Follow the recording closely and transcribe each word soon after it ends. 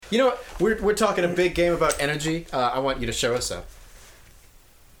You know what? We're talking a big game about energy. I want you to show us some.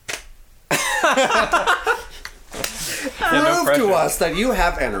 Prove to us that you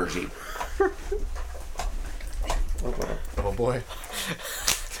have energy. Oh boy.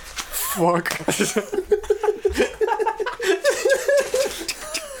 Fuck.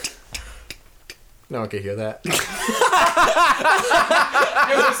 No one can hear that.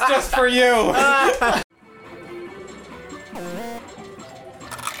 It was just for you.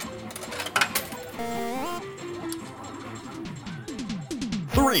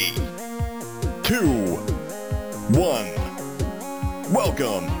 3, 2, 1.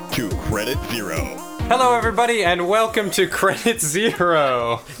 Welcome to Credit Zero. Hello, everybody, and welcome to Credit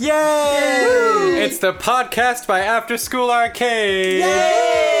Zero. Yay! It's the podcast by After School Arcade.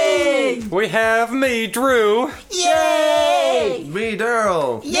 Yay! We have me, Drew. Yay! Me,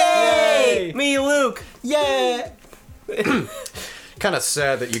 Daryl. Yay! Me, Luke. Yeah! Kind of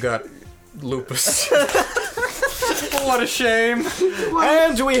sad that you got lupus. What a shame.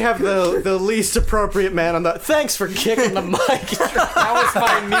 And we have the least appropriate man on the... Thanks for kicking the mic. That was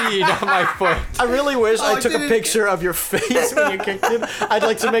my knee, not my foot. I really wish I took a picture of your face when you kicked it. I'd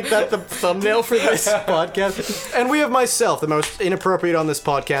like to make that the thumbnail for this podcast. And we have myself, the most inappropriate on this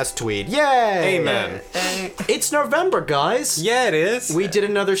podcast, Tweed. Yay! Amen. It's November, guys. Yeah, it is. We did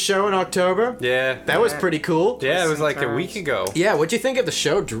another show in October. Yeah. That was pretty cool. Yeah, it was like a week ago. Yeah, what'd you think of the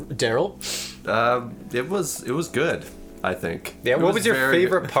show, Daryl? It was good, I think. Yeah, what was your very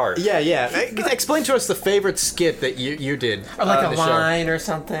favorite good. part? Yeah. Explain to us the favorite skit that you did. Or like on a the show. line or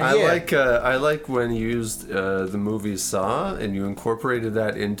something. I like when you used the movie Saw and you incorporated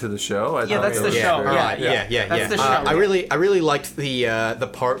that into the show. I thought that's it the was show. very- Yeah. That's the show. I really liked the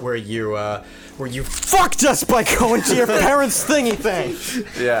part where you fucked us by going to your parents' thingy thing.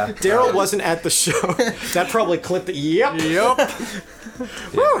 Yeah. Daryl wasn't at the show. That probably clipped the Yep.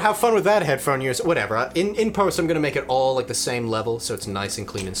 Woo, have fun with that headphone use. Whatever. In post, I'm gonna make it all like the same level, so it's nice and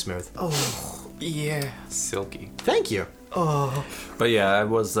clean and smooth. Oh, yeah. Silky. Thank you. But yeah, I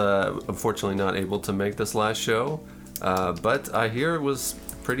was unfortunately not able to make this last show. But I hear it was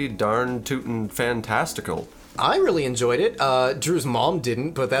pretty darn tootin' fantastical. I really enjoyed it. Drew's mom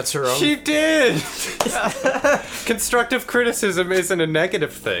didn't, but that's her own. She did! Constructive criticism isn't a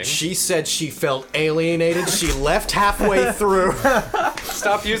negative thing. She said she felt alienated. She left halfway through.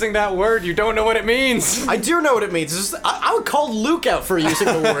 Stop using that word. You don't know what it means. I do know what it means. It's just, I would call Luke out for using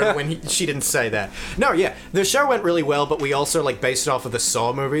the word when she didn't say that. No, yeah, the show went really well, but we also based it off of the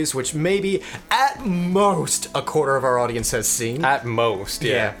Saw movies, which maybe at most a quarter of our audience has seen. At most,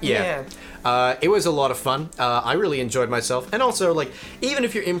 yeah. Yeah. It was a lot of fun. I really enjoyed myself. And also, even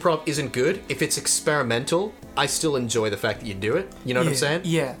if your improv isn't good, if it's experimental, I still enjoy the fact that you do it. You know what I'm saying?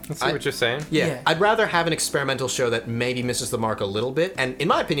 Yeah. I see what you're saying. Yeah. I'd rather have an experimental show that maybe misses the mark a little bit. And in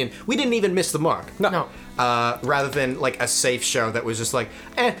my opinion, we didn't even miss the mark. No. Rather than a safe show that was just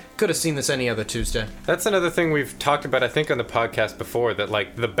could have seen this any other Tuesday. That's another thing we've talked about, I think, on the podcast before, that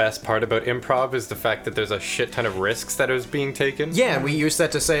the best part about improv is the fact that there's a shit ton of risks that is being taken. Yeah, and we use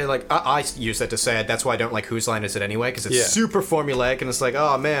that to say, I use that to say, that's why I don't like Whose Line Is It Anyway, because it's super formulaic, and it's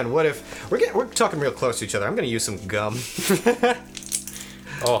oh man, what if, we're talking real close to each other, I'm gonna use some gum.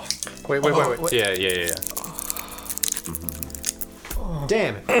 Oh. Wait. Yeah.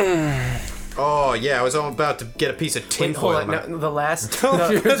 Damn it. Oh yeah, I was all about to get a piece of tinfoil. Hold on. No, the last. Just about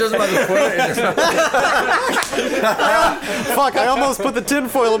to put it in his mouth. Fuck, I almost put the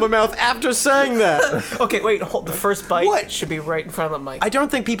tinfoil in my mouth after saying that. Okay, wait. Hold. The first bite What? should be right in front of the mic. I don't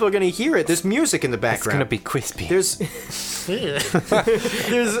think people are gonna hear it. There's music in the background. be crispy. There's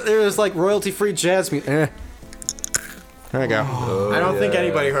there's royalty-free jazz music. There you go. I don't think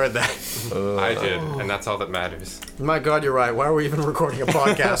anybody heard that. I did, and that's all that matters. My God, you're right. Why are we even recording a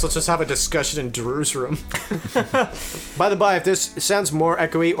podcast? Let's just have a discussion in Drew's room. By the by, if this sounds more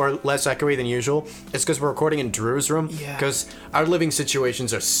echoey or less echoey than usual, it's because we're recording in Drew's room. Yeah. Because our living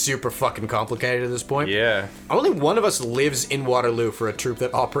situations are super fucking complicated at this point. Yeah. Only one of us lives in Waterloo for a troupe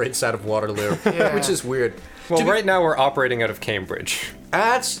that operates out of Waterloo, which is weird. Well, right now we're operating out of Cambridge.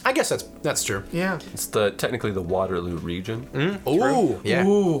 I guess that's true. Yeah. It's technically the Waterloo region. Ooh, yeah.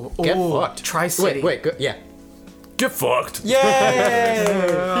 Ooh. Get fucked. Tri-City. Wait, yeah. Get fucked. Yay!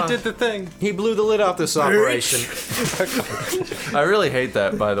 He did the thing. He blew the lid off this operation. I really hate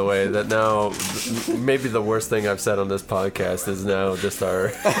that, by the way, that now maybe the worst thing I've said on this podcast is now just our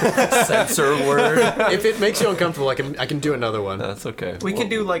censor word. If it makes you uncomfortable, I can do another one. That's okay. We can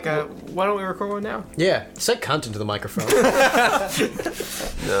do why don't we record one now? Yeah, say cunt into the microphone.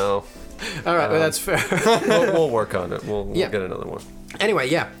 No. All right, well, that's fair. We'll work on it. We'll Yeah. get another one. Anyway,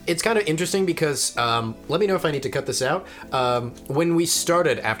 yeah, it's kind of interesting because, let me know if I need to cut this out. When we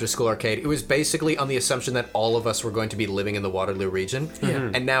started After School Arcade, it was basically on the assumption that all of us were going to be living in the Waterloo region.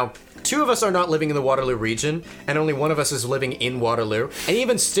 And now, 2 of us are not living in the Waterloo region, and only 1 of us is living in Waterloo. And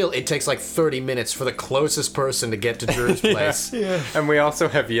even still, it takes like 30 minutes for the closest person to get to Drew's place. And we also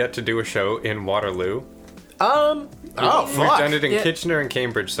have yet to do a show in Waterloo. Oh, We've fuck. done it in Yeah. Kitchener and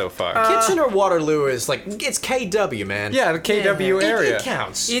Cambridge so far. Kitchener Waterloo is like, it's KW, man. Yeah, the KW It- area. It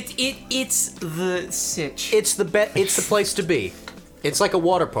counts. It's the sitch. It's the it's the place to be. It's like a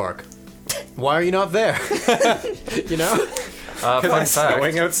water park. Why are you not there? You know? Fun It's fact.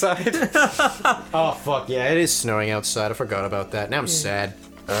 snowing outside. Oh fuck yeah, it is snowing outside. I forgot about that. Now I'm sad.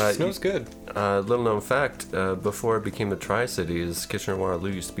 Snow's good. Little known fact, before it became the Tri-Cities,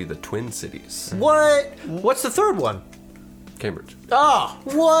 Kitchener-Waterloo used to be the Twin Cities. What? What's the third one? Cambridge. Oh,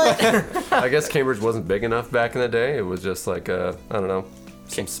 what? I guess Cambridge wasn't big enough back in the day. It was just like, I don't know,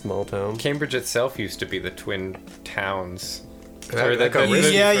 some small town. Cambridge itself used to be the Twin Towns. That- Or that got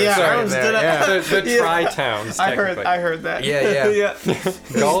really Yeah, yeah, sorry, I was there, gonna- yeah. the Tri-Towns, I technically. heard that. Yeah, yeah.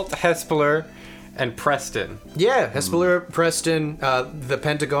 Galt, Hespeler, and Preston. Yeah, Hespeler, Preston, the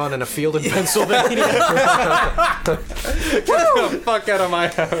Pentagon, and a field in Pennsylvania. Get the fuck out of my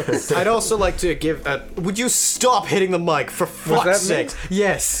house. I'd also like to give. Would you stop hitting the mic for fuck's that sake? me?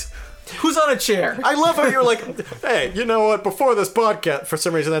 Yes. Who's on a chair? I love how you're like, hey, you know what? Before this podcast, for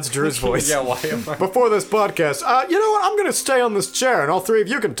some reason that's Drew's voice. Yeah, why am I? Before this podcast, you know what? I'm gonna stay on this chair, and all 3 of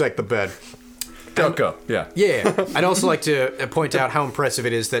you can take the bed. Go. Yeah. Yeah, I'd also like to point out how impressive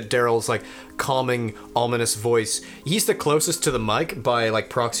it is that Daryl's like calming, ominous voice. He's the closest to the mic by like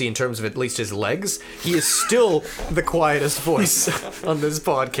proxy in terms of at least his legs. He is still the quietest voice on this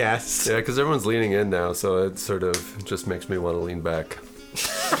podcast. Yeah, because everyone's leaning in now, so it sort of just makes me want to lean back.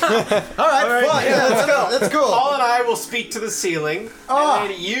 All right, fine. Yeah, let's go. That's cool. Paul and I will speak to the ceiling,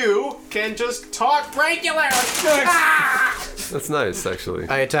 and then you can just talk regularly. That's nice, actually.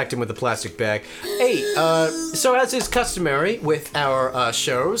 I attacked him with a plastic bag. Hey, so as is customary with our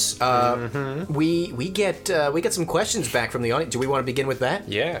shows, we get some questions back from the audience. Do we want to begin with that?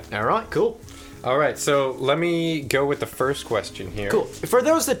 Yeah. All right, cool. All right, so let me go with the first question here. Cool. For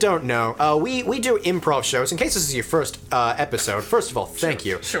those that don't know, we do improv shows. In case this is your first episode, first of all, thank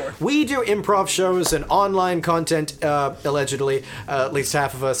you. Sure. We do improv shows and online content, allegedly. At least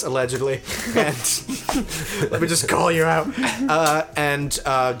half of us, allegedly. And let me just call you out. And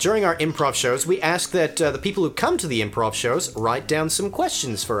during our improv shows, we ask that the people who come to the improv shows write down some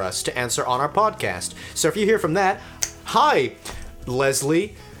questions for us to answer on our podcast. So if you hear from that, hi,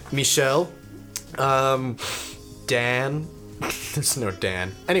 Leslie, Michelle, Dan. There's no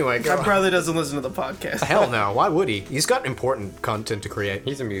Dan. Anyway, go. My brother doesn't listen to the podcast. Hell no. Why would he? He's got important content to create.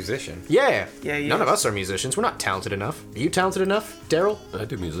 He's a musician. Yeah. Yeah, he None is. of us are musicians. We're not talented enough. Are you talented enough, Daryl? I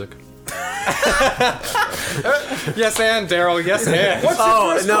do music. Yes, and Daryl. Yes, and.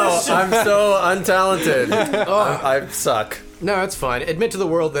 Oh, no, I'm so untalented. I suck. No, it's fine. Admit to the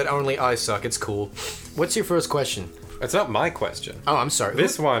world that only I suck. It's cool. What's your first question? It's not my question. Oh, I'm sorry.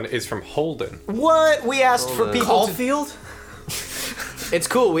 This one is from Holden. What? We asked for people to... Caulfield? It's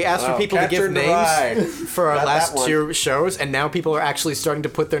cool. We asked for people to give names for our Got that last one. 2 shows, and now people are actually starting to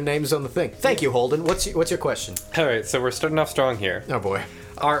put their names on the thing. Thank you, Holden. What's your question? All right, so we're starting off strong here. Oh, boy.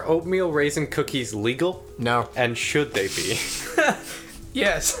 Are oatmeal raisin cookies legal? No. And should they be?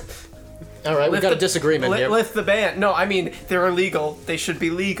 Yes. All right, we've got a disagreement here. Lift the ban. No, I mean, they're illegal. They should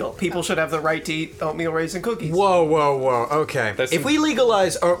be legal. People should have the right to eat oatmeal raisin cookies. Whoa, whoa, whoa. Okay. That's If some- we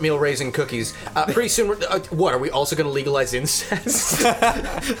legalize oatmeal raisin cookies, pretty soon, what, are we also going to legalize incest?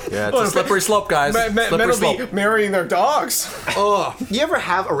 Yeah, it's a slippery slope, guys. Men Slippery will slope. be marrying their dogs. Oh, you ever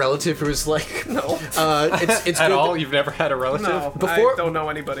have a relative who's like, No. it's At good all? that- You've never had a relative? No, Before- I don't know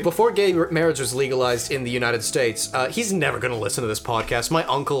anybody. Before gay marriage was legalized in the United States, he's never going to listen to this podcast. My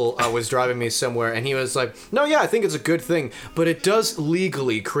uncle was driving me somewhere, and he was like, no, yeah, I think it's a good thing, but it does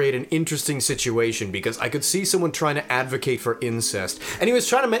legally create an interesting situation because I could see someone trying to advocate for incest. And he was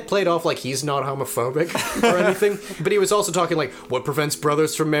trying to play it off like he's not homophobic or anything, but he was also talking like, what prevents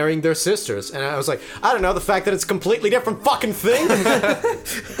brothers from marrying their sisters? And I was like, I don't know, the fact that it's a completely different fucking thing?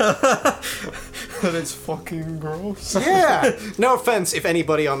 But it's fucking gross. Yeah. No offense if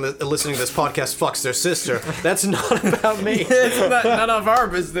anybody on the listening to this podcast fucks their sister. That's not about me. It's none of our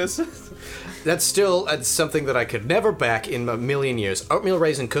business. That's still something that I could never back in a million years. Oatmeal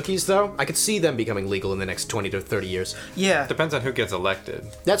raisin cookies, though, I could see them becoming legal in the next 20 to 30 years. Yeah. Depends on who gets elected.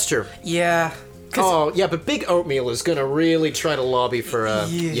 That's true. Yeah. Oh, yeah, but Big Oatmeal is gonna really try to lobby for,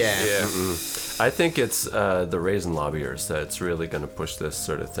 yeah. I think it's the raisin lobbyers that's really going to push this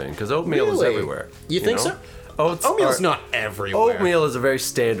sort of thing because oatmeal is Really? everywhere. You think know? so? Oats Oatmeal's are- not everywhere. Oatmeal is a very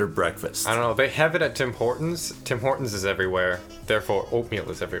standard breakfast. I don't know. They have it at Tim Hortons. Tim Hortons is everywhere. Therefore, oatmeal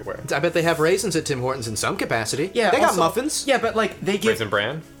is everywhere. I bet they have raisins at Tim Hortons in some capacity. Yeah, they got also- muffins. Yeah, but like they give Raisin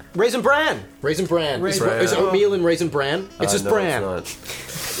Bran. Raisin Bran. Raisin Bran. Bran. Is oatmeal in Raisin Bran? It's just No, bran. It's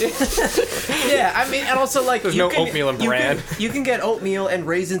not. Yeah, I mean, and also like There's you no can, oatmeal in you bran. You can get oatmeal and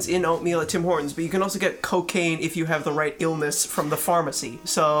raisins in oatmeal at Tim Hortons, but you can also get cocaine if you have the right illness from the pharmacy.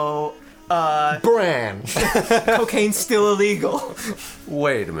 So Bran. cocaine's still illegal.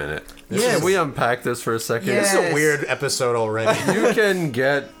 Wait a minute. Yes. Can we unpack this for a second? Yes. This is a weird episode already. You can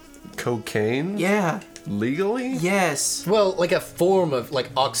get cocaine Yeah. legally? Yes. Well, like a form of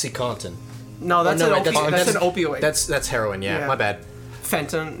like OxyContin. No, that's no, an wait, that's an opioid. That's heroin. Yeah, Yeah. my bad.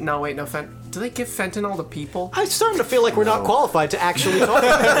 fentanyl. No, wait, no fentanyl. Do they give fentanyl to people? I'm starting to feel like we're not qualified to actually talk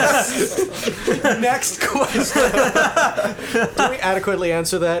about this. Next question. Do we adequately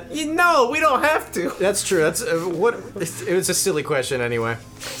answer that? No, we don't have to. That's true. That's what. It was a silly question anyway.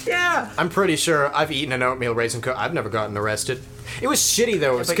 Yeah. I'm pretty sure I've eaten an oatmeal raisin cookie. I've never gotten arrested. It was shitty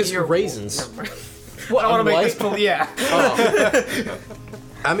though. It was because you're- raisins. Well, I want to make What? this pull. Yeah.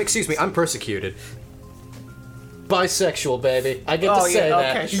 Excuse me. I'm persecuted. Bisexual, baby. I get Oh, to say yeah,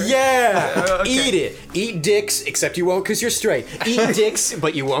 that. okay, sure. Yeah. Okay. Eat it. Eat dicks, except you won't because you're straight. Eat dicks,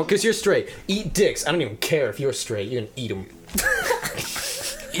 but you won't because you're straight. Eat dicks. I don't even care if you're straight. You're gonna eat them.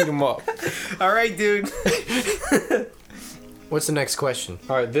 Eat them up. All right, dude. What's the next question?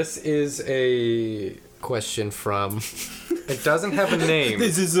 All right, this is a. Question from. It doesn't have a name.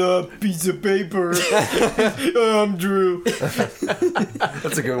 This is a piece of paper. I'm Drew. That's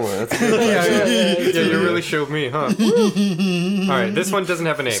a good one. That's a good one. Yeah, you really showed me, huh? All right, this one doesn't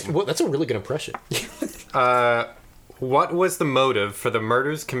have a name. Well, that's a really good impression. What was the motive for the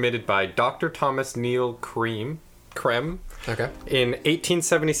murders committed by Dr. Thomas Neil Creme Okay. in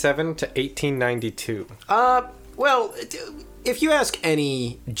 1877 to 1892? Well, if you ask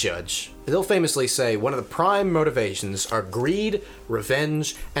any judge, they'll famously say one of the prime motivations are greed,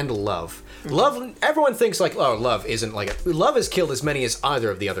 revenge, and love. Love, everyone thinks like, oh, love isn't like love has killed as many as either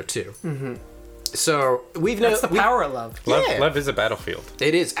of the other two. Mm-hmm. So That's the power of love. Yeah. Love is a battlefield.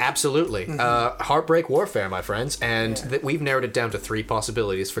 It is, absolutely. Heartbreak warfare, my friends, and we've narrowed it down to 3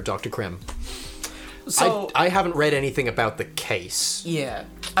 possibilities for Dr. Krim. So I haven't read anything about the case. yeah,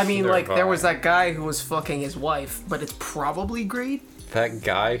 I mean, Neither like have there I. was that guy who was fucking his wife, but it's probably greed. That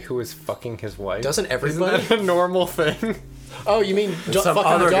guy who was fucking his wife. Doesn't everybody? Isn't that a normal thing? Oh, you mean Some fucking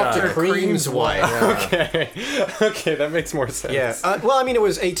other Dr. guy. Cream's wife? Okay, that makes more sense. Yeah. Well, I mean, it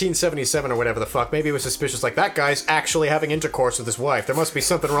was 1877 or whatever the fuck. Maybe it was suspicious. Like that guy's actually having intercourse with his wife. There must be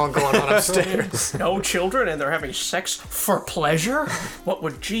something wrong going on upstairs. No children, and they're having sex for pleasure. What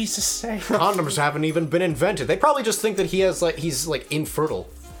would Jesus say? Condoms haven't even been invented. They probably just think that he's like infertile.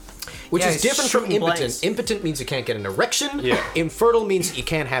 Which Yeah, is he's different from shooting impotent. blanks. Impotent means you can't get an erection. Yeah. Infertile means you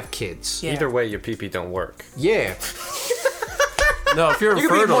can't have kids. Yeah. Either way, your pee-pee don't work. Yeah. No, if you're You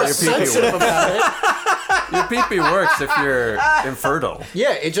can be infertile, more your pee-pee sensitive works. about it. Your pee-pee works if you're infertile.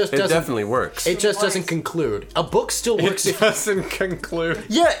 Yeah, it just It doesn't. definitely works. It just doesn't conclude. A book still works if. Doesn't conclude.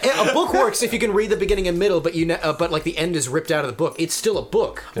 Yeah, a book works if you can read the beginning and middle, but but like the end is ripped out of the book. It's still a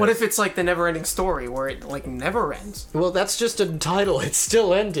book. What if it's like the never-ending story where it like never ends? Well, that's just a title. It's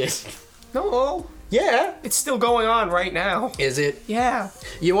still ended. No, Yeah. it's still going on right now. Is it? Yeah.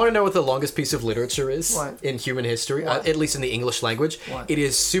 You want to know what the longest piece of literature is What? in human history? What? At least in the English language. What? It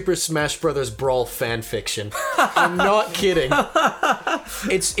is Super Smash Brothers Brawl fan fiction. I'm not kidding.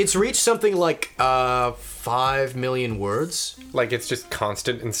 It's reached something like 5 million words. Like it's just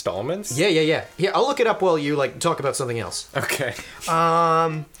constant installments? Yeah. Yeah, I'll look it up while you like talk about something else. Okay.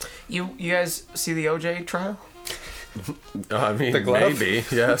 You guys see the OJ trial? I mean, The glove? maybe,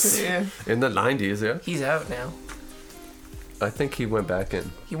 yes. Yeah. In the 90s, yeah. He's out now. I think he went back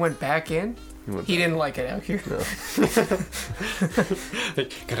in. He went back in. He didn't like it out here.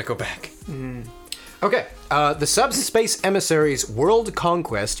 Gotta go back. Okay, the Subspace Emissaries World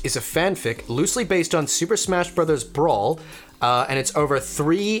Conquest is a fanfic loosely based on Super Smash Bros. Brawl, and it's over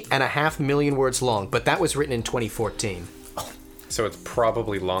 3.5 million words long, but that was written in 2014. So it's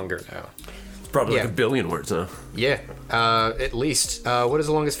probably longer now. Probably Yeah. like 1 billion words, huh? Yeah, at least. What is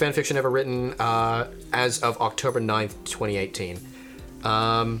the longest fanfiction ever written as of October 9th, 2018?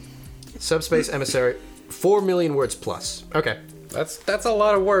 Subspace Emissary, 4 million words plus. Okay. That's a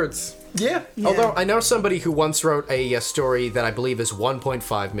lot of words. Yeah. Although I know somebody who once wrote a story that I believe is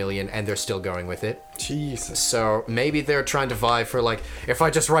 1.5 million, and they're still going with it. Jesus. So maybe they're trying to vie for like, if I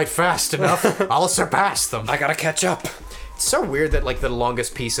just write fast enough, I'll surpass them. I gotta catch up. It's so weird that like the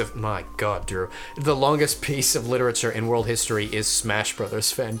longest piece of my god, Drew, the longest piece of literature in world history is Smash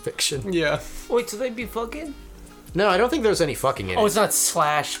Brothers fan fiction. Yeah. Wait, so they'd be fucking? No, I don't think there's any fucking in Oh, it. it's not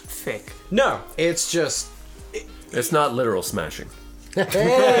slash thick. No, it's just... It's not literal smashing.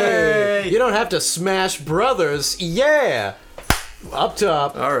 Hey! You don't have to smash brothers. Yeah! Up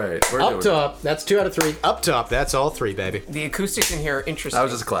top. All right, we're doing Up top. That's 2 out of 3. Up top. That's all 3, baby. The acoustics in here are interesting. That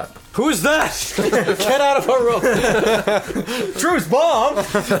was just a clap. Who's that? Get out of our room. Drew's bomb.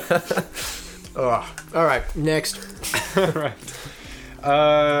 All right, next. Right.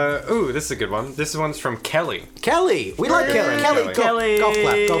 Ooh, this is a good one. This one's from Kelly. Kelly. We like Kelly. Kelly. Kelly. Golf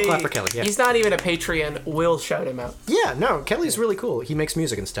clap. Golf clap for Kelly. Yeah. He's not even a Patreon. We'll shout him out. Yeah, no, Kelly's really cool. He makes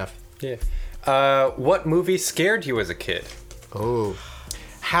music and stuff. Yeah. What movie scared you as a kid? Oh.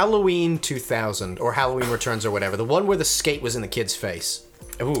 Halloween 2000, or Halloween Returns, or whatever. The one where the skate was in the kid's face.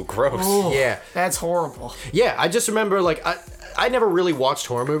 Ooh, gross. Yeah. That's horrible. Yeah, I just remember, like, I never really watched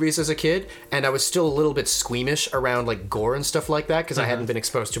horror movies as a kid, and I was still a little bit squeamish around, like, gore and stuff like that, because I hadn't been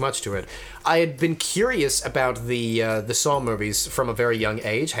exposed too much to it. I had been curious about the Saw movies from a very young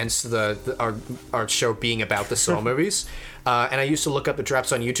age, hence our show being about the Saw movies. And I used to look up the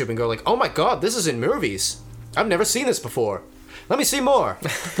traps on YouTube and go, like, oh my god, this is in movies. I've never seen this before. Let me see more.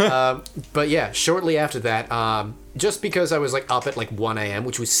 But yeah, shortly after that, just because I was like up at like 1 a.m.,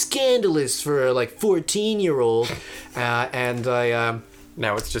 which was scandalous for a like 14-year-old, and I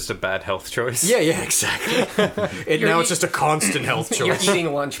Now it's just a bad health choice. yeah, exactly. Now it's just a constant health You're choice.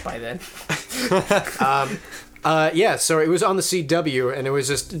 eating lunch by then. Yeah, so it was on the CW, and it was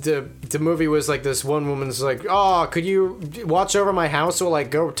just the movie was like this one woman's like, oh, could you watch over my house or like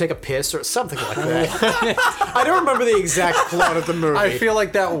go take a piss or something like that. I don't remember the exact plot of the movie. I feel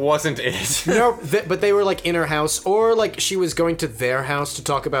like that wasn't it. No, but they were like in her house, or like she was going to their house to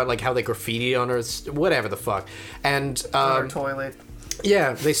talk about like how they graffitied on her, whatever the fuck. And Our toilet.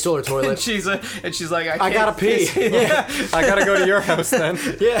 yeah, they stole her toilet. And she's like, I I gotta pee. Yeah, I gotta go to your house then.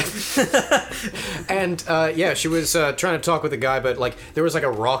 yeah. And yeah, she was trying to talk with a guy, but like there was like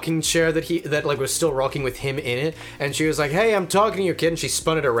a rocking chair that like was still rocking with him in it, and she was like, "Hey, I'm talking to your kid," and she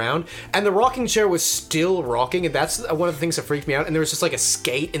spun it around, and the rocking chair was still rocking, and that's one of the things that freaked me out. And there was just like a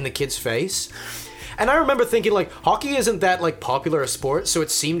skate in the kid's face. And I remember thinking, like, hockey isn't that, like, popular a sport, so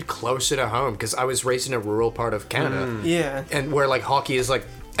it seemed closer to home, because I was raised in a rural part of Canada. Yeah. And where, like, hockey is, like...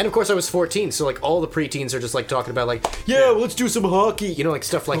 And, of course, I was 14, so, like, all the preteens are just, like, talking about, like, yeah, well, let's do some hockey, you know, like,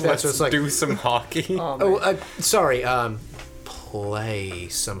 stuff like that. Let's So it's like... do some hockey. sorry, play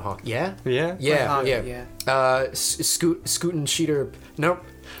some hockey. Yeah? Yeah? Yeah, hockey, yeah. Scoot and cheater... Nope.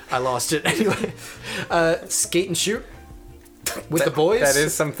 I lost it. Anyway. Skate and shoot. With the boys? That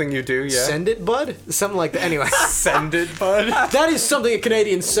is something you do, yeah. Send it, bud? Something like that. Anyway. Send it, bud. That is something that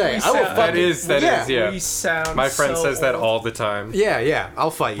Canadians say. I will sound- fucking... That is, yeah. We sound My friend so says that old. all the time. Yeah,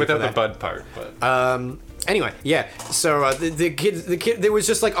 I'll fight you Without for the that. bud part, but... Anyway, yeah. So the kid, there was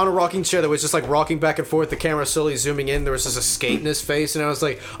just like on a rocking chair that was just like rocking back and forth. The camera slowly zooming in. There was just a skate in his face, and I was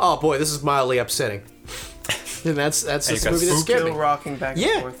like, "Oh boy, this is mildly upsetting." And that's this got movie that scared Still me. rocking back and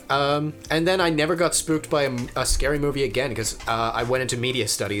Yeah. forth. And then I never got spooked by a scary movie again because I went into media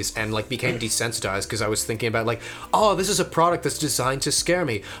studies and like became desensitized because I was thinking about like, oh, this is a product that's designed to scare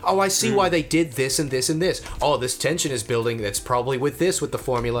me. Oh, I see why they did this and this and this. Oh, this tension is building. That's probably with the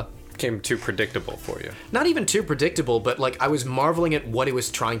formula. Became too predictable for you. Not even too predictable, but like I was marveling at what it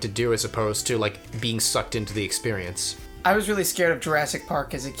was trying to do as opposed to like being sucked into the experience. I was really scared of Jurassic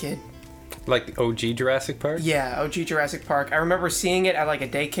Park as a kid. Like OG Jurassic Park? Yeah, OG Jurassic Park. I remember seeing it at like a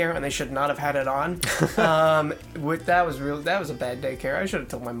daycare, and they should not have had it on. That was a bad daycare. I should have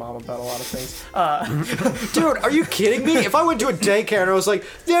told my mom about a lot of things. Dude, are you kidding me? If I went to a daycare and I was like,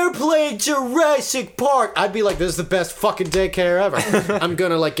 they're playing Jurassic Park, I'd be like, this is the best fucking daycare ever. I'm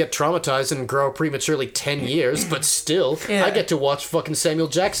gonna like get traumatized and grow prematurely 10 years, but still, Yeah. I get to watch fucking Samuel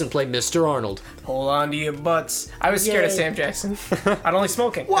Jackson play Mr. Arnold. Hold on to your butts. I was scared of Yay. Sam Jackson. I'd only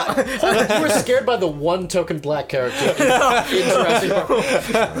smoking. What? Hold on, you were scared by the one token black character in Jurassic Park.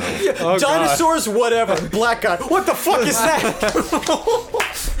 Yeah, dinosaurs, whatever. Black guy. What the fuck is that?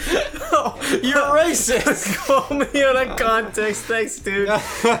 You're racist. Call me out of context. Thanks, dude.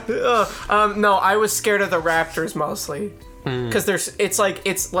 No, I was scared of the raptors mostly. Because it's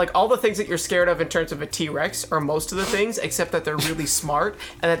like all the things that you're scared of in terms of a T-Rex are most of the things, except that they're really smart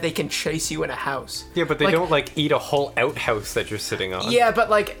and that they can chase you in a house. Yeah, but they Like- don't like eat a whole outhouse that you're sitting on. Yeah, but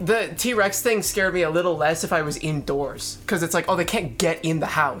like the T-Rex thing scared me a little less if I was indoors, because it's like, oh, they can't get in the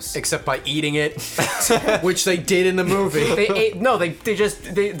house. Except by eating it, which they did in the movie. They ate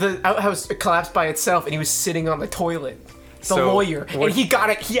the outhouse collapsed by itself, and he was sitting on the toilet. The So, lawyer, what- and he got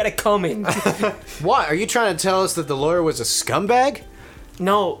it. He had it coming. Why? Are you trying to tell us that the lawyer was a scumbag?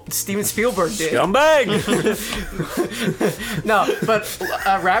 No, Steven Spielberg did. Scumbag! No, but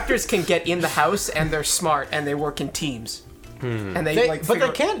raptors can get in the house and they're smart and they work in teams. And they like. But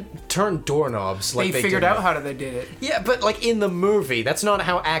they can't turn doorknobs like They they figured did. out how they did it. Yeah, but like in the movie, that's not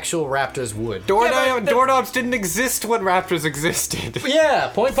how actual raptors would. Doorknobs didn't exist when raptors existed. Yeah,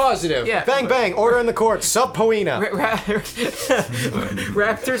 point positive. Yeah. Bang bang, order in the court, sub poena.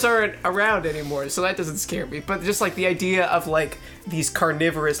 Raptors aren't around anymore, so that doesn't scare me. But just like the idea of like these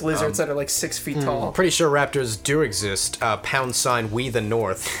carnivorous lizards that are like 6 feet tall. Pretty sure raptors do exist. # we the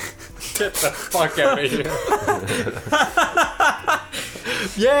North. Get the fuck out of here.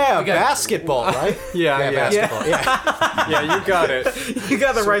 Yeah, basketball, right? Yeah. Basketball. Yeah. Yeah, you got it. You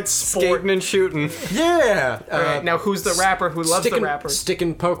got the right sport. Skating and shooting. Yeah. Alright, now who's the rapper who loves stick the and, rappers? Stick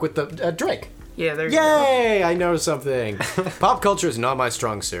and poke with the Drake. Yeah, there you go. Yay! I know something. Pop culture is not my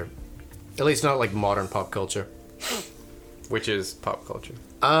strong suit. At least not like modern pop culture. Which is pop culture.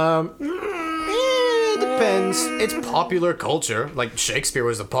 It depends. It's popular culture. Like Shakespeare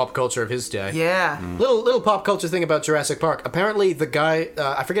was the pop culture of his day. Yeah. Little pop culture thing about Jurassic Park. Apparently, the guy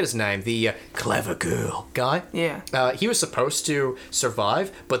I forget his name, the clever girl guy. Yeah. He was supposed to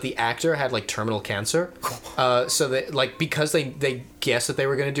survive, but the actor had like terminal cancer. So that like because they guessed that they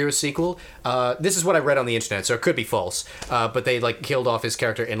were going to do a sequel. This is what I read on the internet, so it could be false. But they like killed off his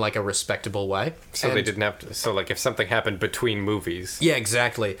character in like a respectable way. So they And- didn't have to. So, like, if something happened between movies. Yeah,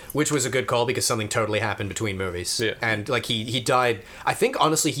 exactly. Which was a good call because something totally happened between movies. Yeah. And like he died. I think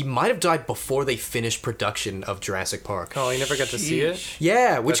honestly he might have died before they finished production of Jurassic Park. Oh, you never got to see it?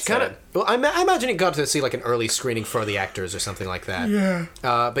 Yeah, which That's kind of. sad. Well, I imagine it got to see like an early screening for the actors or something like that. Yeah.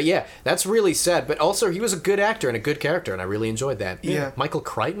 But yeah, that's really sad. But also, he was a good actor and a good character, and I really enjoyed that. Yeah. Michael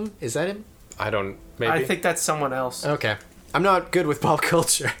Crichton, is that him? I don't. Maybe. I think that's someone else. Okay. I'm not good with pop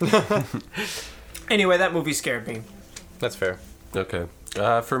culture. Anyway, that movie scared me. That's fair. Okay.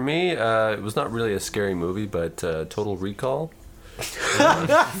 For me, it was not really a scary movie, but Total Recall from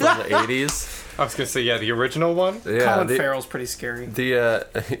the 80s. I was gonna say, yeah, the original one. Yeah, Colin Farrell's pretty scary.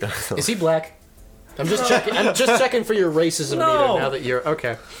 Is he black? I'm just checking. I'm just checking for your racism No. meter now that you're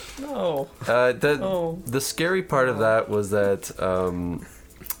okay. No. The scary part of that was that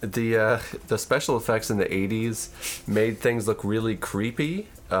the special effects in the 80s made things look really creepy,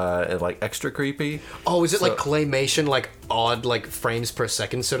 and like extra creepy. Oh, is it like So- claymation, like odd, like frames per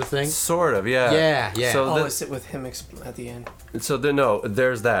second sort of thing? Sort of, yeah. Yeah. So Oh, is it with him at the end?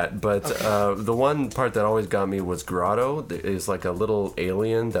 there's that. But the one part that always got me was Grotto. Is like a little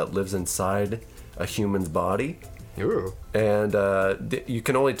alien that lives inside a human's body, Ooh. and you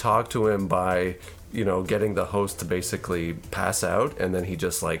can only talk to him by getting the host to basically pass out, and then he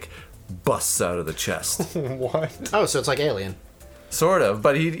just like busts out of the chest. What? Oh, so it's like Alien. Sort of,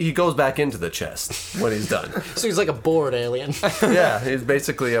 but he goes back into the chest when he's done. So he's like a bored alien. Yeah, he's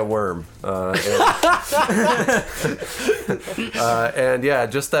basically a worm. And yeah,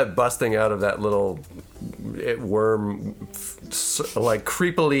 just that busting out of that little worm, like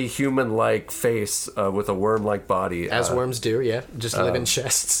creepily human-like face with a worm-like body. As worms do, yeah. Just live in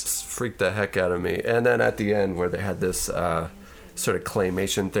chests. Freaked the heck out of me. And then at the end, where they had this sort of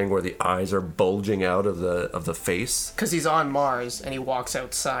claymation thing where the eyes are bulging out of the face. Because he's on Mars and he walks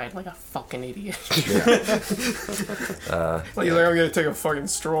outside like a fucking idiot. Like he's like, I'm gonna take a fucking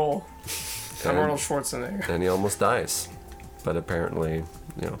stroll. I'm And- Arnold Schwarzenegger. And he almost dies. But apparently,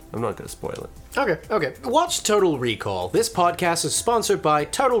 I'm not going to spoil it. Okay. Watch Total Recall. This podcast is sponsored by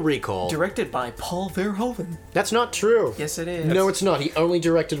Total Recall. Directed by Paul Verhoeven. That's not true. Yes, it is. No, it's not. He only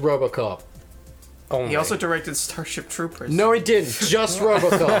directed RoboCop. Only. He also directed Starship Troopers. No, he didn't. Just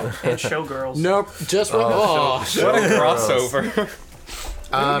RoboCop. And Showgirls. Nope. Just RoboCop. What a crossover.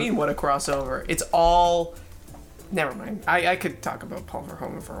 What do you mean, what a crossover? It's all... Never mind. I could talk about Paul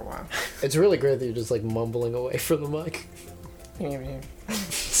Verhoeven for a while. It's really great that you're just like mumbling away from the mic.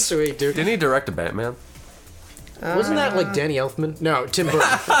 Sweet, dude. Didn't he direct a Batman? Wasn't that like Danny Elfman? No, Tim Burton.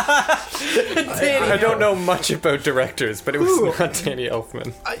 I don't know much about directors, but it was not Danny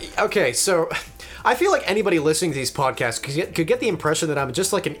Elfman. Okay, so I feel like anybody listening to these podcasts could get the impression that I'm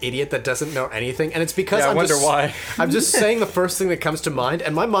just like an idiot that doesn't know anything, and it's because Yeah, I I'm wonder just, why. I'm just saying the first thing that comes to mind,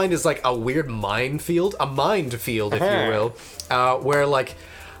 and my mind is like a weird minefield, if you will, where like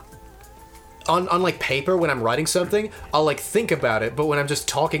on like paper when I'm writing something, I'll like think about it, but when I'm just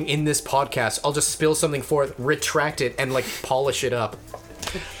talking in this podcast, I'll just spill something forth, retract it, and like polish it up.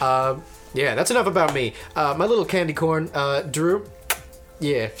 Yeah, that's enough about me. My little candy corn, Drew.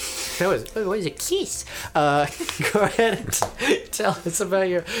 Yeah, that was a kiss. Go ahead and tell us about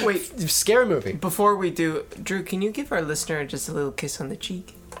your scary movie. Before we do, Drew, can you give our listener just a little kiss on the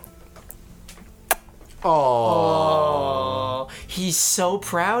cheek? Oh, he's so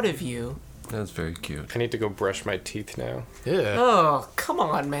proud of you. That's very cute. I need to go brush my teeth now. Yeah. Oh, come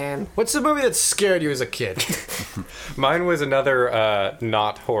on, man. What's the movie that scared you as a kid? Mine was another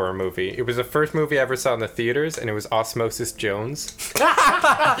not horror movie. It was the first movie I ever saw in the theaters, and it was Osmosis Jones.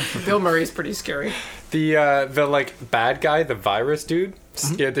 Bill Murray's pretty scary. The like bad guy, the virus dude,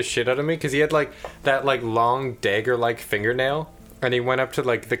 scared the shit out of me because he had like that like long dagger like fingernail, and he went up to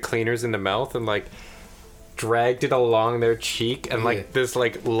like the cleaners in the mouth and like dragged it along their cheek, and like this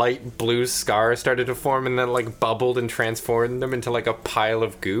like light blue scar started to form, and then like bubbled and transformed them into like a pile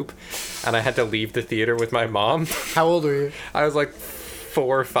of goop, and I had to leave the theater with my mom. How old were you? I was like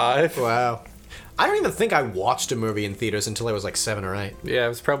 4 or 5. Wow. I don't even think I watched a movie in theaters until I was like 7 or 8. Yeah, it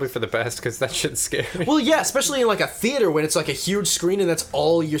was probably for the best because that shit's scary. Well, yeah, especially in like a theater when it's like a huge screen and that's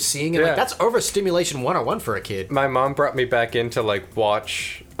all you're seeing, and Yeah. like that's overstimulation 101 for a kid. My mom brought me back in to like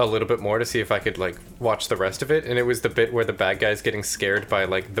watch a little bit more to see if I could like watch the rest of it, and it was the bit where the bad guy's getting scared by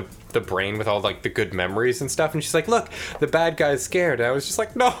like the brain with all like the good memories and stuff, and she's like, look, the bad guy's scared, and I was just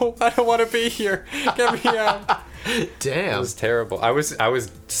like, no, I don't want to be here, get me out. It Damn. was terrible. I was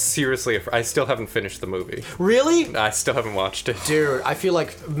seriously I still haven't finished the movie. Really? I still haven't watched it. Dude, I feel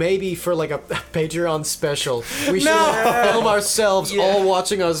like maybe for like a Patreon special, we should film ourselves all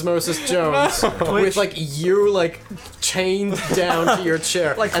watching Osmosis Jones with like you like chained down to your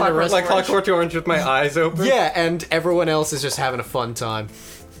chair, Like and the Clockwork rest- Like Clockwork Orange with my eyes open. yeah, and everyone else is just having a fun time.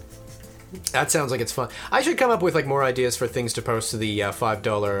 That sounds like it's fun. I should come up with like more ideas for things to post to the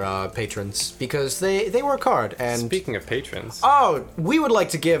 $5 patrons because they work hard. And Speaking of patrons, oh, we would like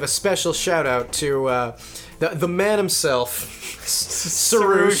to give a special shout out to the man himself,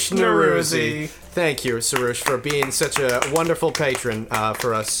 Sarush Naruzi. Thank you, Sarush, for being such a wonderful patron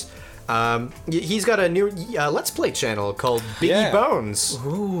for us. He's got a new Let's Play channel called Biggie Yeah. Bones.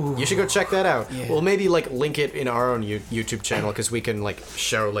 Ooh. You should go check that out. We'll maybe like link it in our own YouTube channel because we can like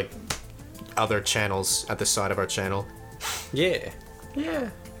show like other channels at the side of our channel. yeah. Yeah.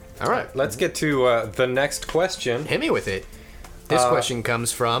 All right, Let's get to the next question. hit me with it. This question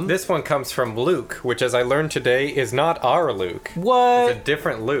comes from This one comes from Luke, which, as I learned today, is not our Luke. what? It's a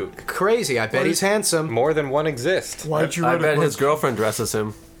different Luke. Crazy. I bet he's handsome. More than one exist. Why'd you I bet his girlfriend dresses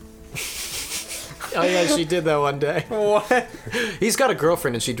him. Oh yeah, she did that one day. What? He's got a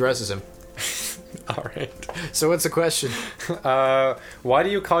girlfriend and she dresses him. All right. So what's the question? Why do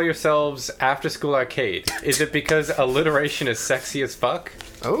you call yourselves After School Arcade? Is it because alliteration is sexy as fuck?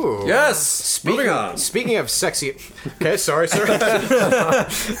 Oh. Yes. Moving on. Speaking of sexy. Okay, sorry, sir.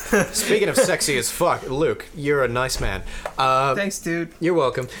 Speaking of sexy as fuck, Luke, you're a nice man. Thanks, dude. You're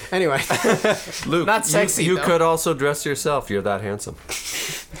welcome. Anyway, Luke, Not sexy, You though. could also dress yourself. You're that handsome.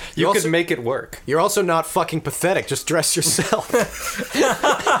 You also- could make it work. you're also not fucking pathetic. Just dress yourself.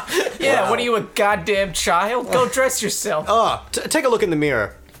 Yeah, what are you, a goddamn child? Go dress yourself. Take a look in the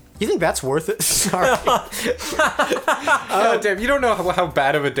mirror. You think that's worth it? Sorry. Oh, damn, you don't know how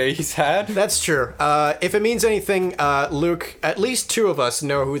bad of a day he's had? That's true. If it means anything, Luke, at least 2 of us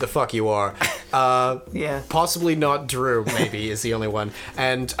know who the fuck you are. Yeah. Possibly not Drew, maybe, is the only one.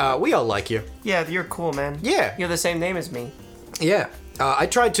 And we all like you. Yeah, you're cool, man. Yeah. You're the same name as me. Yeah. I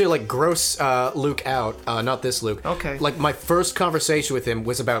tried to, like, gross Luke out. Not this Luke. Okay. Like, my first conversation with him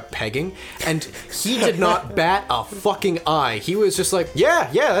was about pegging, and he did not bat a fucking eye. He was just like, yeah,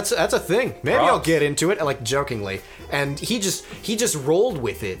 that's a thing. Maybe I'll Props. get into it, like, jokingly. And he just rolled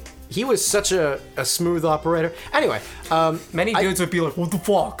with it. He was such a smooth operator. Anyway, Many dudes would be like, what the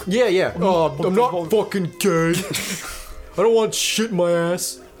fuck? yeah. Oh, I'm not fucking gay. I don't want shit in my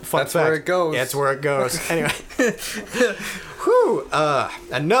ass. Fun That's fact. where it goes. Yeah, that's where it goes. Anyway. Whew.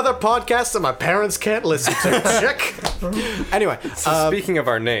 Another podcast that my parents can't listen to. Check. Anyway. Speaking of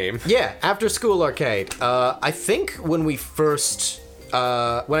our name, Yeah, After School Arcade. I think when I first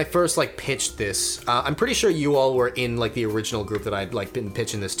like pitched this, I'm pretty sure you all were in like the original group that I'd like been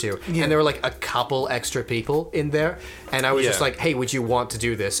pitching this to, and there were like a couple extra people in there, and I was just Yeah. like, hey, would you want to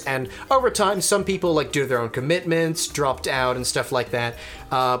do this? And over time, some people like do their own commitments, dropped out and stuff like that.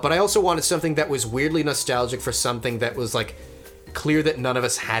 But I also wanted something that was weirdly nostalgic for something that was like clear that none of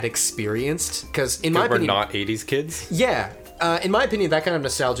us had experienced, because in my we're opinion, not 80s kids. yeah, in my opinion, that kind of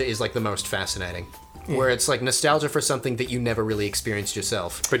nostalgia is like the most fascinating. Where it's like nostalgia for something that you never really experienced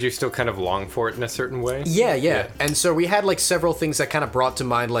yourself. But you still kind of long for it in a certain way. Yeah. And so we had like several things that kind of brought to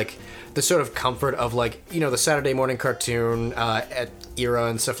mind like the sort of comfort of like, you know, the Saturday morning cartoon at era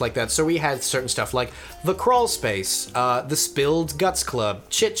and stuff like that. So we had certain stuff like the Crawl Space, the Spilled Guts Club,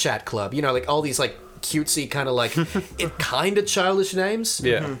 Chit Chat Club, you know, like all these like cutesy kind of like it kind of childish names.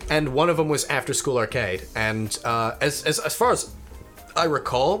 Yeah. And one of them was After School Arcade. And as far as I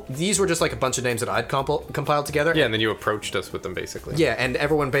recall, these were just like a bunch of names that I'd compiled together. Yeah, and then you approached us with them basically. Yeah, and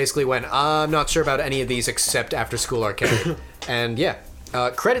everyone basically went, I'm not sure about any of these except After School Arcade. And yeah.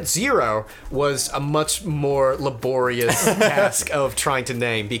 Credit Zero was a much more laborious task of trying to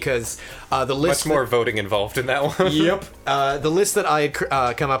name because the list... Much more voting involved in that one. Yep. The list that I had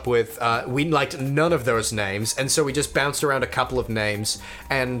come up with, we liked none of those names, and so we just bounced around a couple of names.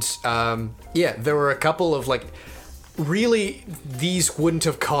 And yeah, there were a couple of like really these wouldn't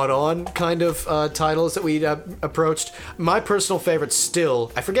have caught on kind of titles that we approached. My personal favorite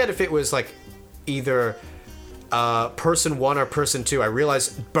still, I forget if it was like either Person 1 or Person 2. I realize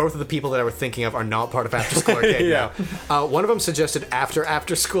both of the people that I were thinking of are not part of After School Arcade Yeah. now. One of them suggested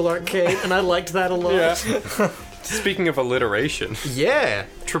After School Arcade, and I liked that a lot. Yeah. Speaking of alliteration, Yeah.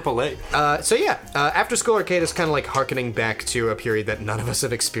 AAA. So yeah, After School Arcade is kind of like harkening back to a period that none of us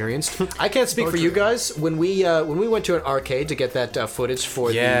have experienced. I can't speak for you guys. When we went to an arcade to get that footage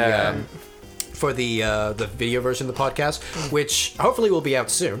for the video version of the podcast, which hopefully will be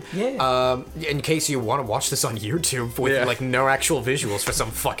out soon. Yeah. In case you want to watch this on YouTube with like no actual visuals for some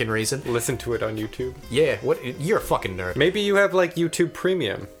fucking reason. Listen to it on YouTube. Yeah. What? You're a fucking nerd. Maybe you have like YouTube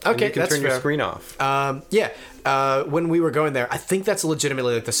Premium. And Okay, you can that's turn your fair. screen off. Yeah. When we were going there, I think that's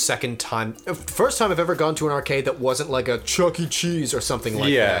legitimately like the second time, first time I've ever gone to an arcade that wasn't like a Chuck E. Cheese or something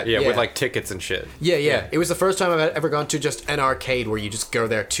like that. Yeah, with like tickets and shit. Yeah. It was the first time I've ever gone to just an arcade where you just go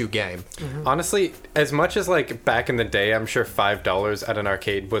there to game. Honestly, as much as like back in the day, I'm sure $5 at an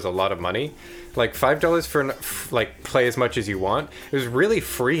arcade was a lot of money. Like $5 for like play as much as you want. It was really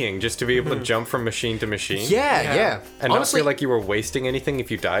freeing just to be able to jump from machine to machine. Yeah. And not feel like you were wasting anything if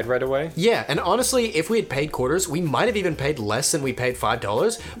you died right away. Yeah, and honestly, if we had paid quarters, we might have even paid less than we paid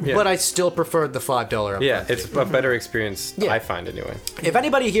 $5, but I still preferred the $5 upfront. Yeah, it's a better experience, Yeah. I find anyway. If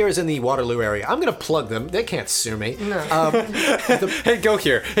anybody here is in the Waterloo area, I'm gonna plug them. They can't sue me. No. Hey, go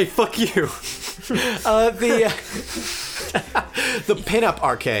here. Hey, fuck you. The Pin-Up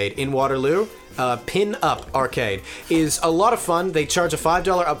Arcade in Waterloo. Pin-Up Arcade is a lot of fun. They charge a $5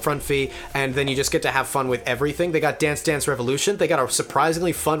 upfront fee, and then you just get to have fun with everything. They got Dance Dance Revolution. They got a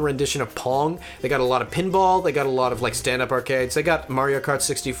surprisingly fun rendition of Pong. They got a lot of pinball. They got a lot of like stand-up arcades. They got Mario Kart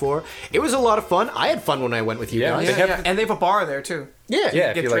 64. It was a lot of fun. I had fun when I went with you Yeah, guys. they have- Yeah, and they have a bar there too. Yeah. Yeah,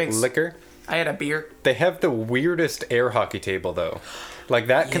 if get you drinks. like liquor. I had a beer. They have the weirdest air hockey table, though. Like,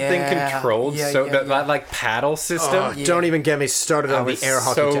 that thing Yeah. controlled Yeah, so... yeah, that, like, paddle system. Don't even get me started on the was air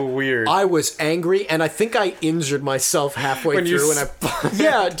hockey. so weird. I was angry, and I think I injured myself halfway When you through.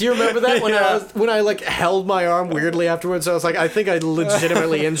 Yeah, do you remember that when I like held my arm weirdly afterwards? I was like, I think I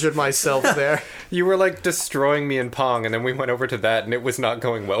legitimately injured myself there. You were, like, destroying me in Pong, and then we went over to that, and it was not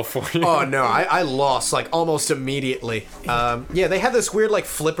going well for you. Oh no, I lost like almost immediately. Yeah, they had this weird like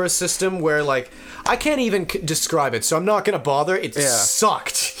flipper system where like I can't even describe it, so I'm not gonna bother. It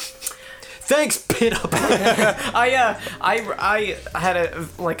sucked. Thanks, Pin-Up. I had a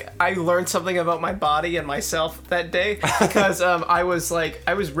I learned something about my body and myself that day because I was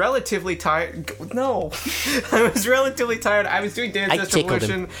relatively tired. No, I was relatively tired. I was doing Dance Dance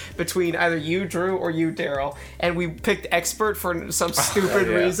Revolution between either you, Drew, or you, Daryl, and we picked Expert for some stupid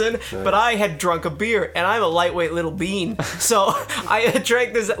reason. But I had drunk a beer, and I'm a lightweight little bean, so I had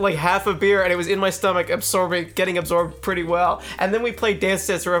drank this like half a beer, and it was in my stomach, getting absorbed pretty well. And then we played Dance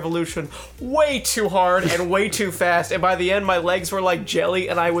Dance Revolution way too hard and way too fast, and by the end my legs were like jelly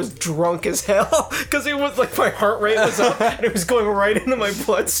and I was drunk as hell because it was like my heart rate was up and it was going right into my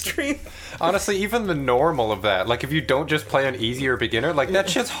bloodstream. Honestly, even the normal of that, like, if you don't just play on easy or beginner, like, that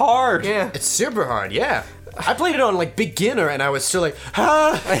shit's hard. Yeah. It's super hard. Yeah. I played it on like beginner, and I was still like,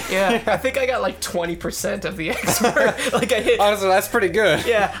 Yeah, I think I got like 20% of the expert. Like I hit. Honestly, that's pretty good.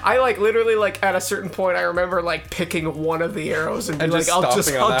 Yeah, I like literally like at a certain point I remember like picking one of the arrows and, And be just like I'll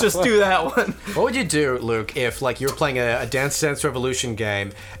stopping on that just one. do that one. What would you do, Luke, if like you were playing a Dance Dance Revolution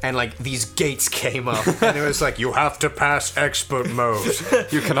game and like these gates came up and it was like you have to pass expert mode?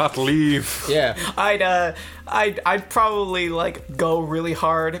 You cannot leave. Yeah. I'd probably like go really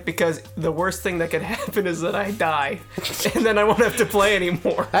hard because the worst thing that could happen is that I die, and then I won't have to play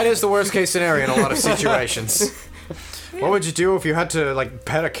anymore. That is the worst case scenario in a lot of situations. What would you do if you had to like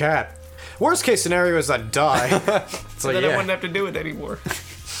pet a cat? Worst case scenario is I'd die. So Then I yeah, wouldn't have to do it anymore.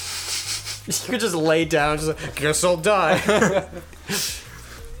 you could just lay down, just like, guess I'll die.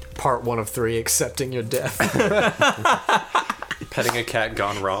 Part 1 of 3, accepting your death. Petting a cat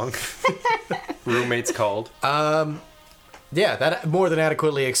gone wrong. Roommates called. Yeah, that more than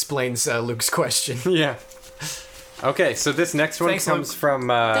adequately explains Luke's question. Yeah. Okay, so this next one Thanks, comes Luke. from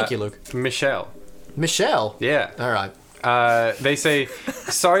Thank you, Luke. Michelle. Michelle. Yeah. All right. They say,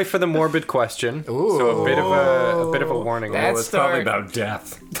 "Sorry for the morbid question." Ooh. So a bit of a warning. That's- It's probably dark. about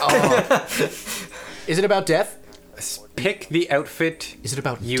death. Is it about death? Pick the outfit Is it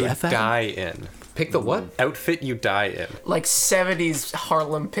about you death, Adam? die in. Pick the what? Outfit you die in. Like 70s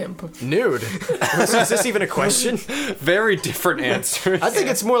Harlem pimp. Nude. Is this even a question? Very different answers. I think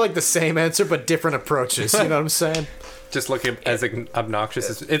it's more like the same answer, but different approaches. You know what I'm saying? Just looking as obnoxious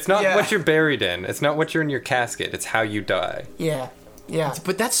as it's not Yeah. what you're buried in. It's not what you're in your casket. It's how you die. Yeah. Yeah.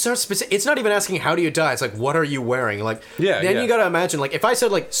 But that's so specific. It's not even asking how do you die. It's like, what are you wearing? Like, Yeah, then yeah. you gotta imagine, like, if I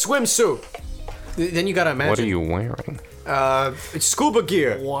said, like, swimsuit, then you gotta imagine. What are you wearing? It's scuba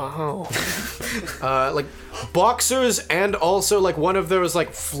gear. Wow. Like, boxers and also, like, one of those,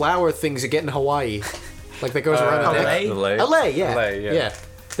 like, flower things you get in Hawaii. Like, that goes around the neck. LA? Delay. A lei, yeah. A lei, yeah.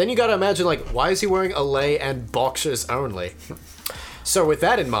 Then you gotta imagine, like, why is he wearing a lei and boxers only? So with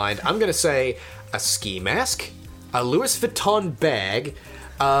that in mind, I'm gonna say a ski mask, a Louis Vuitton bag,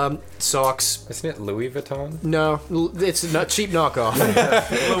 socks. Isn't it Louis Vuitton? No, it's not cheap knockoff.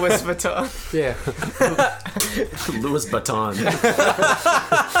 Louis Vuitton. Yeah. Louis Vuitton.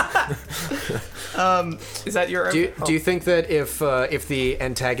 Is that your... Do you think that if the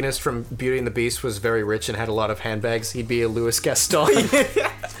antagonist from Beauty and the Beast was very rich and had a lot of handbags, he'd be a Louis Gaston?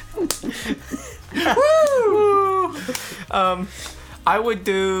 I would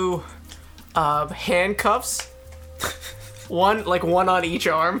do handcuffs. One on each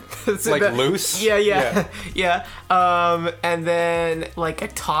arm. Like loose? Yeah. And then like a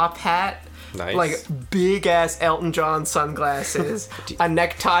top hat. Nice. Like big ass Elton John sunglasses, a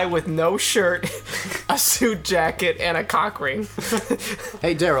necktie with no shirt, a suit jacket, and a cock ring.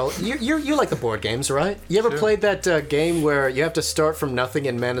 Hey Daryl, you like the board games, right? You ever played that game where you have to start from nothing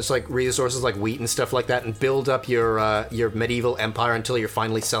and manage like resources like wheat and stuff like that, and build up your medieval empire until you're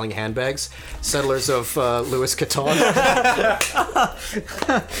finally selling handbags? Settlers of Louis Vuitton.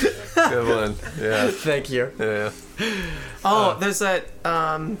 Good one. Yeah. Thank you. Yeah. Oh, there's that.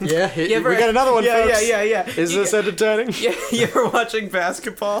 Yeah, You ever- we got another one, yeah, folks. Yeah. Is this entertaining? Yeah, you ever watching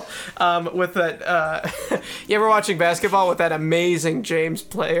basketball with that? You ever watching basketball with that amazing James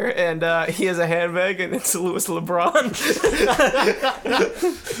player, and he has a handbag, and it's Louis LeBron.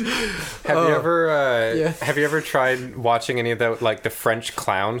 Have you ever tried watching any of the French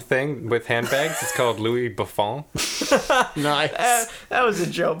clown thing with handbags? It's called Louis Buffon. Nice. That was a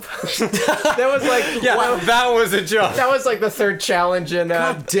joke. That was like that was a joke. that was like the third challenge in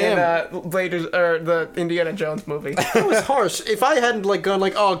damn. the Indiana Jones movie. That was harsh. If I hadn't like gone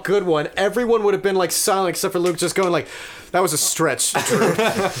like, oh, good one, everyone would have been like silent except for Luke just going like, that was a stretch, Drew.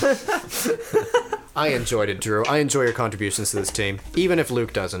 I enjoyed it, Drew. I enjoy your contributions to this team, even if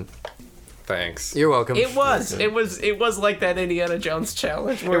Luke doesn't. Thanks. You're welcome. It was like that Indiana Jones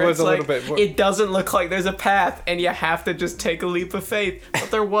challenge where It was it's a like, little bit more- it doesn't look like there's a path and you have to just take a leap of faith,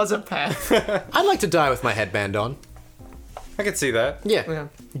 but there was a path. I'd like to die with my headband on. I could see that. Yeah.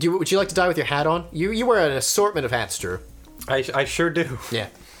 Yeah. Would you like to die with your hat on? You wear an assortment of hats, Drew. I sure do. Yeah.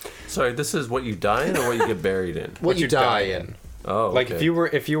 Sorry, this is what you die in or what you get buried in? What you die in. Oh, Like okay.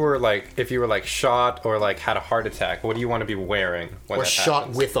 if you were shot or like had a heart attack, what do you want to be wearing when Or that shot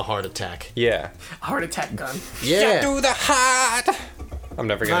happens? with a heart attack. Yeah. Heart attack gun. Yeah. Do the heart. I'm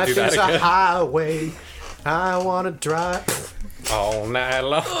never gonna Life do that is a again. highway. I want to drive. All night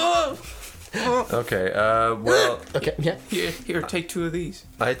long. Okay, well, Okay, yeah. Here, take two of these.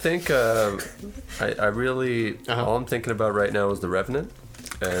 I think I really all I'm thinking about right now is The Revenant,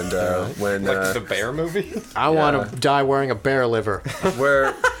 and when Like the bear movie. I want to die wearing a bear liver.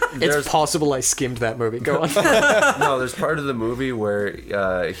 where It's there's possible I skimmed that movie. Go on. no, there's part of the movie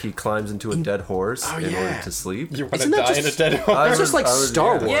where he climbs into a dead horse in order to sleep. You want to Isn't that die just- in a dead horse? It's just like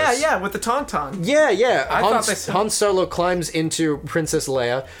Star Wars. Yeah, with the tauntaun. Yeah. I thought they said- Han Solo climbs into Princess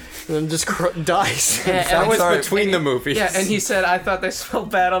Leia and then just dies. That was sorry. between the movies. Yeah, and he said, "I thought they smelled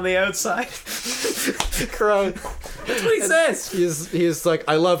bad on the outside." Crow. That's what he says He's like,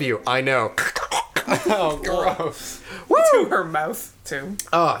 I love you. I know. Oh, gross. to her mouth too.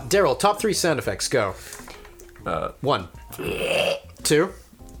 Daryl, top 3 sound effects. Go. 1, 2,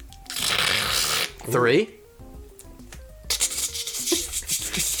 3.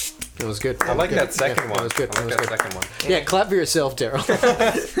 That was good. I like that second one. That was good. I like that second one. Yeah, clap for yourself, Daryl.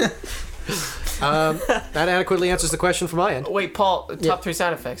 That adequately answers the question from my end. Wait, Paul, top 3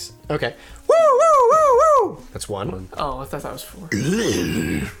 sound effects. Okay. Woo, woo, woo, woo. That's 1. Oh, I thought that was 4.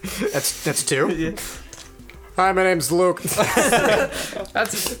 That's 2. Hi, my name's Luke.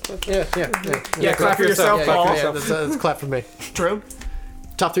 That's Yeah, clap for yourself, Paul. That's clap for me. true.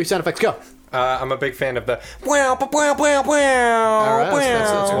 Top 3 sound effects, go. I'm a big fan of the wow, wow, wow, wow. All right,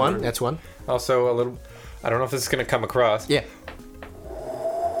 that's 1. That's 1. Also a little. I don't know if this is gonna come across. Yeah.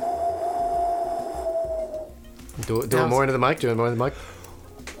 Do it more into the mic. Do it more into the mic.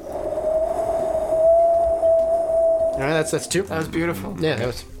 All right, that's two. That was beautiful. Yeah, that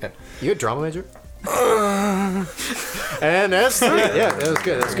was. You a drama major? And that's three. Yeah, that was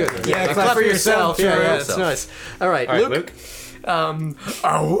good. That's good. Yeah, clap for yourself. Yeah, Sure. that's nice. All right, All right, Luke.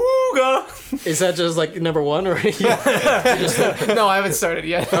 Awooga. Is that just like number one, or No, I haven't started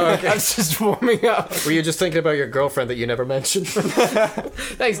yet. I was just warming up. were you just thinking about your girlfriend that you never mentioned?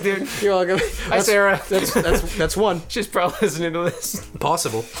 Thanks, dude. You're welcome. Hi, Sarah. That's one. She's probably listening to this.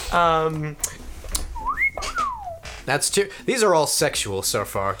 Possible. That's two. These are all sexual so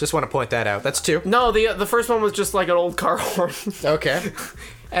far. Just want to point that out. That's two. No, the first one was just like an old car horn, Okay.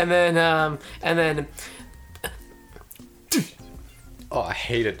 and then Oh, I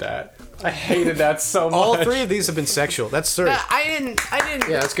hated that. I hated that so much. All three of these have been sexual. That's three. I didn't.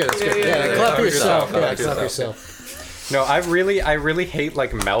 Yeah, that's good. That's good. Yeah, clap clap for yourself. yourself. Yeah, Clap clap for yourself. yourself. No, I really hate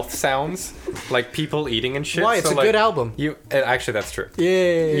like mouth sounds, like people eating and shit. Why? It's So, a like, good album. Actually, that's true.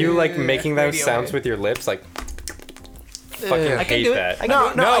 Yeah. You like making those Radio sounds Wave. with your lips, like. Fucking I can hate do it. that. I can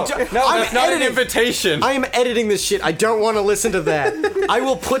No, no, no, I'm that's not an editing. invitation. I am editing this shit. I don't want to listen to that. I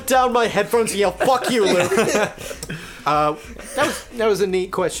will put down my headphones and yell, "Fuck you, Luke." That was a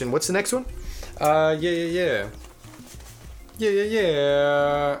neat question. What's the next one? Yeah.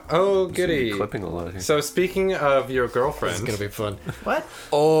 Oh, goody. Clipping a lot here. So speaking of your girlfriend, It's gonna be fun. What?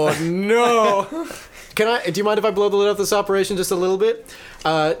 Oh no! Do you mind if I blow the lid off this operation just a little bit?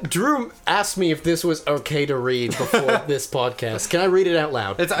 Drew asked me if this was okay to read before this podcast. Can I read it out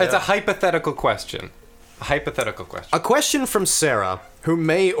loud? it's a hypothetical question. A hypothetical question. A question from Sarah, who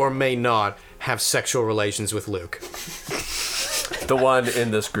may or may not have sexual relations with Luke. The one in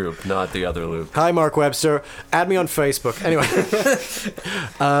this group, not the other Luke. Hi, Mark Webster. Add me on Facebook. Anyway.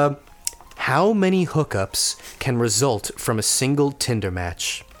 How many hookups can result from a single Tinder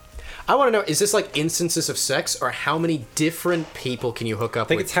match? I want to know, is this like instances of sex, or how many different people can you hook up I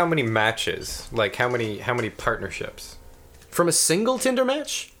think with? it's how many matches, like how many partnerships. From a single Tinder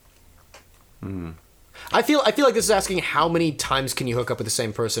match? I feel like this is asking how many times can you hook up with the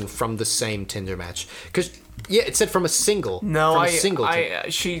same person from the same Tinder match? Because yeah, it said from a single. No, from a single. Tinder.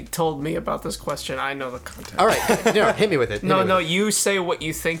 she told me about this question. I know the content. All right, no, hit me with it. No, you say what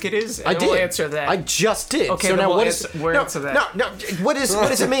you think it is, and I did we'll answer that. I just did. Okay, so then now we'll what answer- is? we'll no, answer that. No. What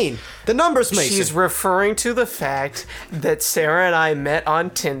does it mean? The numbers, Mason. She's referring to the fact that Sarah and I met on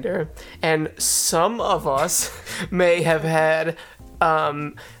Tinder, and some of us may have had,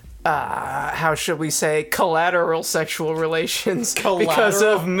 how should we say, collateral sexual relations because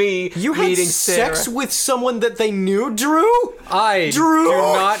of me You had meeting Sarah. sex with someone that they knew, Drew? I Drew! do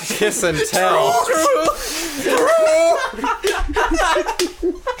not kiss and tell.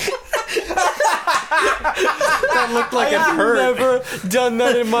 That looked like it I've hurt. never done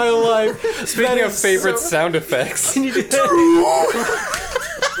that in my life. Speaking That of is favorite so- sound effects,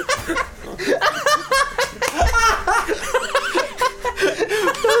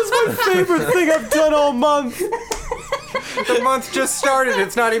 favorite thing I've done all month. the month just started.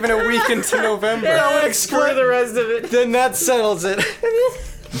 It's not even a week into November. I would explain the rest of it. Then that settles it.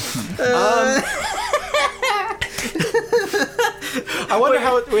 I wonder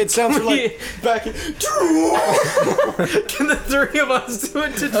how it sounds like back in. Can the three of us do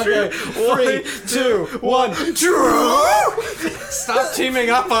it to Drew? 3, 2, 1. Drew! Stop teaming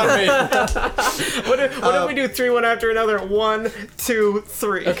up on me. What if we do 3 one after another? 1, 2,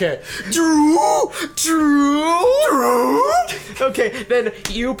 3. Okay. Drew! Okay, then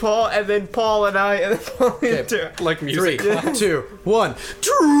you, Paul, and then Paul and I, and then Paul and Drew. Like 3, music. 2, 1.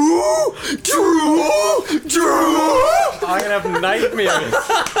 Drew! I'm gonna have nightmares.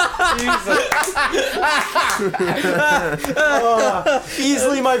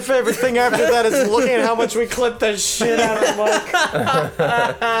 Easily my favorite thing after that is looking at how much we clip the shit out of Mike.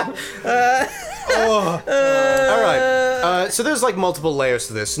 All right. So there's like multiple layers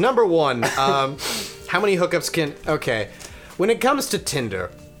to this. Number one, how many hookups can... Okay. When it comes to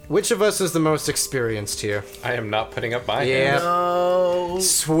Tinder, which of us is the most experienced here? I am not putting up my Yeah. hands. Oh.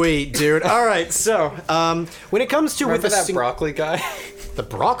 Sweet, dude. All right, so when it comes to Remember with that broccoli guy? the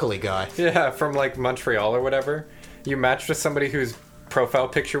broccoli guy. Yeah, from like Montreal or whatever. You matched with somebody whose profile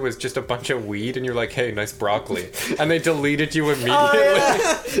picture was just a bunch of weed, and you're like, "Hey, nice broccoli," and they deleted you immediately.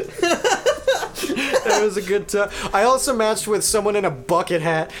 That was a good time. I also matched with someone in a bucket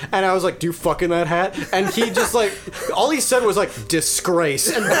hat, and I was like, "Do you fuck in that hat?" And he just like, all he said was like,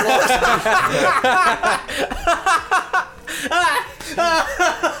 "Disgrace." And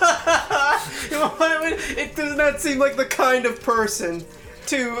It does not seem like the kind of person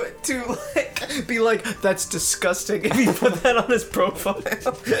to like be like, that's disgusting if he put that on his profile.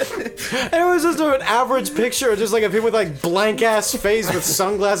 And it was just an average picture, just like of him with like blank ass face with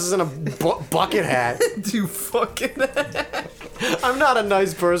sunglasses and a bucket hat. You fucking I'm not a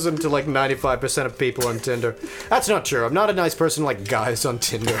nice person to like 95% of people on Tinder. That's not true. I'm not a nice person to like guys on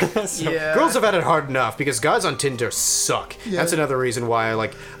Tinder. Yeah. Girls have had it hard enough because guys on Tinder suck. That's another reason why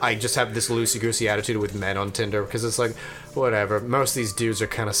I just have this loosey-goosey attitude with men on Tinder, because it's like, whatever. Most of these dudes are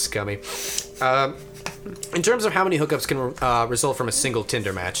kind of scummy. In terms of how many hookups can result from a single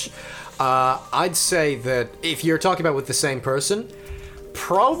Tinder match, I'd say that if you're talking about with the same person,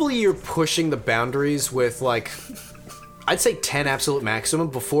 probably you're pushing the boundaries with like, I'd say 10 absolute maximum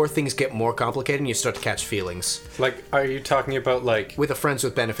before things get more complicated and you start to catch feelings. Like, are you talking about like With a friends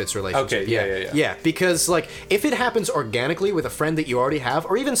with benefits relationship. Okay, yeah. Yeah, because like if it happens organically with a friend that you already have,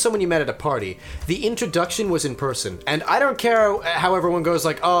 or even someone you met at a party, the introduction was in person. And I don't care how everyone goes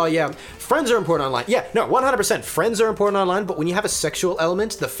like, oh yeah, friends are important online. Yeah, no, 100%, friends are important online, but when you have a sexual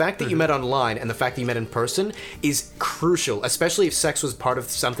element, the fact that you met online and the fact that you met in person is crucial, especially if sex was part of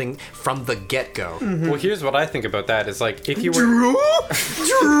something from the get-go. Well, here's what I think about that is like if you were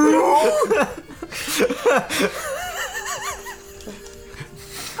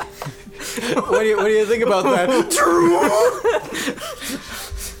What do you think about that?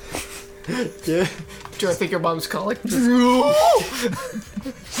 Yeah. Do I think your mom's calling? Just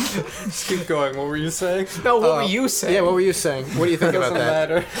keep going. What were you saying? No, what were you saying? Yeah, what were you saying? What do you think about that?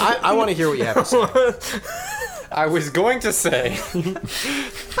 Matter. I want to hear what you have to say. I was going to say.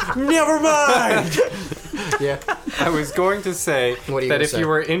 Never mind. Yeah. I was going to say What are you that gonna if say? you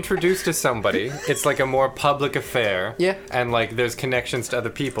were introduced to somebody, it's like a more public affair. Yeah. And like there's connections to other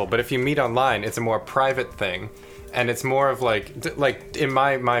people. But if you meet online, it's a more private thing. And it's more of like in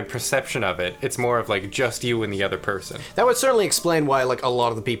my perception of it, it's more of like just you and the other person. That would certainly explain why like a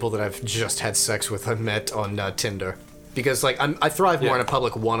lot of the people that I've just had sex with I met on Tinder. Because like I thrive more Yeah. in a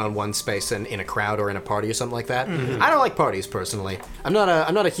public one-on-one space than in a crowd or in a party or something like that. I don't like parties personally. I'm not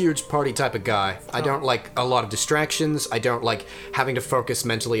a huge party type of guy. I don't like a lot of distractions. I don't like having to focus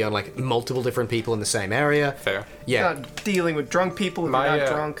mentally on like multiple different people in the same area. Fair. Yeah. Not dealing with drunk people if My, you're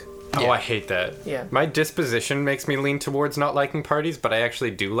not uh, drunk. Oh, Yeah. I hate that. Yeah. My disposition makes me lean towards not liking parties, but I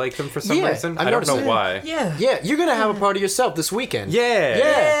actually do like them for some Yeah, reason. I've I don't know noticed why. Yeah. Yeah, you're gonna have a party yourself this weekend. Yeah.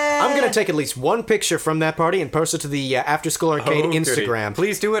 Yeah. I'm gonna take at least one picture from that party and post it to the After School Arcade Oh, goody. Instagram.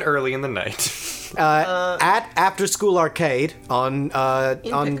 Please do it early in the night. At After School Arcade on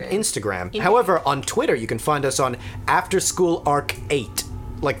Instagram. However, on Twitter you can find us on After School Arc 8.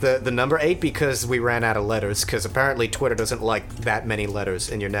 Like the number 8, because we ran out of letters, because apparently Twitter doesn't like that many letters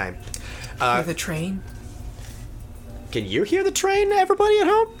in your name. the train. Can you hear the train, everybody at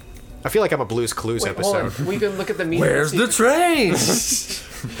home? I feel like I'm a Blue's Clues Wait, hold episode. on. We can look at the meter. Where's the train?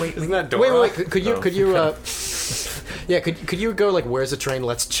 Isn't that Wait, Dora? could you yeah, could you go like, where's the train,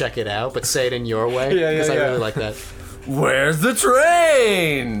 let's check it out, but say it in your way? Yeah, Because I yeah. really like that. Where's the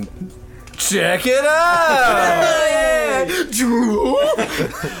train? Check it out!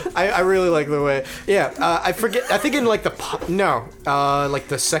 I really like the way. Yeah, I forget. I think in like like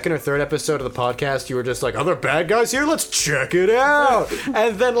the second or third episode of the podcast, you were just like, "Are there bad guys here? Let's check it out."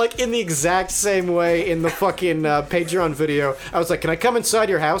 And then, like in the exact same way in the fucking Patreon video, I was like, "Can I come inside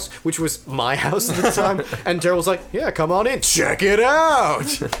your house?" Which was my house at the time. And Daryl was like, "Yeah, come on in, check it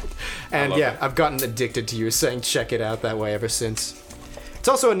out." And yeah, I've gotten addicted to you saying "check it out" that way ever since. It's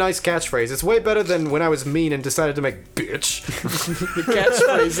also a nice catchphrase. It's way better than when I was mean and decided to make bitch the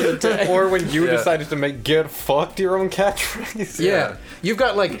catchphrase of the day. Or when you Yeah. decided to make "get fucked" your own catchphrase. Yeah. You've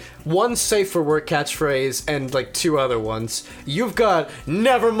got like one safe for work catchphrase and like two other ones. You've got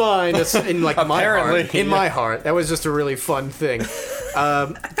never mind in like my heart. Apparently, In yeah. my heart. That was just a really fun thing.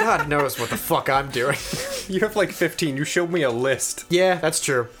 God knows what the fuck I'm doing. You have like 15. You showed me a list. Yeah, that's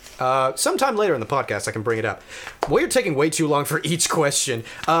true. Sometime later in the podcast, I can bring it up. Well, you're taking way too long for each question.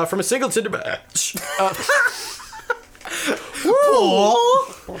 From a single Tinder match.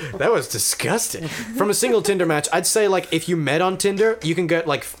 That was disgusting. From a single Tinder match, I'd say like if you met on Tinder, you can get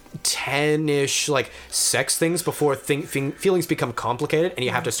like 10-ish like sex things before feelings become complicated and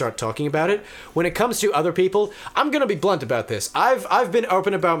you have to start talking about it. When it comes to other people, I'm gonna be blunt about this. I've been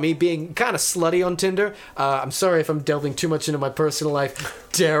open about me being kind of slutty on Tinder. I'm sorry if I'm delving too much into my personal life,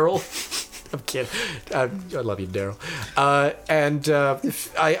 Daryl. I'm kidding. I love you, Daryl.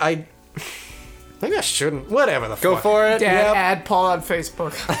 I maybe I shouldn't. Whatever the Go fuck. for it. Dad, Yep. add Paul on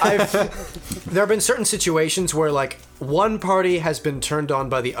Facebook. There have been certain situations where like one party has been turned on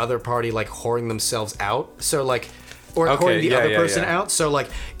by the other party like whoring themselves out. So like or Okay, whoring the yeah, other yeah, person yeah. out. So like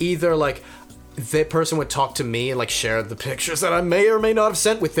either like that person would talk to me and like share the pictures that I may or may not have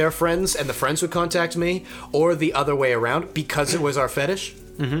sent with their friends, and the friends would contact me, or the other way around because it was our fetish.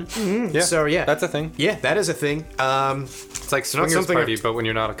 Yeah. So yeah, That's a thing. Yeah, that is a thing. It's like swingers something party, I've- but when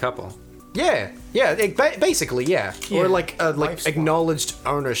you're not a couple. Yeah, basically, yeah. Or like acknowledged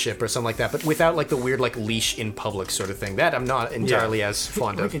ownership or something like that, but without like the weird like leash in public sort of thing. That I'm not entirely as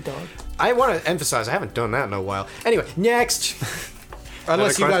fond of. Like a dog. I want to emphasize I haven't done that in a while. Anyway, next.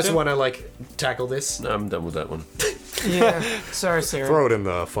 Unless you guys question? want to like tackle this. No, I'm done with that one. Yeah. Sorry, Sarah. Throw it in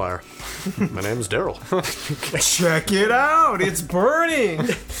the fire. My name's Daryl. Check it out. It's burning.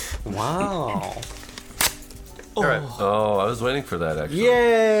 Wow. All right. Oh, I was waiting for that actually.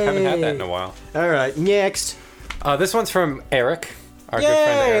 Yay! Haven't had that in a while. All right, next. This one's from Eric, our Yay, good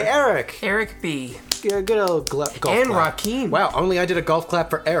friend Eric. Eric. Eric B. Good old golf And clap. Rakim. Wow, only I did a golf clap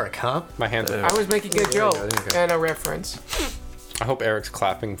for Eric, huh? My hands are. I was making a joke there you go. and a reference. I hope Eric's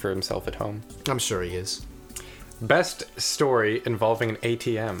clapping for himself at home. I'm sure he is. Best story involving an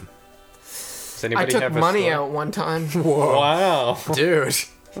ATM. Does I anybody took have a money story? out one time. Wow. Dude.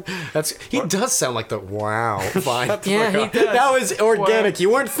 He does sound like the wow vine. Yeah, he does. That was organic. You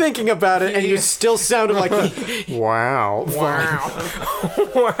weren't thinking about it, and you Yeah. still sounded like the wow. Wow.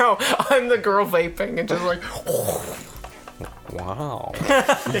 Wow. I'm the girl vaping and just like, Wow.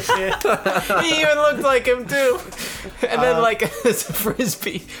 he even looked like him too. And then like it's a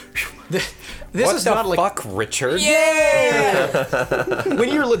frisbee. This What is the not like fuck, Richard? Yeah. when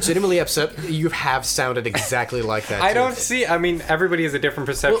you're legitimately upset. You have sounded exactly like that. I too. don't see. I mean, everybody has a different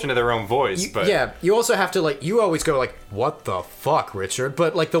perception of their own voice, but Yeah, you also have to like. You always go like, "What the fuck, Richard?"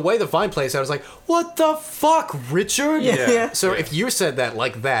 But like the way the vine plays, I was like, "What the fuck, Richard?" Yeah. So if you said that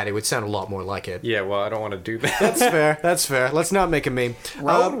like that, it would sound a lot more like it. yeah. Well, I don't want to do that. That's fair. That's fair. Let's not make a meme.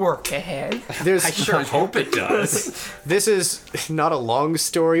 Road work ahead. There's hope it does. This is not a long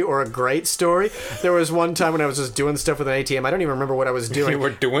story or a great story. There was one time when I was just doing stuff with an ATM. I don't even remember what I was doing. You were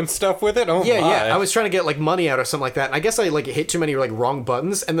doing stuff with it. Oh Yeah, my. yeah. I was trying to get like money out or something like that, and I guess I like hit too many like wrong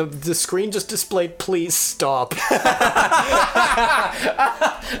buttons, and the screen just displayed "Please stop."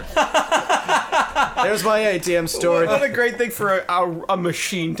 There's my ATM story. What a great thing for a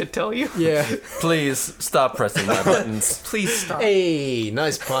machine to tell you. Yeah. Please stop pressing my buttons. Please stop. Hey,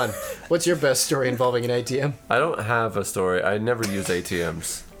 nice pun. What's your best story involving an ATM? I don't have a story. I never use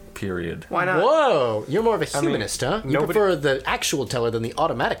ATMs. Period. Why not? Whoa, you're more of a humanist, huh? You nobody- prefer the actual teller than the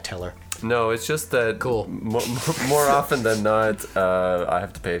automatic teller. No, it's just that Cool. more often than not, I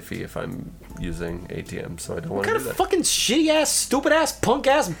have to pay a fee if I'm using ATM, so I don't want What to kind do of that. fucking shitty ass, stupid ass, punk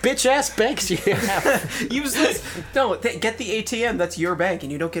ass, bitch ass banks you have? Use this. No, get the ATM. That's your bank,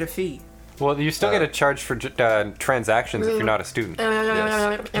 and you don't get a fee. Well, you still get a charge for transactions if you're not a student.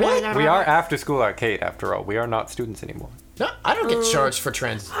 What? We are after school arcade, after all. We are not students anymore. No, I don't get charged for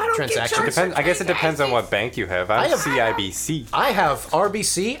transactions. Depends. I guess it depends on what bank you have. I have have- CIBC. I have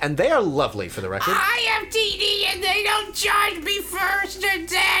RBC, and they are lovely for the record. I have TD and they don't charge me for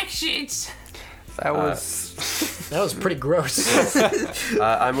transactions. That was. That was pretty gross.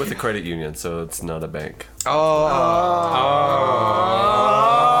 I'm with a credit union, so it's not a bank.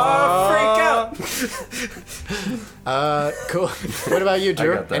 Freak out. Cool. What about you,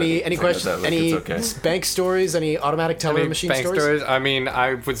 Drew? got that. Any I got questions? that, like, Any it's okay. bank stories? Any automatic teller machine bank stories? I mean,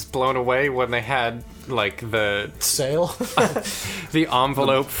 I was blown away when they had like the Sale.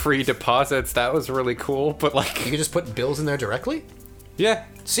 envelope-free deposits. That was really cool. But like, You can just put bills in there directly. yeah.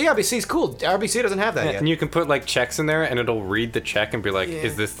 CRBC's cool. RBC doesn't have that yet. And you can put like checks in there, and it'll read the check and be like, Yeah.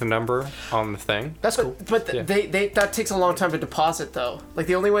 "Is this the number on the thing?" That's cool. But they that takes a long time to deposit though. Like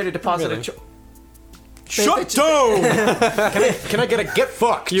the only way to deposit Really? Shut down! Can I get a get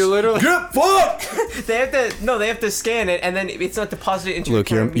fucked? You literally. Get fucked! they have to scan it and then it's not deposited into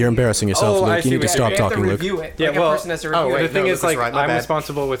Luke, your you're account embarrassing yourself, Oh, I Luke. see You need to what stop You have talking, to Luke. review it. Yeah, Like well, a person has to review wait, The it. thing no, is, Luke was like, right, my I'm bad.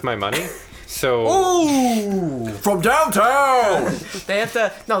 responsible with my money, so From downtown! They have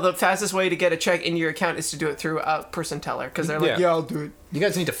to. No, the fastest way to get a check into your account is to do it through a person teller because they're like, Yeah. yeah, I'll do it. You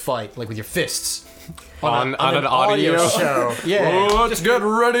guys need to fight, like with your fists. on an audio show. Yeah. Let's get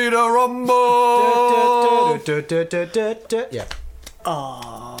ready to rumble! Yeah.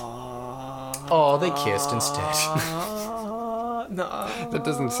 Oh, they kissed instead. No. That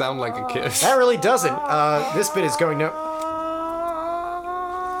doesn't sound like a kiss. That really doesn't. This bit is going no.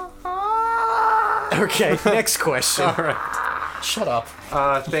 Okay, next question. All right. Shut up.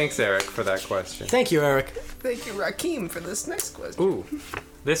 Thanks, Eric, for that question. Thank you, Eric. Thank you, Rakim, for this next question. Ooh,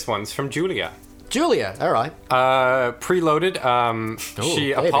 this one's from Julia. Julia, all right. Preloaded.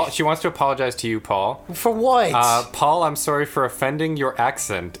 She baby. she wants to apologize to you, Paul. For what? Paul, I'm sorry for offending your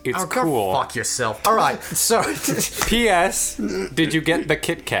accent. It's Oh, go cool. fuck yourself. All right, so P.S. Did you get the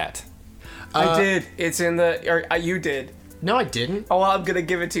Kit Kat? I did. It's in the. Or you did. No, I didn't. Oh, well, I'm gonna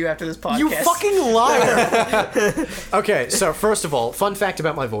give it to you after this podcast. You fucking liar! Okay, so first of all, fun fact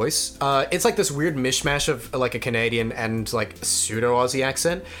about my voice. It's like this weird mishmash of like a Canadian and like pseudo-Aussie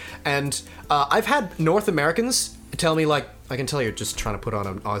accent. And I've had North Americans tell me like, I can tell you're just trying to put on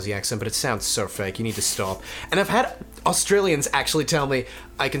an Aussie accent, but it sounds so fake, you need to stop. And I've had Australians actually tell me,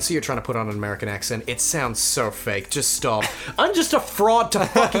 I can see you're trying to put on an American accent, it sounds so fake, just stop. I'm just a fraud to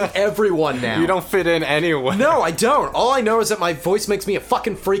fucking everyone now. You don't fit in anywhere. No, I don't. All I know is that my voice makes me a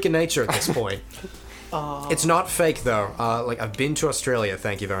fucking freak of nature at this point. It's not fake though. Like I've been to Australia,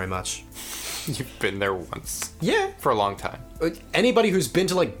 thank you very much. You've been there once. Yeah. For a long time. Anybody who's been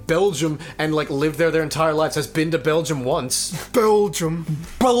to like Belgium and like lived there their entire lives has been to Belgium once. Belgium.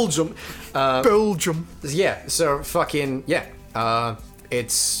 Belgium. Yeah, so fucking, yeah.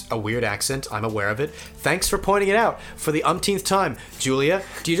 It's a weird accent, I'm aware of it. Thanks for pointing it out for the umpteenth time. Julia,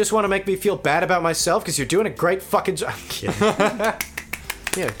 do you just want to make me feel bad about myself? Because you're doing a great fucking job. I'm kidding.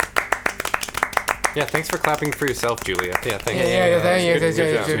 Yeah. Yeah, thanks for clapping for yourself, Julia. Yeah, thank you.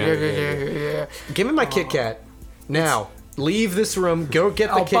 Yeah. Give me my Kit Kat. Now, leave this room, go get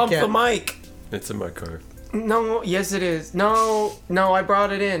the I'll Kit bump Kat. the mic. It's in my car. No, yes it is. No, I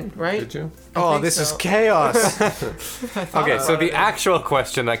brought it in, right? Did you? Oh, think this so. is chaos. Okay, so the actual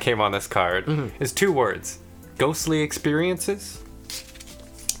question that came on this card is 2 words. Ghostly experiences?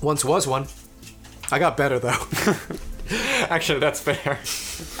 Once was one. I got better though. Actually, that's fair.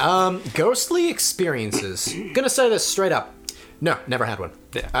 Ghostly experiences. Gonna say this straight up. No, never had one.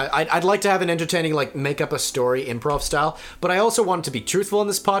 Yeah. I'd like to have an entertaining, like, make up a story improv style, but I also want to be truthful in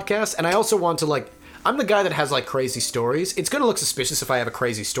this podcast, and I also want to, like, I'm the guy that has, like, crazy stories. It's gonna look suspicious if I have a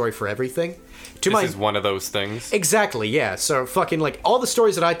crazy story for everything. This is one of those things. Exactly, yeah. So fucking, like, all the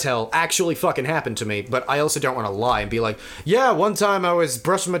stories that I tell actually fucking happened to me, but I also don't want to lie and be like, yeah, one time I was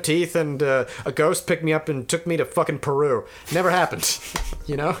brushing my teeth and a ghost picked me up and took me to fucking Peru. Never happened.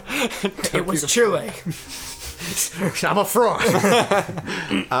 You know? It was Chile. I'm a fraud.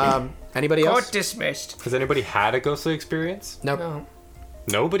 Anybody else? Court dismissed. Has anybody had a ghostly experience? Nope. No.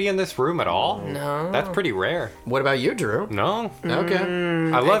 Nobody in this room at all? No. That's pretty rare. What about you, Drew? No. Okay.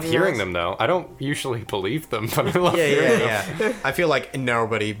 I love hearing them, though. I don't usually believe them, but I love Yeah, hearing them. yeah. I feel like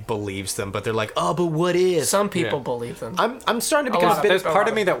nobody believes them, but they're like, oh, but what if? Some people Yeah. believe them. I'm starting to become a bit. There's part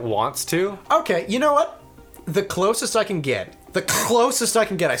of me that wants to. Okay, you know what? The closest I can get.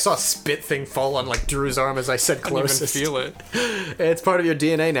 I saw a spit thing fall on like Drew's arm as I said I don't even closest. feel it. It's part of your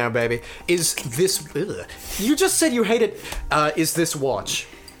DNA now, baby. Is this? Ugh. You just said you hate it. Is this watch?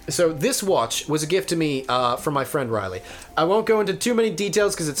 So this watch was a gift to me from my friend Riley. I won't go into too many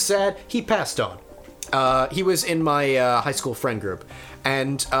details because it's sad. He passed on. He was in my high school friend group.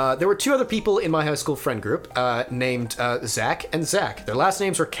 And there were 2 other people in my high school friend group named Zach and Zach. Their last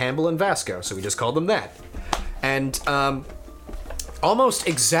names were Campbell and Vasco, so we just called them that. And almost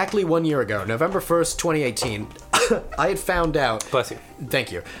exactly 1 year ago, November 1st, 2018, I had found out... Bless you.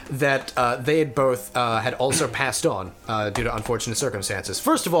 Thank you. That they had both had also passed on due to unfortunate circumstances.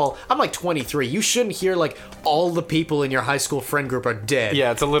 First of all, I'm like 23. You shouldn't hear like all the people in your high school friend group are dead.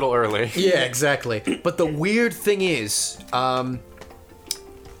 Yeah, it's a little early. Yeah, exactly. But the weird thing is, I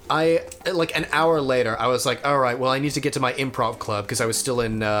like an hour later, I was like, all right, well, I need to get to my improv club because I was still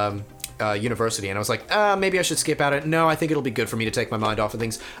in university, and I was like, maybe I should skip out it. No, I think it'll be good for me to take my mind off of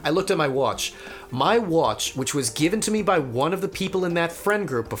things. I looked at my watch. My watch, which was given to me by one of the people in that friend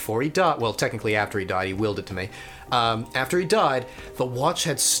group before he died, well, technically after he died, he willed it to me. After he died, the watch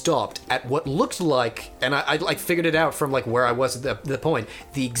had stopped at what looked like, and I like figured it out from like where I was at the point,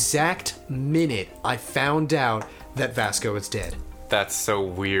 the exact minute I found out that Vasco was dead. That's so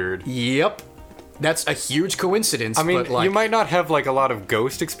weird. Yep. That's a huge coincidence. I mean, but, like, you might not have like a lot of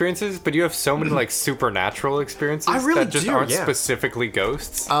ghost experiences, but you have so many like supernatural experiences I really that just do, aren't yeah. specifically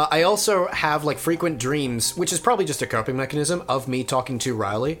ghosts. I also have like frequent dreams, which is probably just a coping mechanism of me talking to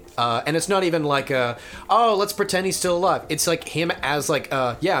Riley. And it's not even like, oh, let's pretend he's still alive. It's like him as like,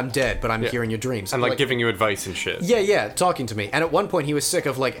 yeah, I'm dead, but I'm here in your dreams. And like giving you advice and shit. Yeah, talking to me. And at one point he was sick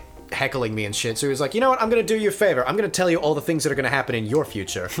of like heckling me and shit, so he was like, you know what, I'm gonna do you a favor, I'm gonna tell you all the things that are gonna happen in your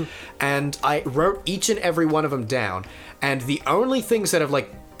future. And I wrote each and every one of them down, and the only things that have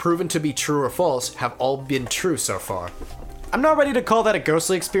like proven to be true or false have all been true so far. I'm not ready to call that a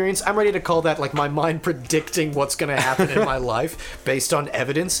ghostly experience. I'm ready to call that like my mind predicting what's gonna happen in my life based on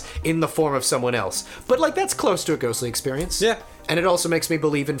evidence in the form of someone else. But like that's close to a ghostly experience. Yeah. And it also makes me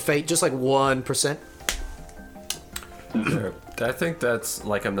believe in fate just like 1%. I think that's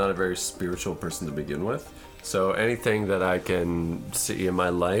like I'm not a very spiritual person to begin with. So anything that I can see in my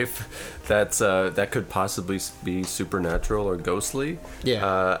life that could possibly be supernatural or ghostly,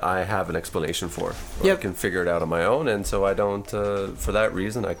 I have an explanation for. Yep. I can figure it out on my own, and so I don't. For that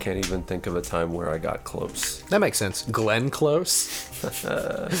reason, I can't even think of a time where I got close. That makes sense. Glenn Close.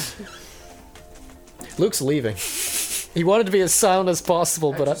 Luke's leaving. He wanted to be as silent as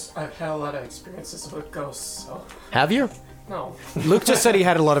possible, but I've had a lot of experiences with ghosts, so have you? no. Luke just said he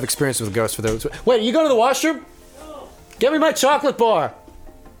had a lot of experience with ghosts. For those. Wait, you going to the washroom? No. Get me my chocolate bar.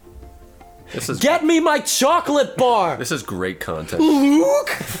 Get me my chocolate bar. This is great content. Luke.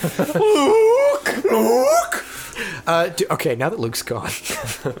 Okay, now that Luke's gone,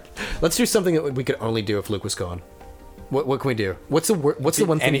 let's do something that we could only do if Luke was gone. What can we do? What's the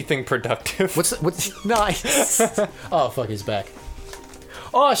one thing? Anything productive. What's nice? Oh fuck, he's back.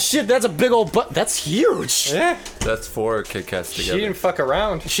 Oh shit, that's a big old butt. That's huge. Yeah. That's 4 Kit Kats She together. didn't fuck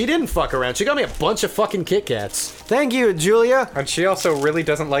around. She didn't fuck around. She got me a bunch of fucking Kit Kats. Thank you, Julia. And she also really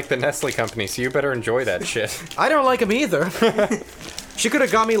doesn't like the Nestle company, so you better enjoy that shit. I don't like them either. She could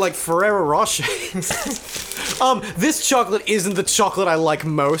have got me like Ferrero Rocher. This chocolate isn't the chocolate I like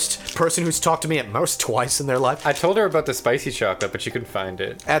most. Person who's talked to me at most twice in their life. I told her about the spicy chocolate, but she couldn't find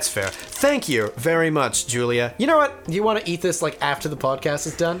it. That's fair. Thank you very much, Julia. You know what? Do you want to eat this like after the podcast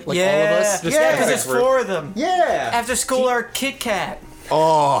is done? Like all of us? Yeah, because there's 4 of them. Yeah. After school, our Kit Kat.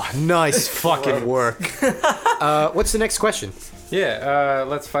 Oh, nice fucking work. What's the next question? Yeah,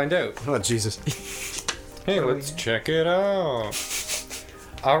 let's find out. Oh, Jesus. Hey, let's check it out.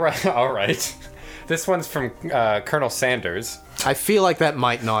 All right. This one's from Colonel Sanders. I feel like that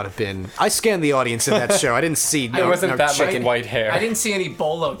might not have been. I scanned the audience in that show. I didn't see There wasn't that chicken. much white hair. I didn't see any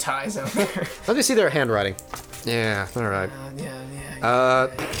bolo ties out there. Let me see their handwriting. Yeah, all right. Yeah.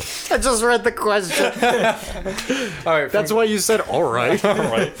 I just read the question. All right, That's why you said all right. all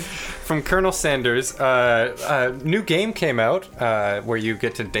right. From Colonel Sanders, a new game came out where you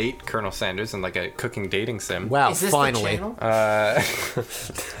get to date Colonel Sanders in like a cooking dating sim. Wow, Is this finally. the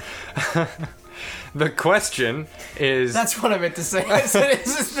channel? The question is... That's what I meant to say. I said,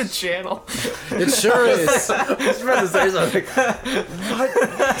 is this the channel? It sure is.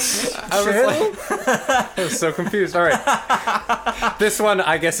 I was so confused. All right. This one,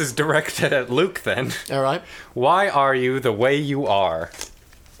 I guess, is directed at Luke then. All right. Why are you the way you are?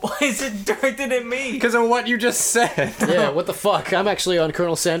 Why is it directed at me? Because of what you just said. Yeah, what the fuck? I'm actually on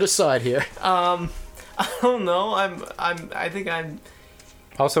Colonel Sanders' side here. I don't know. I think I'm.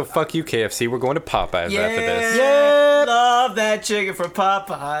 Also, fuck you, KFC. We're going to Popeyes after this. Yeah. Love that chicken from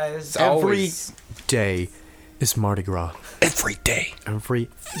Popeyes. Every Always. day is Mardi Gras. Every day. Every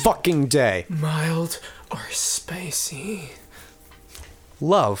fucking day. Mild or spicy?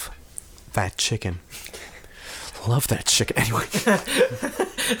 Love that chicken. Love that chicken. Anyway.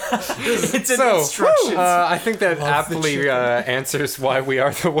 It's in So, instructions. I think that aptly answers why we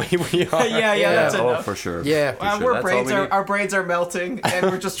are the way we are. yeah, that's Oh, enough. for sure. Yeah. For sure. Our That's brains all we are need. our brains are melting, and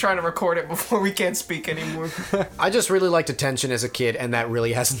we're just trying to record it before we can't speak anymore. I just really liked attention as a kid, and that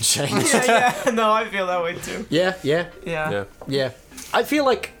really hasn't changed. yeah. No, I feel that way too. Yeah. Yeah. I feel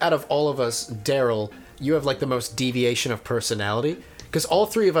like out of all of us, Daryl, you have like the most deviation of personality. Because all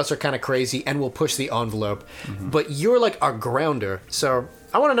 3 of us are kind of crazy and will push the envelope. But you're like our grounder. So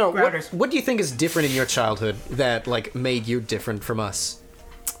I want to know, Grounders. what do you think is different in your childhood that like made you different from us?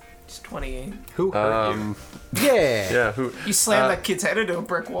 It's 28. Who hurt you? Yeah. Yeah. Who? You slammed that kid's head into a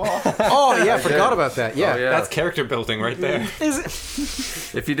brick wall. Oh, yeah, I forgot about that. Yeah. Oh, yeah. That's character building right there.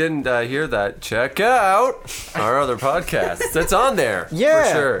 If you didn't hear that, check out our other podcast. It's on there. Yeah.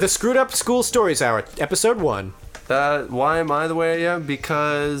 For sure. The Screwed Up School Stories Hour, episode 1. Why am I the way I am?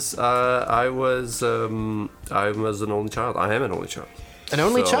 Because I was an only child. I am an only child. An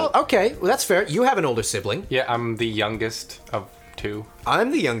only So- child? Okay, well, that's fair. You have an older sibling. Yeah, I'm the youngest of 2.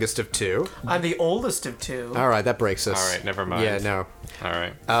 I'm the youngest of 2. I'm the oldest of 2. All right, that breaks us. All right, never mind. Yeah, no. All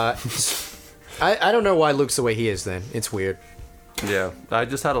right. I don't know why Luke's the way he is then. It's weird. Yeah, I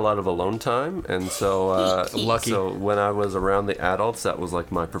just had a lot of alone time, and so Lucky. So when I was around the adults, that was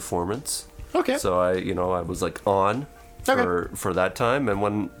like my performance. Okay. So I was like on for that time, and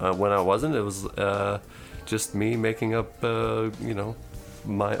when I wasn't, it was just me making up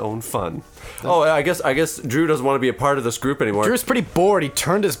my own fun. Oh, I guess Drew doesn't want to be a part of this group anymore. Drew's pretty bored. He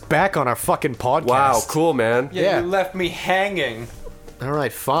turned his back on our fucking podcast. Wow, cool, man. Yeah. You left me hanging. All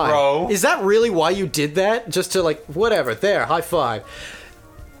right, fine. Bro. Is that really why you did that? Just to like, whatever. There, high five.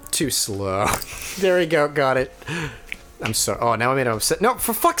 Too slow. There we go. Got it. I'm sorry. Oh, now I made him upset. No,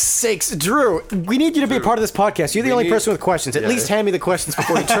 for fuck's sakes, Drew. We need you to be a part of this podcast. You're the only person with questions. At least hand me the questions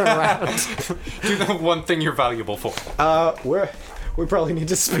before you turn around. Do the one thing you're valuable for. We probably need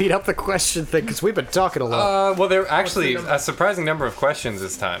to speed up the question thing because we've been talking a lot. Well, there are actually a surprising number of questions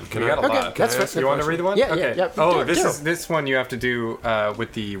this time. We got a lot. That's fine. You want to read the one? Yeah, okay. yeah. Oh, Do it. this one you have to do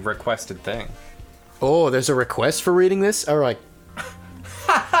with the requested thing. Oh, there's a request for reading this? All right.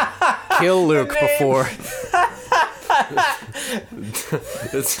 Kill Luke before.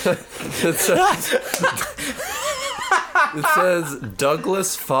 It says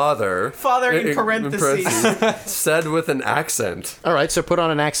Douglas father. Father in parentheses. Said with an accent. All right, so put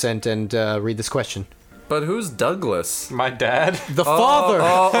on an accent and read this question. But who's Douglas? My dad. The father.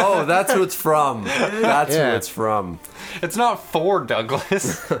 Oh, that's who it's from. That's Yeah. who it's from. It's not for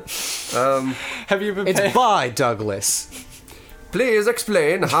Douglas. Have you been? It's by Douglas. Please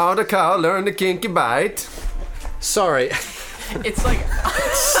explain how the cow learned the kinky bite. Sorry. It's like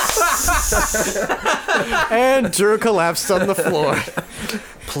And Drew collapsed on the floor.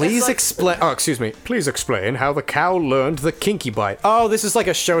 Please explain. Oh, excuse me. Please explain how the cow learned the kinky bite. Oh, this is like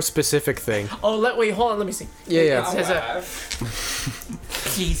a show-specific thing. wait, hold on, let me see. Yeah. It says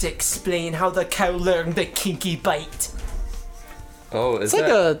please explain how the cow learned the kinky bite. Oh, is It's like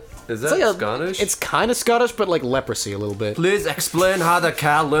a. Is It's that like Scottish? It's kind of Scottish, but like leprosy a little bit. Please explain how the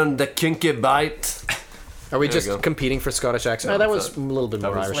cow learned the kinky bite. Are we There you just go. competing for Scottish accent? No, that was a little bit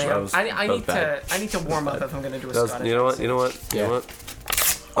more was- Irish. that was- I that need was bad. to warm up if I'm gonna do a That was- Scottish. you know what? You know what? You Yeah. know what?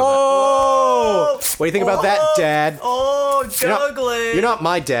 Oh! What do you think about that, Dad? Oh, You're not- Douglas! You're not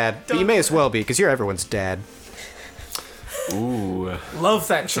my dad, but you may as well be, because you're everyone's dad. Ooh. Love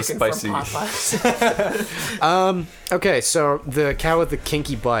that chicken from spicy. Popeyes. Okay, so the cow with the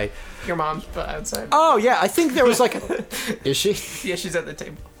kinky bite. Your mom's outside. Oh, yeah, I think there was like... Is she? Yeah, she's at the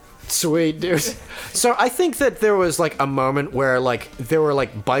table. Sweet, dude. So I think that there was like a moment where like there were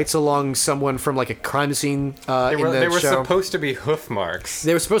like bites along someone from like a crime scene They in the were show. supposed to be hoof marks.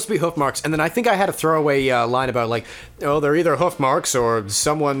 They were supposed to be hoof marks, and then I think I had a throwaway line about like, oh, they're either hoof marks or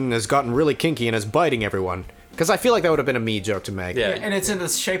someone has gotten really kinky and is biting everyone. Because I feel like that would have been a me joke to make. Yeah. And it's in the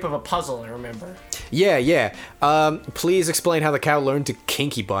shape of a puzzle, I remember. Yeah. Please explain how the cow learned to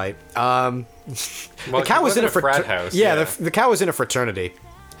kinky bite. Well, The cow he was in a frat house. Yeah, the cow was in a fraternity.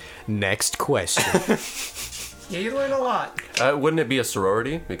 Next question. Yeah, you learn a lot. Wouldn't it be a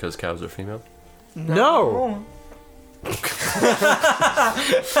sorority because cows are female? No.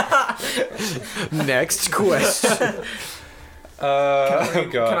 Next question. Oh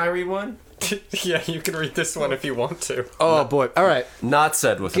god. Can I read one? Yeah, you can read this one if you want to. Oh boy. All right. Not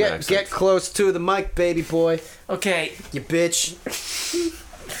said with an accent. Get close to the mic, baby boy. Okay, You bitch.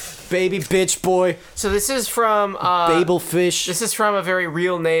 Baby bitch boy. so this is from Babel fish. this is from a very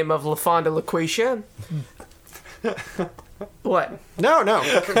real name of LaFonda LaQuisha. What? No.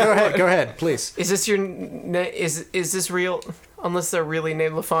 Go ahead, please. Is this your is this real? Unless they're really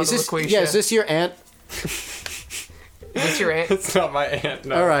named LaFonda Is this LaQuisha. yeah? Is this your aunt? Is this your aunt? It's not my aunt.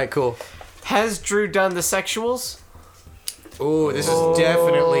 No. All right, cool. Has Drew done the sexuals? Ooh, this is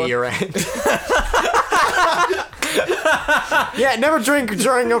definitely your aunt. Yeah, never drink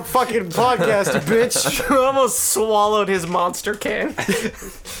during a fucking podcast, you bitch. Drew almost swallowed his monster can.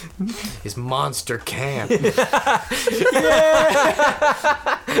 His monster can.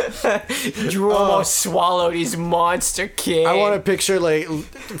 Drew almost swallowed his monster can. I want to picture like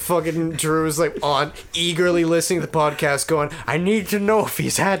fucking Drew's like on eagerly listening to the podcast, going, "I need to know if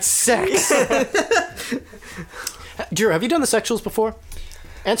he's had sex." Drew, have you done the sexuals before?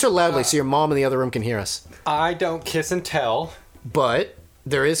 Answer loudly so your mom in the other room can hear us. I don't kiss and tell. But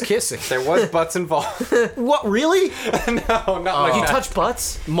there is kissing. There was butts involved. What, really? No, not like You that. touch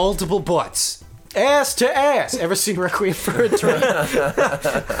butts? Multiple butts. Ass to ass. Ever seen Requiem for a Dream?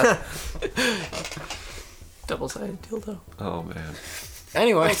 Double-sided dildo. Oh man.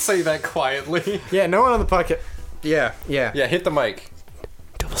 Anyway. Don't say that quietly. Yeah, no one on the podcast. Yeah. Yeah, hit the mic.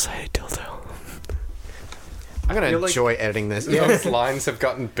 Double-sided dildo. I'm gonna You're like- enjoy editing this. Those lines have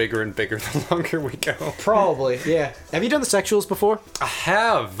gotten bigger and bigger the longer we go. Probably. Yeah. Have you done the sexuals before? I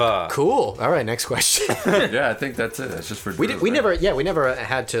have. Cool. All right, next question. Yeah, I think that's it. That's just for we Drew, we right? never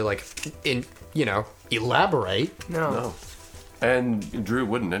had to like elaborate. No. No. And Drew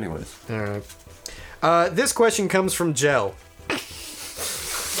wouldn't anyways. All right. This question comes from Gel.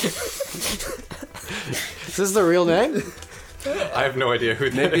 Is this the real name? I have no idea who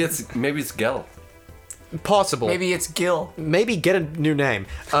that Maybe is. it's Gel. Possible. Maybe it's Gil. Maybe get a new name.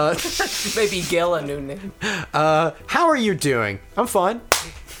 Maybe Gil a new name. How are you doing? I'm fine.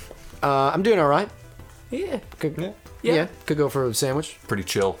 I'm doing all right. Yeah. Could, Yeah. could go for a sandwich. Pretty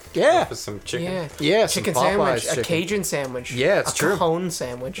chill. Yeah. For some chicken. Yeah. Yeah, some Chicken Popeyes sandwich. chicken. A Cajun sandwich. Yeah, it's a true. Cajon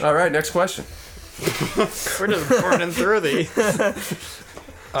sandwich. All right, next question. We're just burning through these.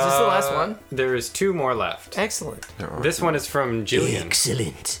 Is this the last one? There's 2 more left. Excellent. This one is from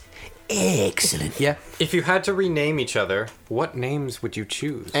Jillian. Excellent. Yeah. If you had to rename each other, what names would you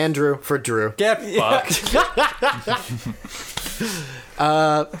choose? Andrew for Drew. Get fucked.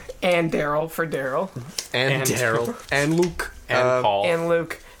 And Daryl for Daryl. And Daryl. And Luke. And Paul. And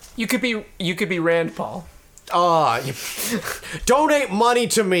Luke. You could be Rand Paul. Donate money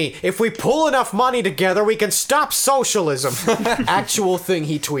to me. If we pull enough money together, we can stop socialism. Actual thing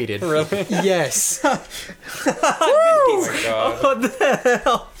he tweeted. Really? Yes. Oh my god. What the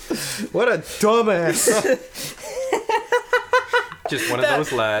hell? What a dumbass. Just one of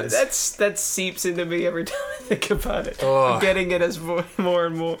those lads. That seeps into me every time I think about it. I'm getting it as more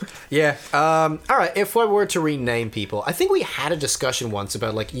and more. Yeah. All right. If I were to rename people, I think we had a discussion once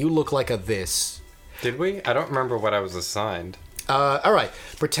about like you look like a this. Did we? I don't remember what I was assigned. All right.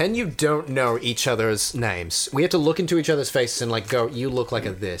 Pretend you don't know each other's names. We have to look into each other's faces and like go. You look like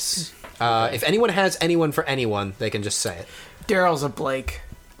a this. If anyone has anyone for anyone, they can just say it. Daryl's a Blake,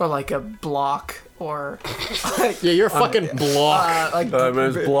 or like a Block, or like, Yeah, you're a fucking block. like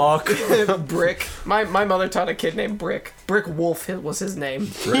It's Block. Brick. My mother taught a kid named Brick. Brick Wolf was his name.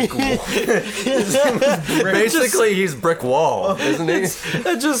 Basically, he's brick wall, isn't he?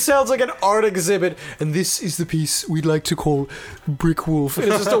 That just sounds like an art exhibit. And this is the piece we'd like to call Brick Wolf. And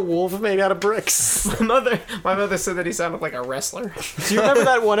it's just a wolf made out of bricks. My mother said that he sounded like a wrestler. Do you remember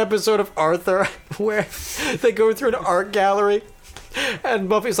that one episode of Arthur where they go through an art gallery? And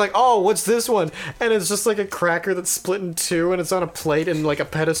Buffy's like, oh, what's this one? And it's just like a cracker that's split in two and it's on a plate and like a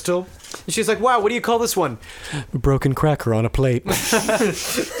pedestal. And she's like, wow, what do you call this one? A broken cracker on a plate.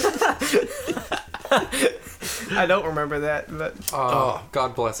 I don't remember that, but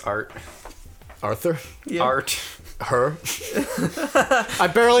God bless art. Arthur? yeah. Art. Her? I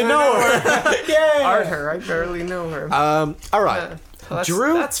barely know her. Yay! Art her. I barely know her. All right.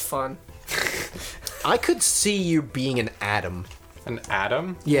 Drew? That's fun. I could see you being an atom. An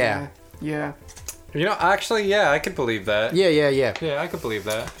atom? Yeah. Yeah. You know, actually, yeah, I could believe that. Yeah. Yeah, I could believe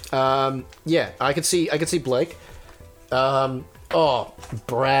that. Yeah, I could see Blake.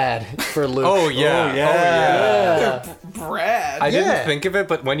 Brad for Luke. Oh, yeah. yeah. Brad. I Yeah. didn't think of it,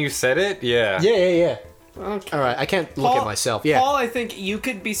 but when you said it, yeah. Yeah. Okay. All right, I can't look at myself. Yeah. Paul, I think you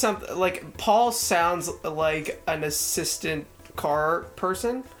could be something like Paul sounds like an assistant car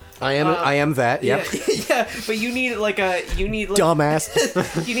person. I am that. Yep. Yeah, but you need like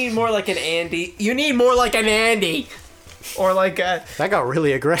Dumbass. you need more like an Andy. You need more like an Andy, or like a That got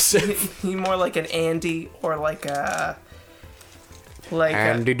really aggressive. you need more like an Andy, or like a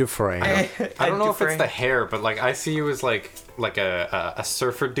Andy Dufresne. I don't know if it's the hair, but like I see you as like a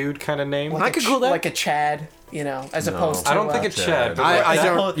surfer dude kind of name. I could call that. like a Chad, you know, as opposed to I don't think it's Chad. But I like,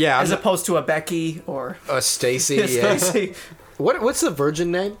 don't. Yeah. as I'm opposed to a Becky or Stacy. Yeah. Stacey. What's the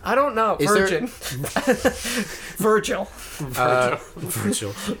virgin name? I don't know. Is there- Virgin. Virgil.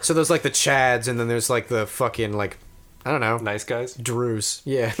 Virgil. So there's like the Chads, and then there's like the fucking like, I don't know, nice guys. Drews.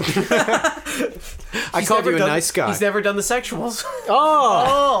 Yeah. I called you a nice guy. He's never done the sexuals.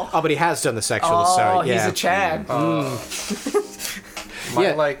 Oh, but he has done the sexual. Oh, so yeah. he's a Chad.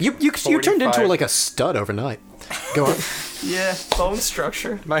 Yeah, like you turned into 45 like a stud overnight. Go on. Yeah, bone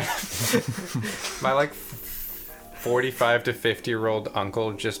structure. My like 45 to 50-year-old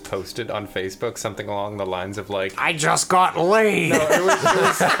uncle just posted on Facebook something along the lines of like, I just got laid.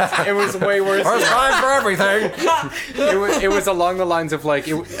 it was way worse. First time for everything. It was along the lines of like,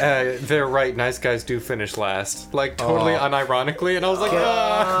 they're right, nice guys do finish last, like totally unironically, and I was like,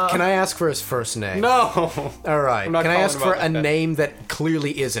 Can I ask for his first name? no, All right. not Can I calling ask him for out a like that. name that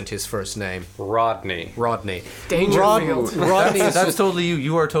clearly isn't his first name? Rodney. Rodney. Dangerfield. Rodney is That's totally you.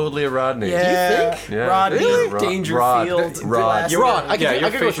 You are totally a Rodney. Yeah. think? Yeah. Rodney Really? Dangerfield. Rod. Rod. I Yeah, can your go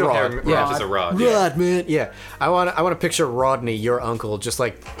with facial Rod. hair Yeah. matches a rod. Yeah. Rod, man. Yeah. I want to picture Rodney, your uncle, just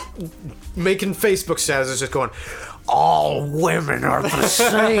like making Facebook statuses, just going, all women are the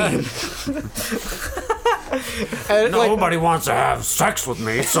same. And, like, Nobody wants to have sex with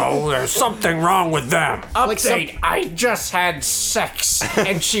me, so there's something wrong with them. Update. I just had sex,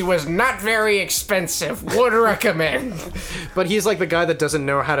 and she was not very expensive. Would recommend. but he's like the guy that doesn't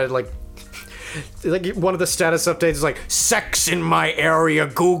know how to like one of the status updates is like sex in my area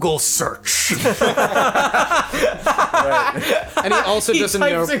Google search. And he also doesn't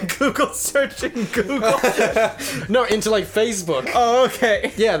know in Google search in Google. no into like Facebook. Oh,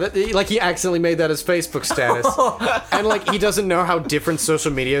 okay. Yeah, like he accidentally made that his Facebook status. And like he doesn't know how different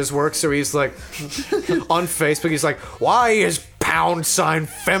social medias work, so he's like on Facebook he's like, why is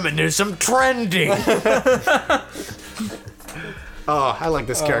 #feminism trending? Oh, I like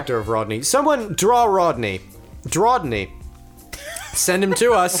this character of Rodney. Someone draw Rodney. Drodney. Send him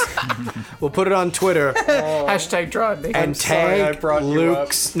to us. We'll put it on Twitter Hashtag Rodney. and sorry I tag brought you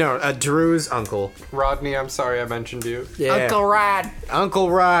up. Drew's uncle. Rodney, I'm sorry I mentioned you. Yeah. Uncle Rod. Uncle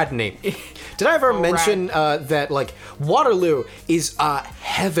Rodney. Did I ever mention that like Waterloo is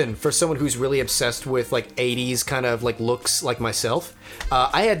heaven for someone who's really obsessed with like 80s kind of like looks like myself?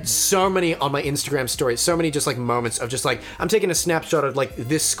 I had so many on my Instagram story, so many just like moments of just like I'm taking a snapshot of like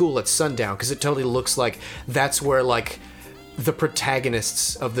this school at sundown because it totally looks like that's where like the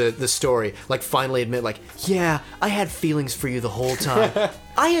protagonists of the story like finally admit like, yeah, I had feelings for you the whole time.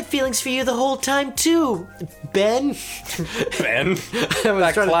 I had feelings for you the whole time too, Ben. Ben?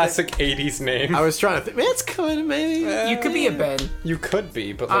 That classic 80s name. I was trying to think. Man, it's kind of maybe. You could be a Ben. You could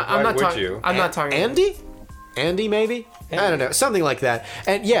be, but like, I'm why not would talking. you? I'm not talking. Andy? Andy, maybe? I don't know. Something like that.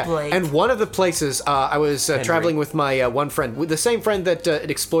 And yeah, Blake. and one of the places I was traveling with my one friend, with the same friend that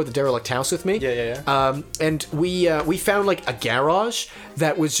explored the derelict house with me. Yeah. And we found like a garage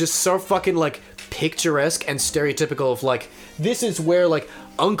that was just so fucking like picturesque and stereotypical of like, this is where like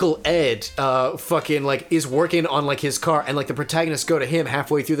Uncle Ed fucking like is working on like his car, and like the protagonists go to him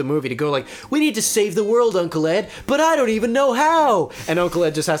halfway through the movie to go like, we need to save the world, Uncle Ed, but I don't even know how. And Uncle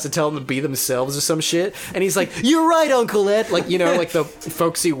Ed just has to tell them to be themselves or some shit, and he's like, you're right, Uncle Ed, like, you know, like the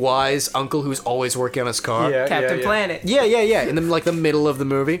folksy wise uncle who's always working on his car. Captain Planet. Yeah, in the like the middle of the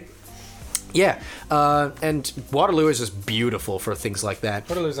movie. Yeah, and Waterloo is just beautiful for things like that.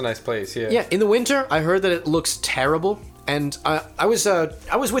 Waterloo's a nice place, yeah. Yeah, in the winter, I heard that it looks terrible. And I was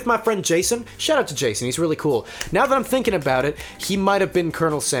with my friend Jason. Shout out to Jason, he's really cool. Now that I'm thinking about it, he might have been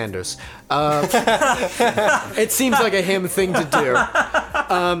Colonel Sanders. It seems like a him thing to do.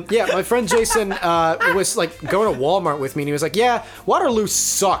 Yeah, my friend Jason was like going to Walmart with me, and he was like, "Yeah, Waterloo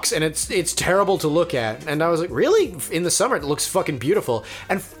sucks, and it's terrible to look at." And I was like, "Really? In the summer, it looks fucking beautiful."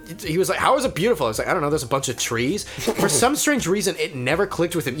 And he was like, "How is it beautiful?" I was like, "I don't know. There's a bunch of trees." For some strange reason, it never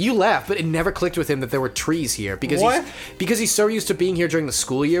clicked with him. You laugh, but it never clicked with him that there were trees here because he's so used to being here during the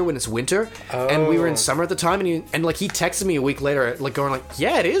school year when it's winter, and we were in summer at the time, and he texted me a week later, like going like,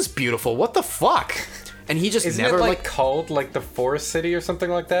 "Yeah, it is beautiful. What the fuck?" And he just Isn't never it like called like the Forest City or something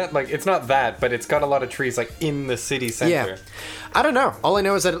like that? Like it's not that, but it's got a lot of trees like in the city center. Yeah. I don't know. All I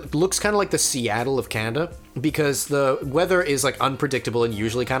know is that it looks kind of like the Seattle of Canada because the weather is like unpredictable and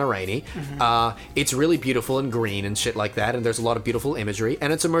usually kind of rainy. Mm-hmm. It's really beautiful and green and shit like that, and there's a lot of beautiful imagery,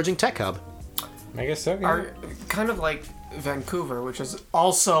 and it's an emerging tech hub. I guess so. Yeah. Are kind of like Vancouver, which is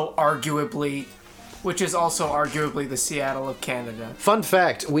also arguably the Seattle of Canada. Fun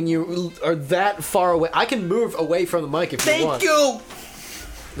fact, when you are that far away, I can move away from the mic if you want. Thank you!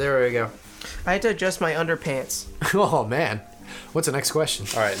 There we go. I had to adjust my underpants. Oh, man. What's the next question?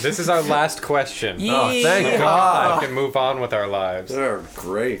 All right, this is our last question. Oh, thank God. We can move on with our lives. They're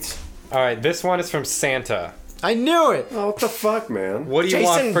great. All right, this one is from Santa. I knew it! Oh, what the fuck, man? What do you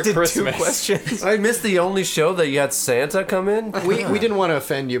want for did Christmas? 2 questions. I missed the only show that you had Santa come in? We didn't want to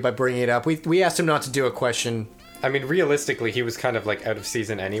offend you by bringing it up. We asked him not to do a question. I mean, realistically, he was kind of like out of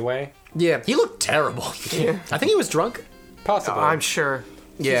season anyway. Yeah, he looked terrible. I think he was drunk. Possibly. I'm sure.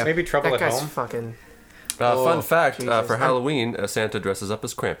 Yeah. Maybe Trouble That at guy's Home. fucking... Fun fact, Jesus. for Halloween, Santa dresses up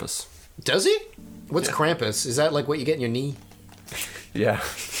as Krampus. Does he? What's Krampus? Is that like what you get in your knee? Yeah.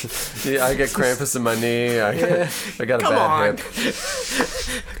 Yeah, I get Krampus in my knee. I got a Come bad on. hip.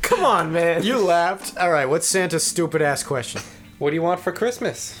 Come on, man. You laughed. All right, what's Santa's stupid ass question? What do you want for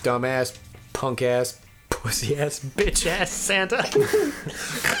Christmas? Dumbass, punk ass, pussy ass, bitch ass Santa.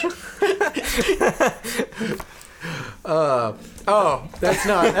 Oh, that's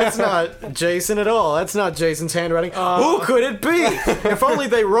not Jason at all. That's not Jason's handwriting. Who could it be? If only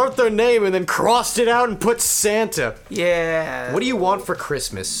they wrote their name and then crossed it out and put Santa. Yeah. What do you want for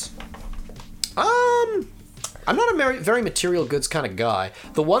Christmas? I'm not a very material goods kind of guy.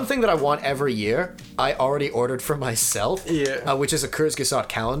 The one thing that I want every year, I already ordered for myself. Yeah. Which is a Kurzgesagt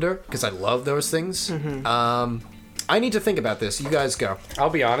calendar, because I love those things. I need to think about this. You guys go. I'll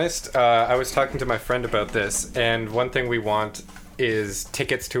be honest. I was talking to my friend about this, and one thing we want is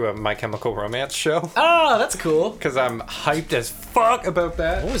tickets to a My Chemical Romance show. Oh, that's cool. Because I'm hyped as fuck about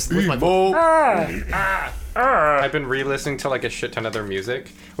that. What was with my... I've been re-listening to like a shit ton of their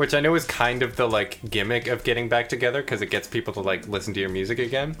music, which I know is kind of the like gimmick of getting back together because it gets people to like listen to your music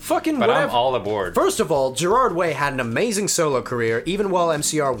again. Fucking But whatever. I'm all aboard. First of all, Gerard Way had an amazing solo career, even while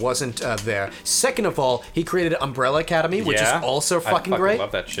MCR wasn't there. Second of all, he created Umbrella Academy, which is also fucking I great.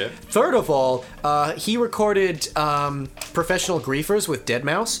 love that shit. Third of all, he recorded Professional Griefers with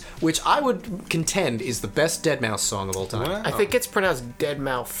Deadmau5, which I would contend is the best Deadmau5 song of all time. I think it's pronounced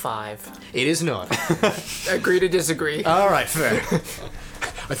Deadmau 5. It is not. Agree to disagree. All right, fair.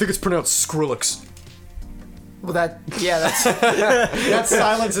 I think it's pronounced Skrillex. Well, that's That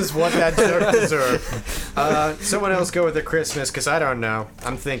silence is what that joke deserved. Someone else go with the Christmas, because I don't know.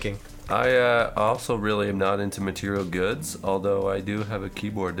 I'm thinking. I also really am not into material goods, although I do have a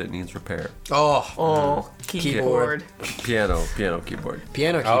keyboard that needs repair. keyboard. Piano keyboard.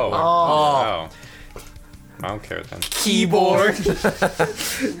 Piano keyboard. Oh. I don't care then. Keyboard.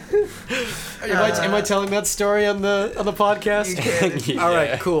 Am I telling that story on the podcast? All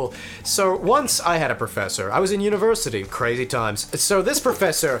right, cool. So once I had a professor. I was in university. Crazy times. So this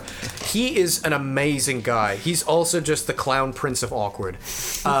professor, he is an amazing guy. He's also just the clown prince of awkward.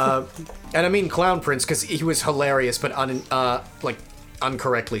 And I mean clown prince because he was hilarious, but unintentionally.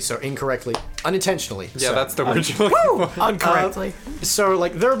 Yeah, So- that's the word you're looking for. Incorrectly. So,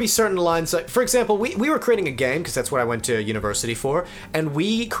 like, there would be certain lines, like, for example, we were creating a game, because that's what I went to university for, and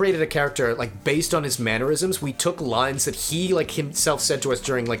we created a character, like, based on his mannerisms. We took lines that he, like, himself said to us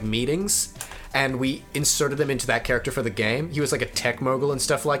during, like, meetings, and we inserted them into that character for the game. He was, like, a tech mogul and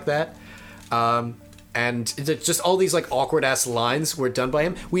stuff like that. And it's just all these, like, awkward-ass lines were done by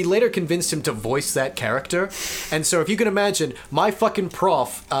him. We later convinced him to voice that character. And so if you can imagine, my fucking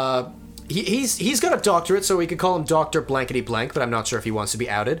prof, he's got a doctorate, so we could call him Dr. Blankety Blank, but I'm not sure if he wants to be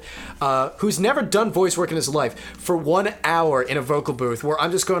outed, who's never done voice work in his life, for 1 hour in a vocal booth where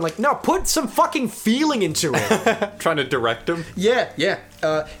I'm just going like, no, put some fucking feeling into it. Trying to direct him. Yeah.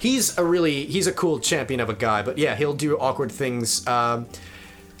 He's a cool champion of a guy, but yeah, he'll do awkward things.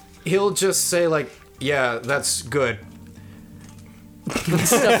 He'll just say like, yeah, that's good.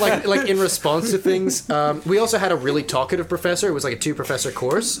 Stuff like in response to things. We also had a really talkative professor. It was like a 2-professor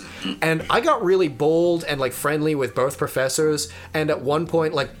course, and I got really bold and like friendly with both professors. And at one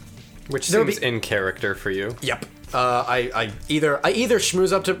point, like, Which There would seems in character for you. yep. I either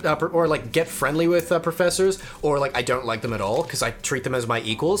schmooze up to or like get friendly with professors, or like I don't like them at all because I treat them as my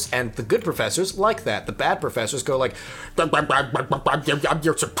equals. And the good professors like that. The bad professors go like, "I'm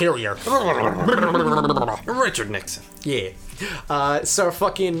your superior." Richard Nixon. Yeah.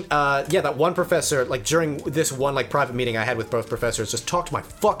 That one professor, like during this one like private meeting I had with both professors, just talked my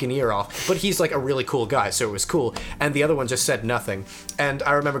fucking ear off. But he's like a really cool guy, so it was cool. And the other one just said nothing. And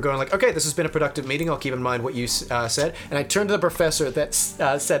I remember going like, okay, this has been a productive meeting. I'll keep in mind what you said. And I turned to the professor that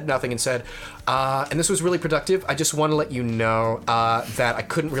said nothing and said, and this was really productive. I just want to let you know that I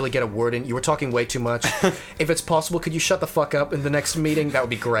couldn't really get a word in. You were talking way too much. If it's possible, could you shut the fuck up in the next meeting? That would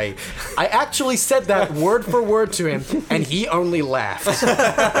be great. I actually said that word for word to him, and he only laughed.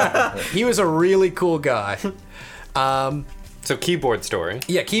 He was a really cool guy. So keyboard story.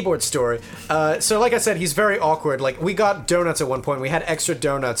 Yeah, keyboard story. So like I said, he's very awkward. Like we got donuts at one point. We had extra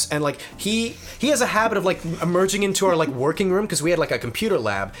donuts, and like he has a habit of like emerging into our like working room because we had like a computer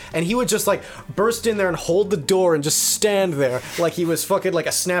lab, and he would just like burst in there and hold the door and just stand there like he was fucking like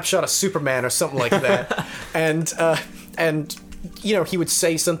a snapshot of Superman or something like that. and you know, he would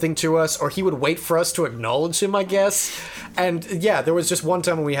say something to us, or he would wait for us to acknowledge him, I guess. And yeah, there was just one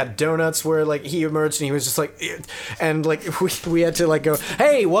time when we had donuts where like he emerged and he was just like, and like we had to like go,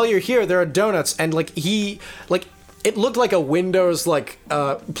 hey, while you're here, there are donuts. And like he, like it looked like a Windows like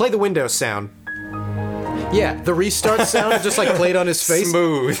play the Windows sound. Yeah, the restart sound just like played on his face.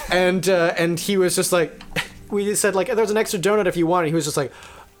 Smooth. And he was just like, we said like, there's an extra donut if you want. And he was just like,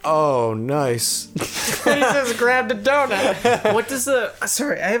 oh, nice. And he just grabbed a donut. What does the...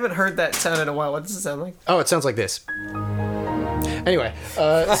 Sorry, I haven't heard that sound in a while. What does it sound like? Oh, it sounds like this. Anyway,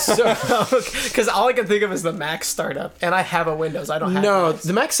 so... Because all I can think of is the Mac startup. And I have a Windows. I don't have No, Macs.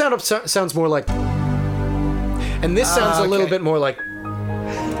 the Mac sounds more like... And this sounds a little okay. bit more like...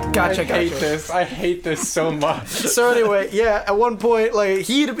 Gotcha. this. I hate this so much. So anyway, yeah, at one point, like,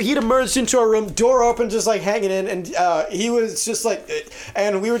 he'd emerged into our room, door open, just, like, hanging in, and he was just, like...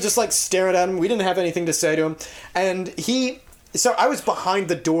 And we were just, like, staring at him. We didn't have anything to say to him. And so I was behind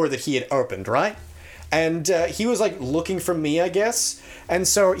the door that he had opened, right? And he was, like, looking for me, I guess. And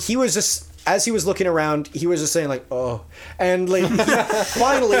so he was just... As he was looking around, he was just saying, like, oh. And, like,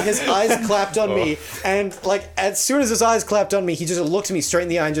 finally, his eyes clapped on me. And, like, as soon as his eyes clapped on me, he just looked me straight in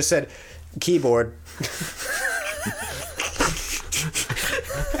the eye and just said, keyboard.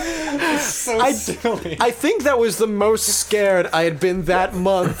 Silly. I think that was the most scared I had been that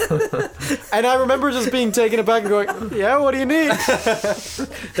month. And I remember just being taken aback and going, yeah, what do you need?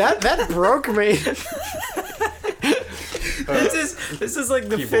 That broke me. This is like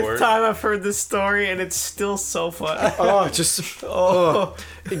the Keyboard. 5th time I've heard this story, and it's still so funny. Oh, just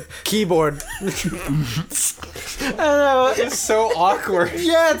keyboard. It's so awkward.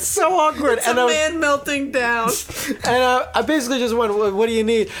 Yeah, it's so awkward. It's a man melting down. And I basically just went, what do you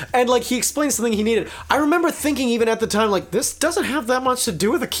need? And like he explained something he needed. I remember thinking even at the time, like, this doesn't have that much to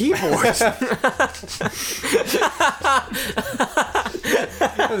do with a keyboard.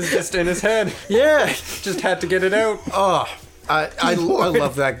 It was just in his head. Yeah. Just had to get it out. I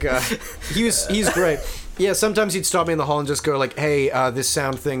love that guy. He's great. Yeah, sometimes he'd stop me in the hall and just go like, hey, this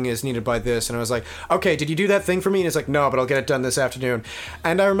sound thing is needed by this. And I was like, okay, did you do that thing for me? And he's like, no, but I'll get it done this afternoon.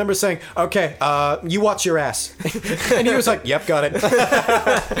 And I remember saying, okay, you watch your ass. And he was like, yep, got it.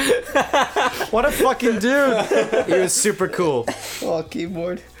 What a fucking dude. He was super cool. Oh,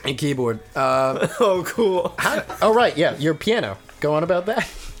 keyboard. And keyboard. Oh, cool. Oh, right, yeah, your piano. Go on about that.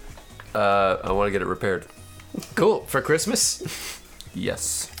 I want to get it repaired. Cool. For Christmas?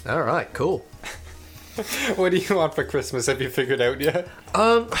 Yes. All right, cool. What do you want for Christmas? Have you figured out yet?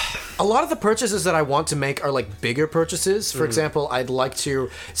 A lot of the purchases that I want to make are like bigger purchases. For example, I'd like to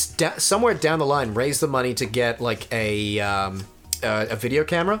somewhere down the line raise the money to get like a video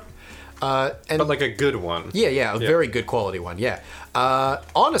camera. And But like a good one. yeah, a very good quality one. Yeah.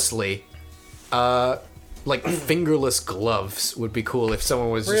 Honestly, like fingerless gloves would be cool if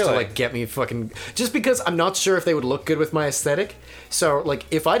someone was just to Really? like get me fucking, just because I'm not sure if they would look good with my aesthetic. So like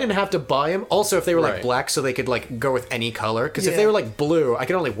if I didn't have to buy them, also if they were like Right. black so they could like go with any color, because if they were like blue I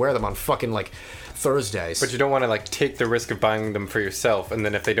could only wear them on fucking like Thursdays. But you don't want to like take the risk of buying them for yourself, and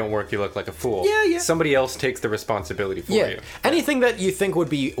then if they don't work, you look like a fool. Yeah. Somebody else takes the responsibility for yeah, you. anything that you think would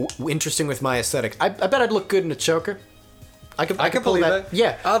be interesting with my aesthetic. I bet I'd look good in a choker. I could pull believe that.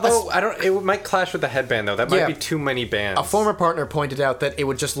 Yeah. Although I don't, it might clash with the headband though. That might Yeah. be too many bands. A former partner pointed out that it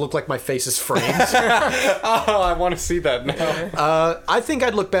would just look like my face is framed. Oh, I want to see that now. I think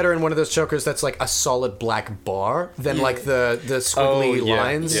I'd look better in one of those chokers that's like a solid black bar than like the squiggly Oh, yeah,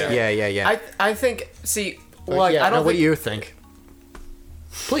 lines. yeah. Yeah. I think, see, like, yeah, I don't no, what think, do you think?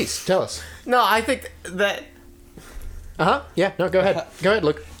 Please tell us. no, I think that, Yeah. No. Go ahead. Go ahead.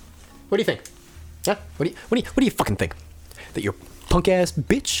 Look. What do you think? Huh? What do you fucking think? That you're punk ass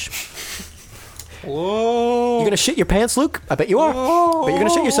bitch? Whoa. You gonna shit your pants, Luke? I bet you are. But you're gonna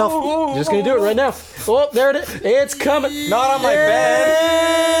shit yourself. You're just gonna do it right now. Oh, there it is. It's coming. Not on my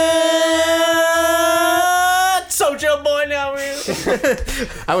bed. Sojo boy now.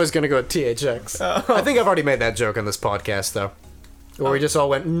 I was gonna go with THX. I think I've already made that joke on this podcast, though. Where we just all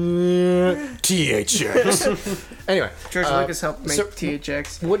went, THX. Anyway. George Lucas helped make so-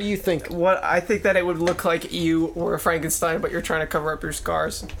 THX. What do you think? What I think that it would look like you were a Frankenstein, but you're trying to cover up your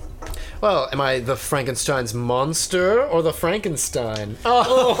scars. Well, am I the Frankenstein's monster or the Frankenstein?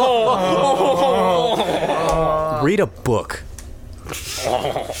 Read a book.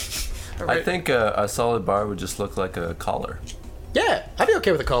 I think a solid bar would just look like a collar. Yeah, I'd be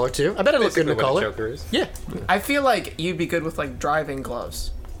okay with a collar too. I bet I'd look good in a Basically what collar. choker is. Yeah. I feel like you'd be good with like driving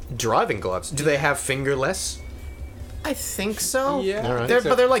gloves. Driving gloves. Do they have fingerless? I think so. Yeah, All right.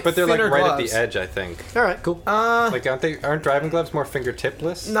 But they're like like thinner right gloves. at the edge. I think. All right, cool. Like aren't driving gloves more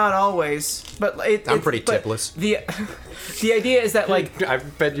fingertipless? Not always, but I'm pretty tipless. The idea is that like I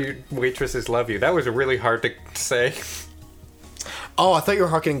bet you waitresses love you. That was really hard to say. Oh, I thought you were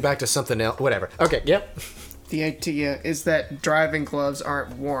harkening back to something else. Whatever. Okay, yep. the idea is that driving gloves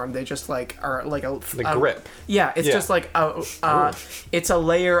aren't warm. They just like are like a grip. Yeah, it's Yeah. just like it's a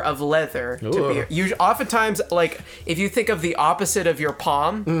layer of leather to be. You oftentimes like if you think of the opposite of your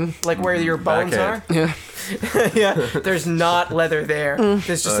palm, like where your bones Backhand. are. Yeah. Yeah. There's not leather there.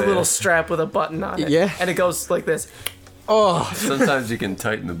 There's just a little yeah. strap with a button on it. Yeah. And it goes like this. Sometimes you can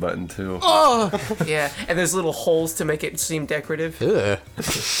tighten the button too. Yeah. And there's little holes to make it seem decorative. Ugh.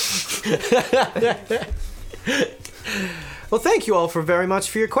 Well, thank you all for very much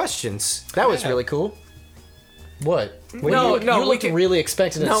for your questions. That was really cool. What? No, you we looked can- really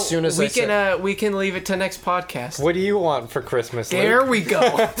expectant No, as soon as we I can said. we can leave it to next podcast. What do you want for Christmas? Luke? There we go.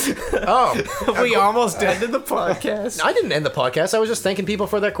 Oh, We almost ended the podcast. I didn't end the podcast. I was just thanking people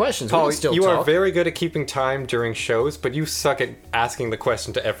for their questions. We Paul, can still you talk. are very good at keeping time during shows, but you suck at asking the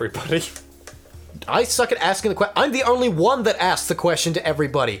question to everybody. I suck at asking the question. I'm the only one that asks the question to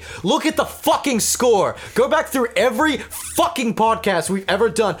everybody. Look at the fucking score. Go back through every fucking podcast we've ever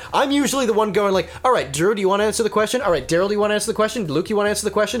done. I'm usually the one going like, all right, Drew, do you want to answer the question? All right, Daryl, do you want to answer the question? Luke, you want to answer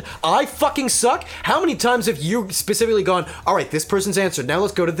the question? I fucking suck. How many times have you specifically gone, all right, this person's answered. Now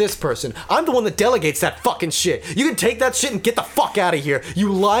let's go to this person. I'm the one that delegates that fucking shit. You can take that shit and get the fuck out of here.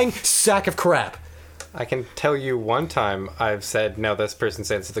 You lying sack of crap. I can tell you one time I've said, now this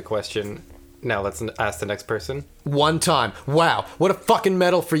person's answered the question, Now let's ask the next person. One time. Wow, what a fucking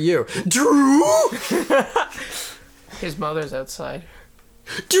medal for you. Drew! His mother's outside.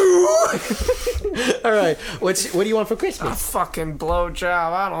 Drew! Alright, what do you want for A Christmas? fucking blowjob.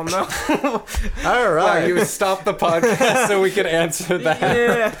 I don't know. Alright. You stop the podcast so we can answer that.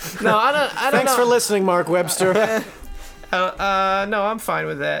 Yeah. No, I don't Thanks know. for listening, Mark Webster. No, I'm fine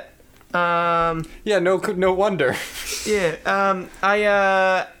with that. Yeah, no wonder. Yeah.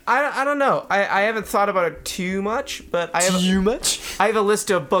 I don't know. I haven't thought about it too much, but I have much? I have a list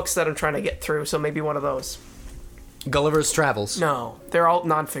of books that I'm trying to get through, so maybe one of those. Gulliver's Travels. No, they're all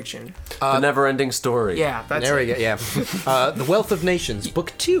nonfiction. The Never-Ending Story. Yeah, that's There we it. go, yeah. The Wealth of Nations,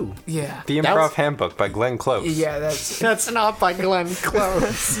 Book 2. Yeah. The That Improv was- Handbook by Glenn Close. Yeah, that's That's not by Glenn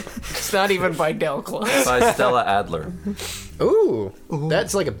Close. it's not even by Del Close. By Stella Adler. Ooh,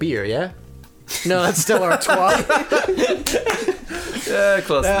 that's like a beer, yeah? No, that's still Artois. Yeah,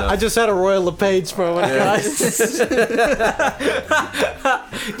 close enough. I just had a Royal LePage moment, guys.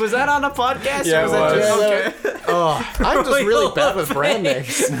 Was that on a podcast? Yeah, or was it that was. just Yeah, okay? I'm just really bad with brand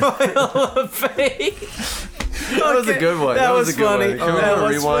names. That was a good one. That was a good funny. one. Can we That do a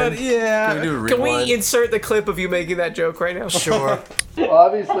was rewind? funny. Yeah. Can we do a Can rewind? we insert the clip of you making that joke right now? Sure. Well,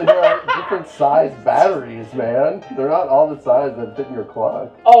 obviously there are different size batteries, man. They're not all the size that fit in your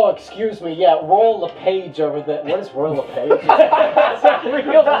clock. Oh, excuse me. Yeah, Royal LePage over there. What is Royal LePage?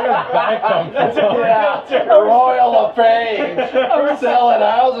 Royal LePage, selling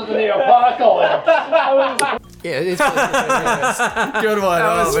houses in the apocalypse. Yeah, it's Good one.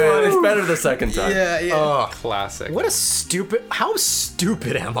 Oh, man. It's better the second time. Oh, Classic. what a stupid. How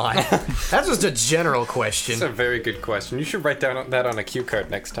stupid am I? That's just a general question. That's a very good question. You should write down that on a cue card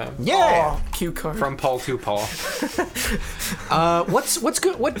next time. Yeah. Oh, cue card. From Paul to Paul. What's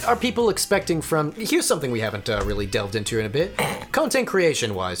good? What are people expecting from? Here's something we haven't really delved into in a bit. Content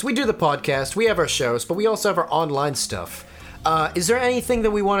creation wise, we do the podcast, we have our shows, but we also have our online stuff. Is there anything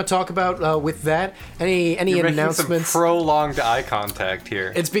that we want to talk about with that? Any You're making announcements? some prolonged eye contact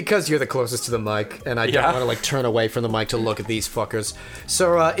here. It's because you're the closest to the mic, and I don't Yeah. want to like turn away from the mic to look at these fuckers.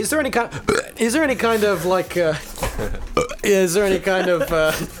 So, is there any kind of like, is there any kind of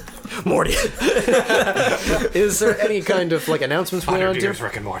Morty? Is there any kind of like announcements we want to do?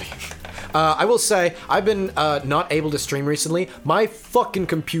 Rick and Morty. I will say I've been not able to stream recently. My fucking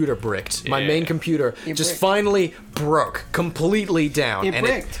computer bricked. My main computer just finally broke completely down. It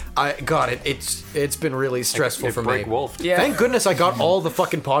bricked. I got it. It's been really stressful for me. Break Wolf. Yeah. Thank goodness I got all the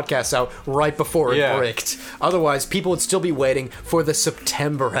fucking podcasts out right before it Yeah. bricked. Otherwise, people would still be waiting for the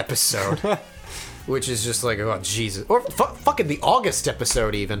September episode. Which is just like, oh, Jesus. Or fucking the August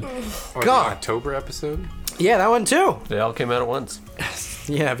episode, even. Or God. The October episode? Yeah, that one too. They all came out at once.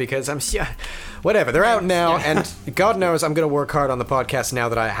 Yeah, because whatever. They're out now, and God knows I'm gonna work hard on the podcast now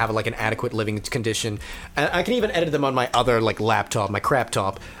that I have like an adequate living condition. And I can even edit them on my other like laptop, my crap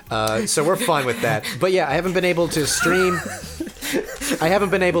top. So we're fine with that. But yeah, I haven't been able to stream. I haven't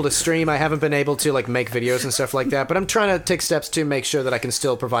been able to like make videos and stuff like that, but I'm trying to take steps to make sure that I can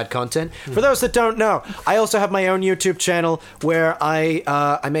still provide content. For those that don't know, I also have my own YouTube channel where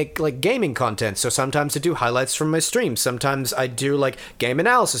I make like gaming content. So sometimes I do highlights from my streams, sometimes I do like game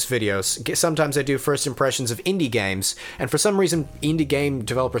analysis videos, sometimes I do first impressions of indie games, and for some reason indie game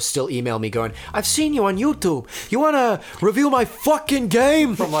developers still email me going, "I've seen you on YouTube. You want to review my fucking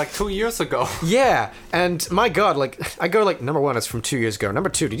game?" From like 2 years ago. Yeah, and my God, like, I go like, number one, it's from 2 years ago. Number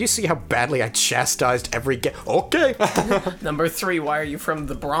two, did you see how badly I chastised every game? Okay. Number 3, why are you from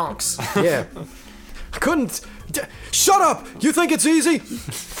the Bronx? Yeah. I couldn't. Shut up! You think it's easy?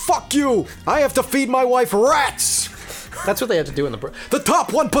 Fuck you! I have to feed my wife rats! That's what they had to do in the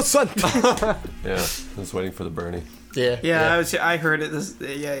top 1%! Yeah, I was waiting for the Bernie. Yeah. Yeah, I heard it.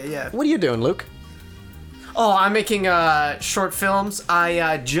 Yeah. What are you doing, Luke? Oh, I'm making short films.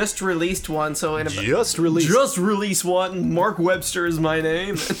 I just released one, so in Just released. Just released one. Mark Webster is my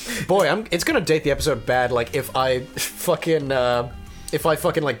name. Boy, it's gonna date the episode bad, like, if I fucking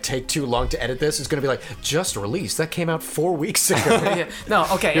like take too long to edit this, it's gonna be like, just released. That came out 4 weeks ago. Yeah. No,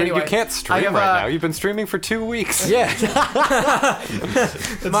 okay. Anyway, You can't stream I have, right now. You've been streaming for 2 weeks. Yeah.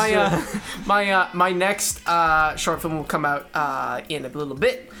 My next short film will come out in a little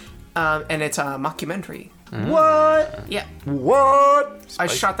bit, and it's a mockumentary. What? Yeah, What? I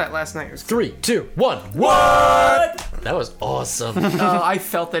shot that last night. It was 3, 2, 1. What? That was awesome. I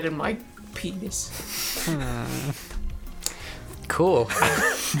felt it in my penis. Cool.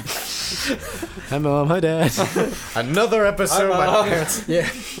 Hi, Mom. Hi, Dad. Another episode. My parents. Yeah.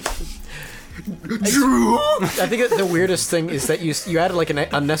 I think the weirdest thing is that you added like an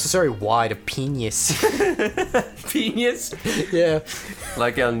unnecessary Y to penis. Penis. Yeah.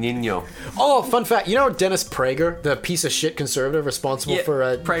 Like El Nino. Oh, fun fact. You know Dennis Prager, the piece of shit conservative responsible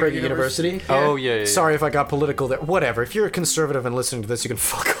for Prager University? Oh, yeah. Sorry if I got political there. Whatever. If you're a conservative and listening to this, you can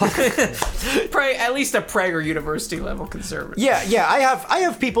fuck off. At least a Prager University level conservative. Yeah. I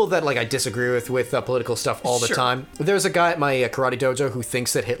have people that like I disagree with political stuff all the time. There's a guy at my karate dojo who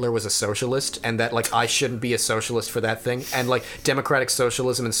thinks that Hitler was a socialist and that like I shouldn't be a socialist for that thing. And like democratic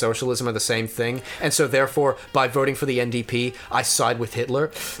socialism and socialism are the same thing. And so therefore, by voting for the NDP, I side with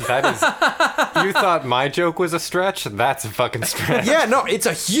Hitler. That is. You thought my joke was a stretch? That's a fucking stretch. Yeah, no, it's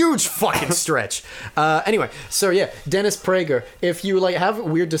a huge fucking stretch. Anyway, so yeah, Dennis Prager. If you like have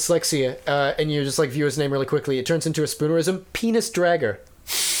weird dyslexia and you just like view his name really quickly, it turns into a spoonerism. Penis dragger.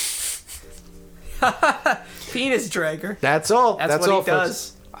 Penis dragger. That's all. That's all, what he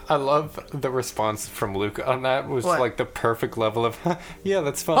does. I love the response from Luke on that. Was What? like the perfect level of, yeah,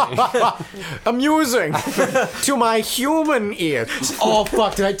 that's funny. Amusing to my human ear. Oh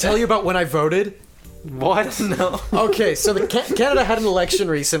fuck! Did I tell you about when I voted? What? No. Okay, so Canada had an election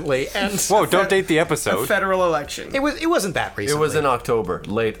recently, and Whoa! Don't date the episode. Federal election. it wasn't that It recently. was in October,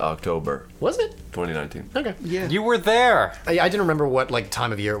 late October, Was it? 2019. Okay. Yeah. You were there. I didn't remember what like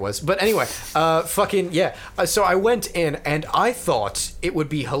time of year it was, but anyway, fucking yeah. So I went in and I thought it would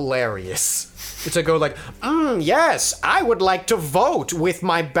be hilarious to go like, yes, I would like to vote with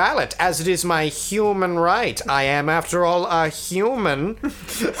my ballot as it is my human right. I am, after all, a human.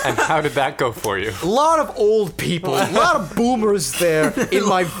 And how did that go for you? A lot of old people, a lot of boomers there in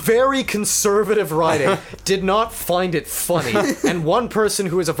my very conservative writing did not find it funny. And one person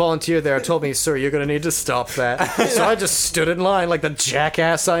who was a volunteer there told me, sir, you're going to need to stop that. So I just stood in line like the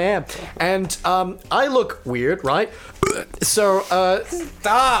jackass I am. And I look weird, right? So,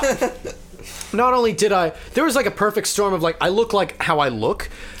 Stop. not only did there was like a perfect storm of like, I look like how I look,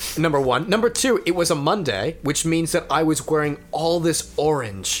 number one. Number two, it was a Monday, which means that I was wearing all this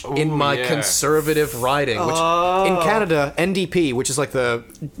orange in my yeah. conservative riding, which in Canada, NDP, which is like the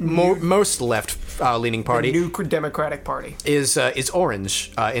most left leaning party, New Democratic Party. is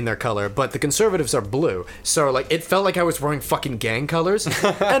orange in their color, but the conservatives are blue. So like it felt like I was wearing fucking gang colors,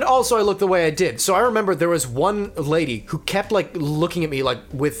 and also I looked the way I did. So I remember there was one lady who kept like looking at me like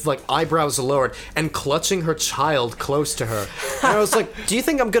with like eyebrows lowered and clutching her child close to her. And I was like, "Do you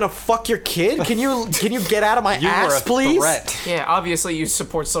think I'm gonna fuck your kid? Can you get out of my ass, please?" Threat. Yeah, obviously you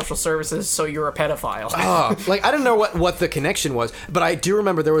support social services, so you're a pedophile. Like I don't know what the connection was, but I do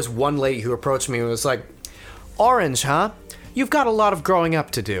remember there was one lady who approached me and was like, "Orange, huh? You've got a lot of growing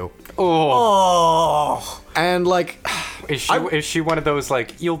up to do." Oh. And like, Is she one of those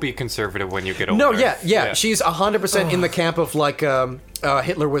like you'll be conservative when you get older? no, yeah. She's 100% in the camp of like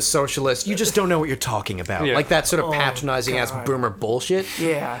Hitler was socialist. You just don't know what you're talking about. Yeah. Like that sort of patronizing ass boomer bullshit.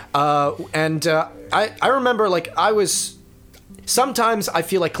 Yeah. I remember like I was. Sometimes I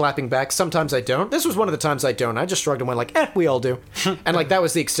feel like clapping back, sometimes I don't. This was one of the times I don't. I just shrugged and went like, we all do. And like that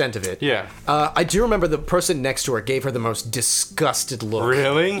was the extent of it. Yeah. I do remember the person next to her gave her the most disgusted look.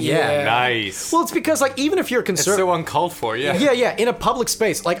 Really? Yeah. Nice. Well, it's because like even if you're It's conservative, so uncalled for. Yeah. yeah, in a public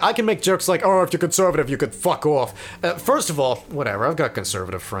space, like I can make jokes like, "Oh, if you're conservative, you could fuck off." First of all, whatever. I've got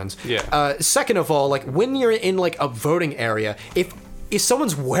conservative friends. Yeah. Second of all, like when you're in like a voting area, if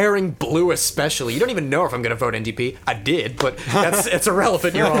someone's wearing blue, especially, you don't even know if I'm gonna vote NDP. I did, but it's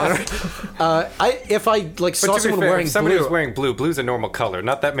irrelevant, Your Honor. If I like saw But to be someone fair, wearing if somebody blue, was wearing blue, blue's a normal color.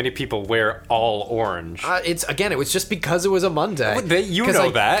 Not that many people wear all orange. it was just because it was a Monday. Well, you know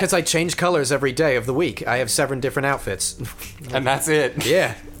that. Because I change colors every day of the week. I have 7 different outfits. And that's it.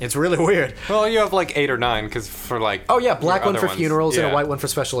 Yeah, it's really weird. Well, you have like 8 or 9 because for like. Oh yeah, black your one other for ones. funerals and a Yeah. white one for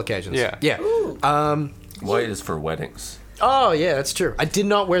special occasions. Yeah. White is for weddings. Oh yeah, that's true. I did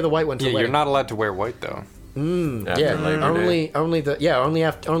not wear the white one to Yeah, the you're wedding. not allowed to wear white though. After Yeah, Labor Day.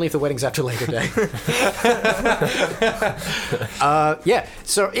 only if the wedding's after Labor Day. Yeah.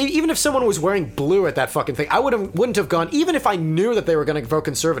 So even if someone was wearing blue at that fucking thing, I wouldn't have gone. Even if I knew that they were going to vote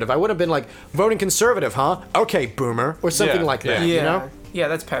conservative, I would have been like, voting conservative, huh? Okay, boomer, or something Yeah, like that. yeah. You know? Yeah,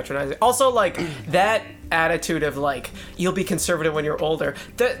 that's patronizing. Also, like, that attitude of, like, you'll be conservative when you're older,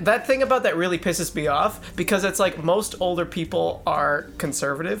 that thing about that really pisses me off, because it's like most older people are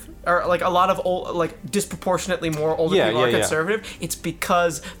conservative, or like a lot of old, like disproportionately more older people are conservative. It's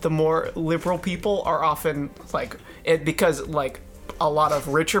because the more liberal people are often like because like a lot of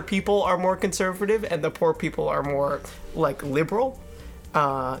richer people are more conservative and the poor people are more like liberal.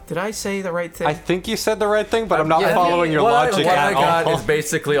 Did I say the right thing? I think you said the right thing, but I'm not following your logic What I at got all. is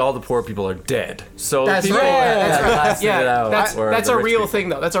basically all the poor people are dead. So That's people right. have lasted it out, That's where that's the a rich real people- thing,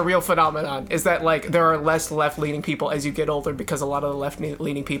 though. That's a real phenomenon. Is that like there are less left-leaning people as you get older because a lot of the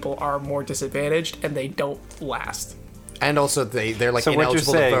left-leaning people are more disadvantaged and they don't last. And also they're like So what you're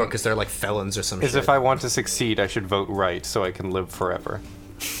ineligible to saying vote because they're like felons or some Is shit. if I want to succeed, I should vote right so I can live forever.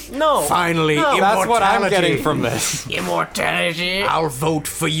 No. Finally, No. That's what I'm immortality. getting from this. Immortality. I'll vote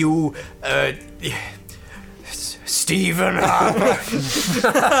for you, Stephen Harper.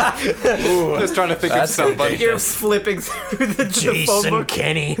 Just trying to think of somebody. You're flipping through the phone Jason book.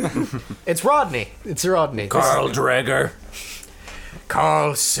 Kenny. It's Rodney. It's Rodney. Carl Dreger.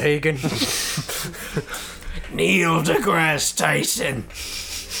 Carl Sagan. Neil deGrasse Tyson.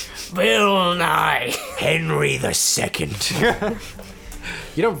 Bill Nye. Henry II.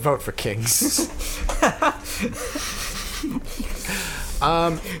 You don't vote for kings.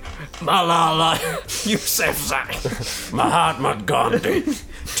 Malala Yousafzai. Mahatma Gandhi.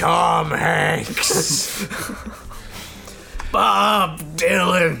 Tom Hanks. Bob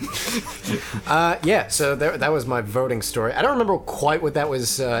Dylan. Yeah, so that was my voting story. I don't remember quite what that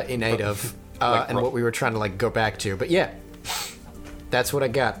was innate of and what we were trying to like go back to, but yeah, that's what I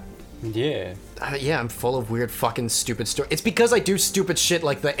got. Yeah. Yeah, I'm full of weird fucking stupid stories. It's because I do stupid shit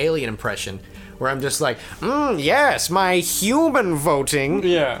like the alien impression, where I'm just like, yes, my human voting.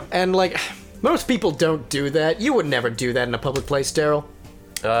 Yeah. And like, most people don't do that. You would never do that in a public place, Daryl.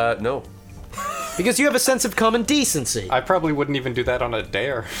 No. Because you have a sense of common decency. I probably wouldn't even do that on a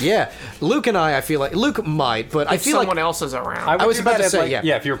dare. Yeah, Luke and I feel like Luke might, but I If feel someone like else is around. would was do about that to at, say, like,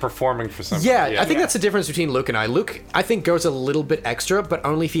 yeah. if you're performing for something. yeah, I think that's the difference between Luke and I. Luke, I think, goes a little bit extra, but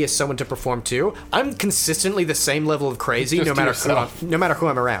only if he has someone to perform too. I'm consistently the same level of crazy, Just no to matter yourself. no matter who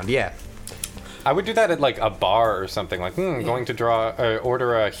I'm around. Yeah. I would do that at like a bar or something, like going to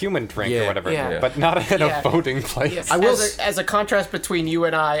order a human drink Yeah. or whatever, Yeah. but not at Yeah. a voting place. I will as a contrast between you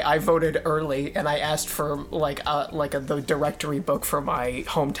and I voted early and I asked for the directory book for my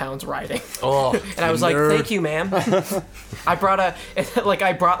hometown's riding. Oh, And I was like, "Thank you, ma'am." I brought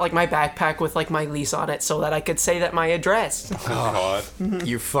my backpack with like my lease on it so that I could say that my address. Oh, God.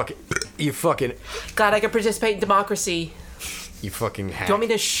 you fucking Glad I could participate in democracy. hack. Do you want me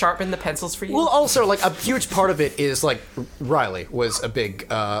to sharpen the pencils for you? Well, also, like, a huge part of it is, like, Riley was a big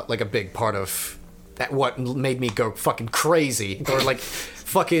part of that what made me go fucking crazy, or, like,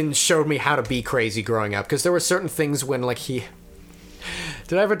 fucking showed me how to be crazy growing up, because there were certain things when, like, he...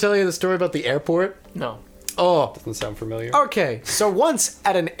 Did I ever tell you the story about the airport? no. Oh, Doesn't sound familiar. okay. So once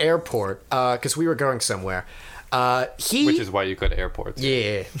at an airport, because we were going somewhere, he... Which is why you go to airports.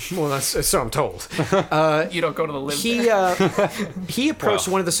 Yeah, well, that's so I'm told. You don't go to the live there. He approached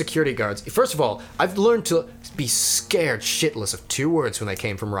one of the security guards. First of all, I've learned to be scared shitless of two words when they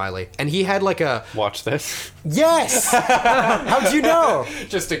came from Riley, and he had like a Watch this. yes. How'd you know?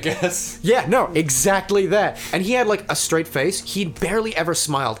 Just a guess. Yeah, no, exactly that. And he had like a straight face. He'd barely ever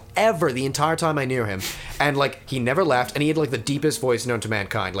smiled ever the entire time I knew him, and like he never laughed. And he had like the deepest voice known to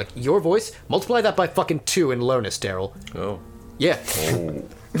mankind. Like your voice, multiply that by fucking 2 in lowness, Daryl. Oh. Yeah.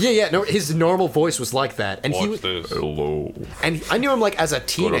 Yeah, no, his normal voice was like that, and he was, this. Hello. and I knew him like as a Gonna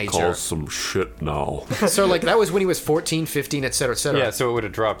teenager. call some shit now. So like that was when he was 14, 15, etc., etc. Yeah, so it would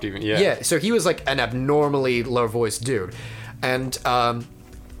have dropped even. Yeah. Yeah, so he was like an abnormally low-voiced dude, and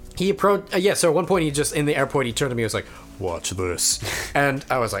he approached. So at one point, he just in the airport, he turned to me, and was like, "Watch this," and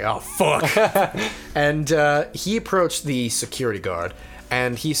I was like, "Oh fuck!" And he approached the security guard,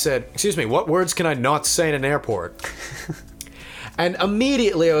 and he said, "Excuse me, what words can I not say in an airport?" And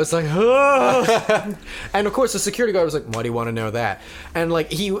immediately I was like, "Ugh." And of course the security guard was like, "Why do you want to know that?" And like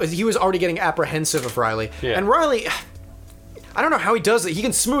he was already getting apprehensive of Riley. Yeah. And Riley, I don't know how he does it. He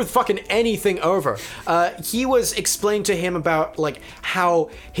can smooth fucking anything over. He was explained to him about like how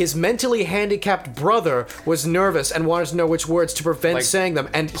his mentally handicapped brother was nervous and wanted to know which words to prevent Like, saying them,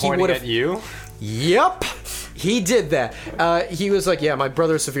 and he Pointing would at have. you. Yep, he did that. He was like, "Yeah, my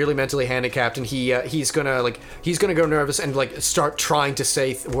brother's severely mentally handicapped, and he's gonna go nervous and like start trying to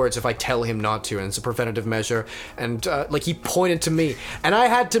say words if I tell him not to, and it's a preventative measure." And like he pointed to me, and I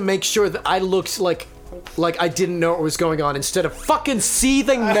had to make sure that I looked like I didn't know what was going on instead of fucking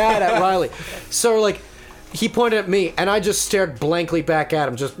seething mad at Riley. So like he pointed at me, and I just stared blankly back at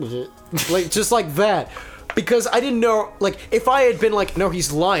him, just like that. Because I didn't know, like, if I had been like, "No, he's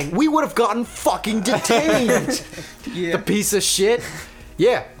lying," we would have gotten fucking detained. The piece of shit.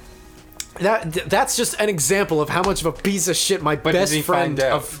 Yeah. That's just an example of how much of a piece of shit my did best he friend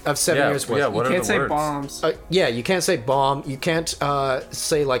find out? of 7 years was. Yeah, what are Can't the say words? bombs. Yeah, you can't say bomb. You can't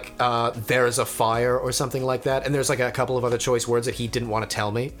say like there's a fire or something like that. And there's like a couple of other choice words that he didn't want to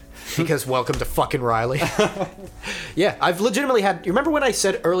tell me because welcome to fucking Riley. Yeah, I've legitimately had. You remember when I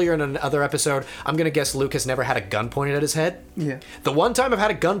said earlier in another episode, I'm gonna guess Luke has never had a gun pointed at his head? Yeah. The one time I've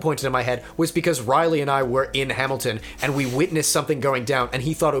had a gun pointed at my head was because Riley and I were in Hamilton and we witnessed something going down, and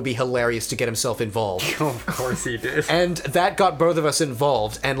he thought it would be hilarious to get himself involved. Of course he did. And that got both of us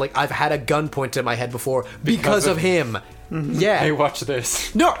involved, and like I've had a gun pointed at my head before because of him. Yeah. Hey, watch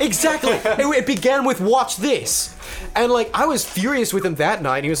this. No, exactly. It began with "watch this," and like I was furious with him that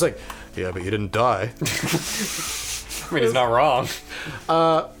night. And he was like, "Yeah, but you didn't die." I mean, he's not wrong.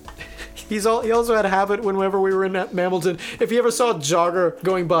 He also had a habit whenever we were in Hamilton. If he ever saw a jogger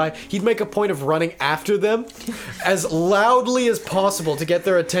going by, he'd make a point of running after them as loudly as possible to get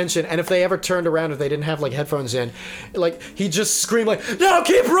their attention. And if they ever turned around, if they didn't have like headphones in, like he'd just scream like, "No,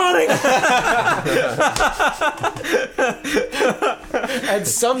 keep running!" And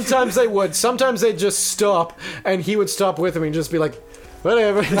sometimes they would. Sometimes they'd just stop, and he would stop with him and just be like,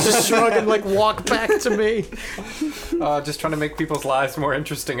 "Whatever," and just shrug and like walk back to me. Just trying to make people's lives more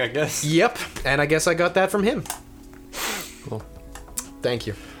interesting, I guess. Yep, and I guess I got that from him. Cool. Thank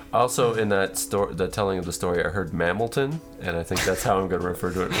you. Also, in that story, the telling of the story, I heard Mamilton, and I think that's how I'm going to refer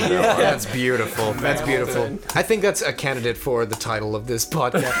to it. From now on. That's beautiful. That's beautiful. I think that's a candidate for the title of this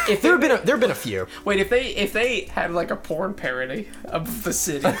podcast. If there have been a few. Wait, if they had like a porn parody of the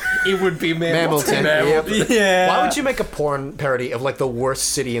city, it would be Mamilton. Yep. Yeah. Why would you make a porn parody of like the worst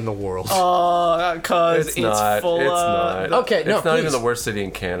city in the world? Cause it's not. full It's of. not. Okay, no, It's not please. even the worst city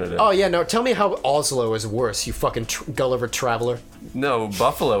in Canada. Oh yeah, no. Tell me how Oslo is worse. You fucking Gulliver traveler. No,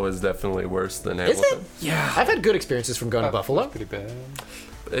 Buffalo is definitely worse than Is Hamilton. it? Yeah. I've had good experiences from going to Buffalo. Pretty bad.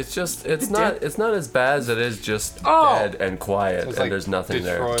 It's not as bad as it is just Oh. dead and quiet, and like there's nothing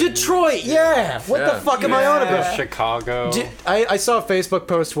Detroit. Detroit, yeah. What the Yeah. fuck am I on about? Chicago. I saw a Facebook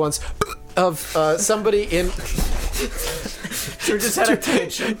post once of somebody in. Drew just had a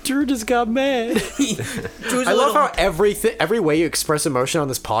tension. Drew just got mad. I love how every way you express emotion on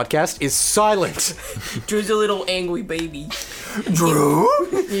this podcast is silent. Drew's a little angry baby. Drew?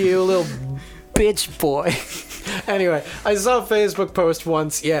 You little bitch boy. Anyway, I saw a Facebook post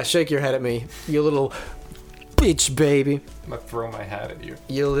once. Yeah, shake your head at me. You little bitch baby. I'm gonna throw my hat at you.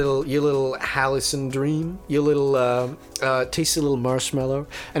 You little hallucin dream. You little tasty little marshmallow.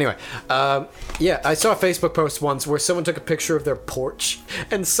 Anyway, yeah, I saw a Facebook post once where someone took a picture of their porch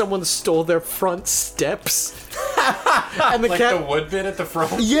and someone stole their front steps. And the Like cat. the wood bit at the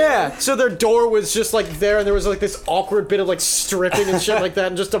front. Yeah, so their door was just like there, and there was like this awkward bit of like stripping and shit like that,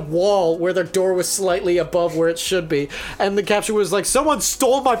 and just a wall where their door was slightly above where it should be. And the caption was like, "Someone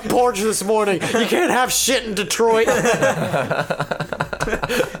stole my porch this morning. You can't have shit in Detroit." I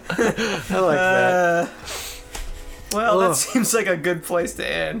like that. Well, that seems like a good place to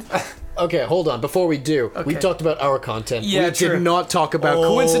end. Okay, hold on. Before we do, we talked about our content. Yeah, we true. did not talk about,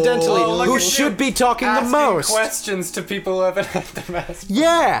 coincidentally, look who at should you be talking the Asking most. questions to people who haven't had them asked.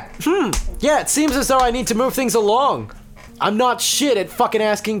 Yeah. Yeah, it seems as though I need to move things along. I'm not shit at fucking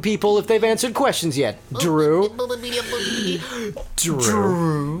asking people if they've answered questions yet. Drew.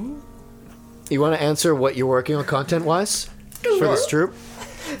 Drew. You want to answer what you're working on content-wise for this troop?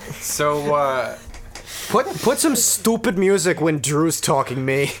 So, Put some stupid music when Drew's talking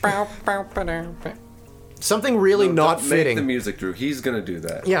me. Something really not Don't fitting. Make the music, Drew. He's gonna do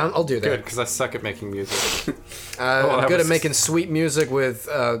that. Yeah, I'll do that. good, because I suck at making music. I'm that good was- at making sweet music with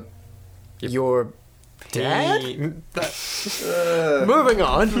your dad. Moving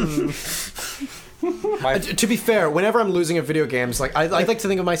on. To be fair, whenever I'm losing at video games, like I like to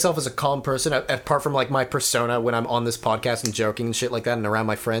think of myself as a calm person, apart from like my persona when I'm on this podcast and joking and shit like that and around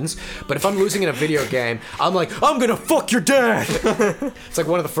my friends. But if I'm losing in a video game, I'm like, "I'm gonna fuck your dad." It's like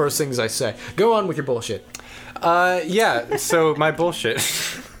one of the first things I say. Go on with your bullshit. Yeah, so my bullshit.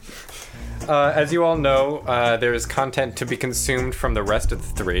 As you all know, there is content to be consumed from the rest of the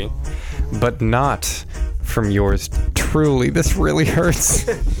three, but not from yours truly. This really hurts.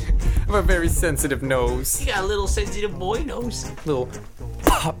 I have a very sensitive nose. You got a little sensitive boy nose. Little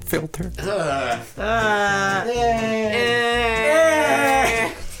pop filter.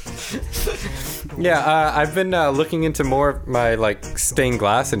 Yeah, I've been looking into more of my like stained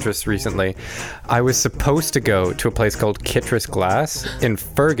glass interests recently. I was supposed to go to a place called Kitrus Glass in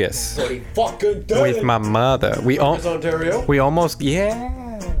Fergus with my mother. Ontario. We almost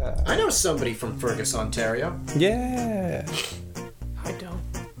I know somebody from Fergus, Ontario. yeah. I don't.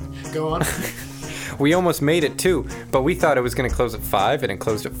 Go on. We almost made it too, but we thought it was gonna close at 5 and it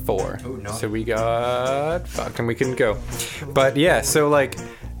closed at 4. Oh, no. So we got fucked and we couldn't go. But yeah, so like,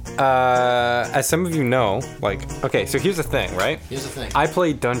 as some of you know, like, okay, so here's the thing, right? Here's the thing. I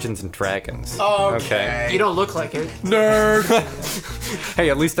play Dungeons and Dragons. Okay. You don't look like it. Nerd. Hey,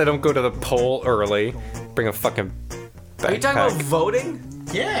 at least I don't go to the poll early. Bring a fucking backpack. Are you talking about voting?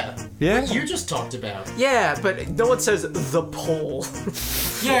 Yeah. Yeah. What you just talked about. Yeah, but no one says the poll.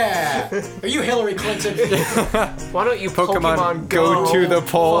 Yeah. Are you Hillary Clinton? Why don't you Pokemon go to the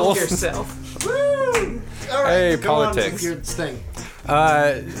polls? Fuck yourself. Woo! All right. Hey, go on politics. with your thing.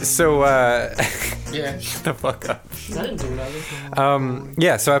 Yeah. Shut the fuck up. I didn't do nothing.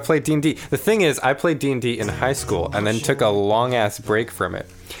 Yeah, so I played D&D. The thing is, I played D&D in high school and then took a long-ass break from it.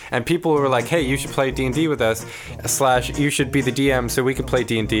 And people were like, hey, you should play D&D with us, / you should be the DM so we can play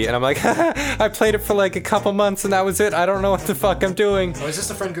D&D. And I'm like, I played it for like a couple months and that was it. I don't know what the fuck I'm doing. Oh, is this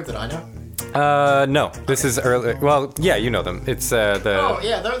the friend group that I know? No. This is early. Well, yeah, you know them. It's the... Oh,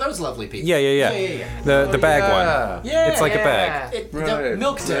 yeah, they're those lovely people. Yeah. The bag one. Yeah. It's like a bag. The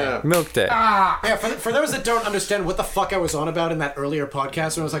Milk Day. Milk Day. Yeah, for those that don't understand what the fuck I was on about in that earlier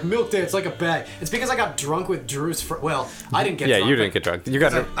podcast when I was like, Milk Day, it's like a bag. It's because I got drunk with Drew's well, I didn't get drunk. Yeah, you didn't get drunk. You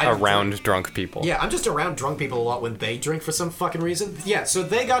got I around drunk people. Yeah, I'm just around drunk people a lot when they drink for some fucking reason. Yeah, so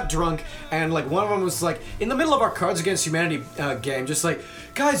they got drunk, and like one of them was like, in the middle of our Cards Against Humanity game, just like,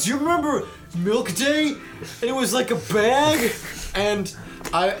 guys, you remember Milk Day? And it was like a bag? And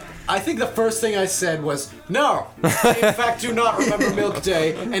I think the first thing I said was, no, I in fact do not remember Milk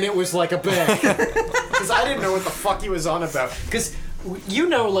Day, and it was like a bag. Because I didn't know what the fuck he was on about. Because you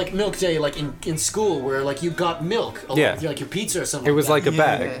know, like Milk Day, like in school, where like you got milk, along with, like your pizza or something. It was like a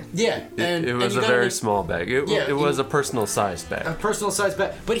bag. Yeah, and it was and a very small bag. It was a personal sized bag. A personal sized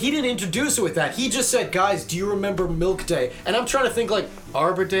bag. But he didn't introduce it with that. He just said, guys, do you remember Milk Day? And I'm trying to think like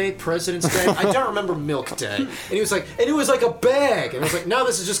Arbor Day, President's Day. I don't remember Milk Day. And he was like, and it was like a bag. And I was like, no,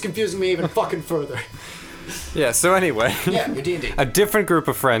 this is just confusing me even fucking further. Yeah, so anyway. Yeah, your D&D. A different group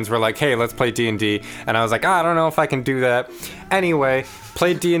of friends were like, hey, let's play D&D. And I was like, I don't know if I can do that. Anyway,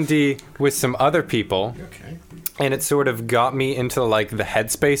 played D&D with some other people. Okay. And it sort of got me into like the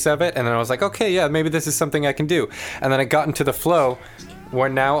headspace of it. And then I was like, okay, yeah, maybe this is something I can do. And then I got into the flow where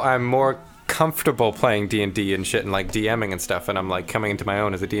now I'm more comfortable playing D&D and shit and like DMing and stuff, and I'm like coming into my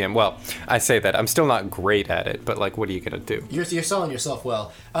own as a DM. Well, I say that I'm still not great at it, but like, what are you gonna do? You're selling yourself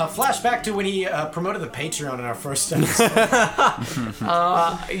well. Flashback to when he promoted the Patreon in our first episode.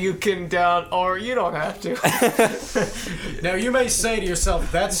 You can down, or you don't have to. Now you may say to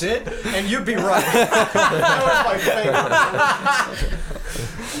yourself, "That's it," and you'd be right. That was my favorite.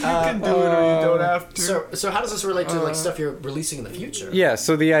 You can do it, or you don't have to. So how does this relate to like stuff you're releasing in the future? Yeah,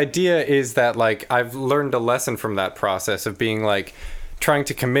 so the idea is that like I've learned a lesson from that process of being like trying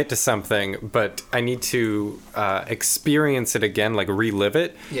to commit to something, but I need to experience it again, like relive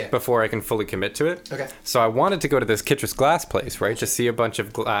it before I can fully commit to it. Okay. So I wanted to go to this Kittrus Glass place, right, to see a bunch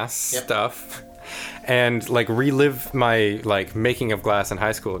of glass stuff and like relive my like making of glass in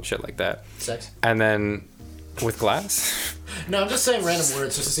high school and shit like that. Sex. And then with glass? No, I'm just saying random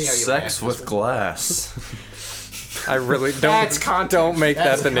words just to see how you Sex with glass. I really That's content. don't make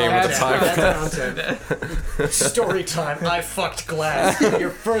that the name of the podcast. That's content. Story time. I fucked glass. Your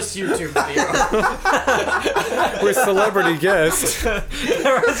first YouTube video. With celebrity guest.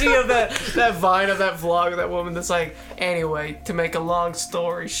 Reminds me of that vine of that vlog of that woman that's like, anyway, to make a long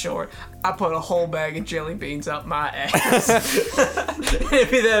story short, I put a whole bag of jelly beans up my ass.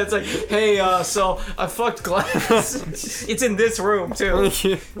 It'd be that, it's like, hey, so I fucked glass. It's in this room, too.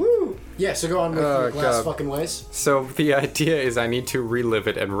 Woo! Yeah, so go on with your glass fucking ways. So the idea is I need to relive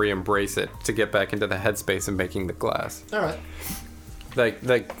it and re-embrace it to get back into the headspace of making the glass. Alright.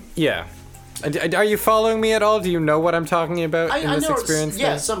 Like, yeah. Are you following me at all? Do you know what I'm talking about in this experience?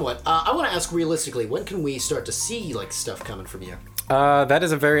 Yeah, somewhat. I want to ask realistically, when can we start to see like stuff coming from you? That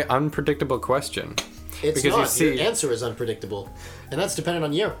is a very unpredictable question. It's because not. Your answer is unpredictable, and that's dependent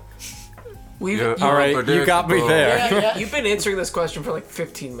on you. All right, you got me there. Yeah. You've been answering this question for like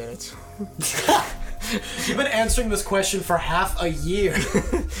 15 minutes. You've been answering this question for half a year.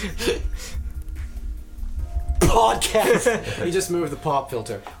 Podcast. He just moved the pop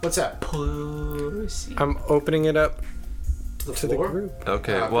filter. What's that? Pussy. I'm opening it up to the group.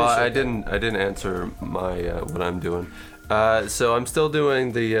 Okay. Well, I didn't answer my what I'm doing. So I'm still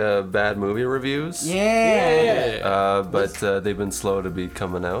doing the bad movie reviews. Yeah. But they've been slow to be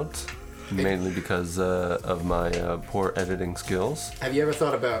coming out, mainly because of my poor editing skills. Have you ever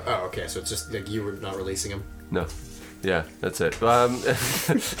thought about? Oh, okay. So it's just like you were not releasing them. No. Yeah, that's it. Well,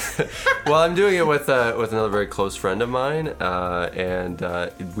 I'm doing it with another very close friend of mine, and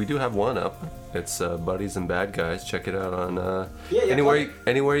we do have one up. It's Buddies and Bad Guys. Check it out on Yeah,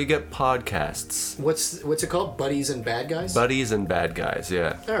 anywhere you get podcasts. What's it called? Buddies and Bad Guys? Buddies and Bad Guys,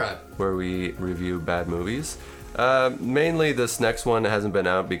 yeah. All right. Where we review bad movies. Mainly this next one hasn't been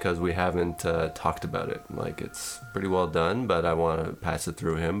out because we haven't talked about it. Like, it's pretty well done, but I want to pass it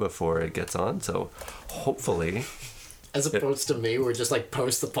through him before it gets on, so hopefully... As opposed to me, we're just like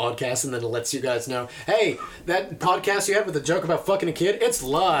post the podcast and then it lets you guys know, hey, that podcast you had with the joke about fucking a kid, it's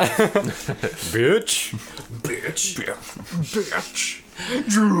live. Bitch.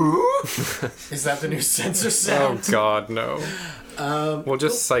 Drew. Is that the new censor sound? Oh God, no. We'll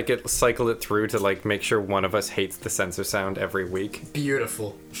just cycle it through to like make sure one of us hates the censor sound every week.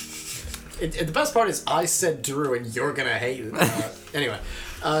 Beautiful. The best part is I said Drew and you're gonna hate it. Anyway,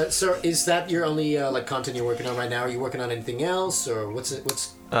 so is that your only like content you're working on right now? Are you working on anything else, or what's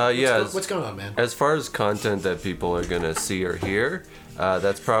going on, man? As far as content that people are gonna see or hear,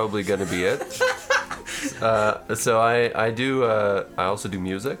 that's probably gonna be it. So I also do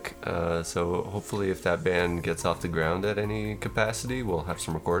music. So hopefully, if that band gets off the ground at any capacity, we'll have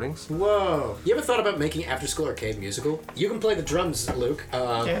some recordings. Whoa! You ever thought about making After School Arcade musical? You can play the drums, Luke.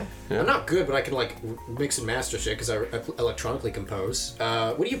 Yeah. I'm not good, but I can like mix and master shit because I electronically compose.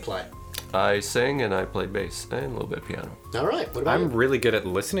 What do you play? I sing and I play bass and a little bit of piano. All right. What about you? I'm really good at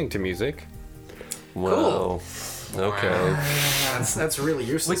listening to music. Well, okay. That's really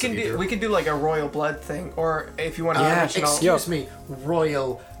useless. We can do like a Royal Blood thing, or if you want to original. Excuse me,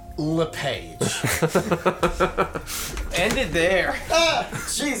 Royal LePage. End it there.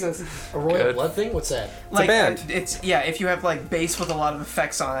 Jesus. A Royal Blood thing? What's that? Like, band. If you have like bass with a lot of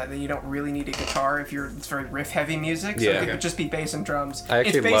effects on it, then you don't really need a guitar if it's very riff heavy music. So it would just be bass and drums. I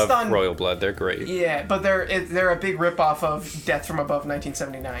actually it's based love on, Royal Blood. They're great. Yeah, but they're a big ripoff of Death from Above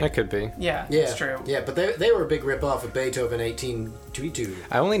 1979. That could be. Yeah, it's true. Yeah, but they were a big ripoff of Beethoven 1822.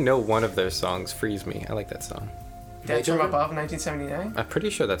 I only know one of their songs, Freeze Me. I like that song. Death from Above 1979? I'm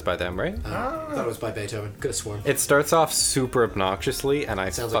pretty sure that's by them, right? I thought it was by Beethoven. Could have sworn. It starts off super obnoxiously, and I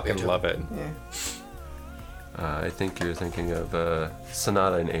fucking love it. Yeah. I think you're thinking of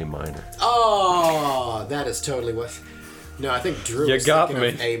Sonata in A minor. Oh, that is totally what... No, I think Drew You was got thinking me.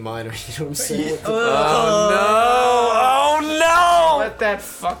 of A minor. You know what I'm saying? Oh no! Let that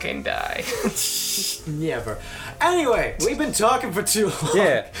fucking die. Never. Anyway, we've been talking for too long.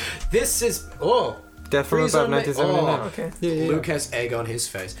 Yeah. This is... Death from Freeze Above on me. 1979. Okay. Yeah. Luke has egg on his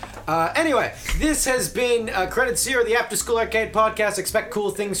face. Anyway, this has been Credit Zero, the After School Arcade podcast. Expect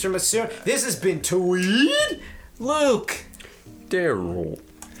cool things from us soon. This has been Tweed, Luke, Daryl.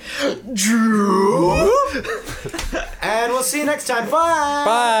 Drew, and we'll see you next time. Bye.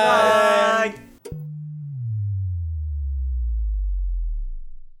 Bye. Bye.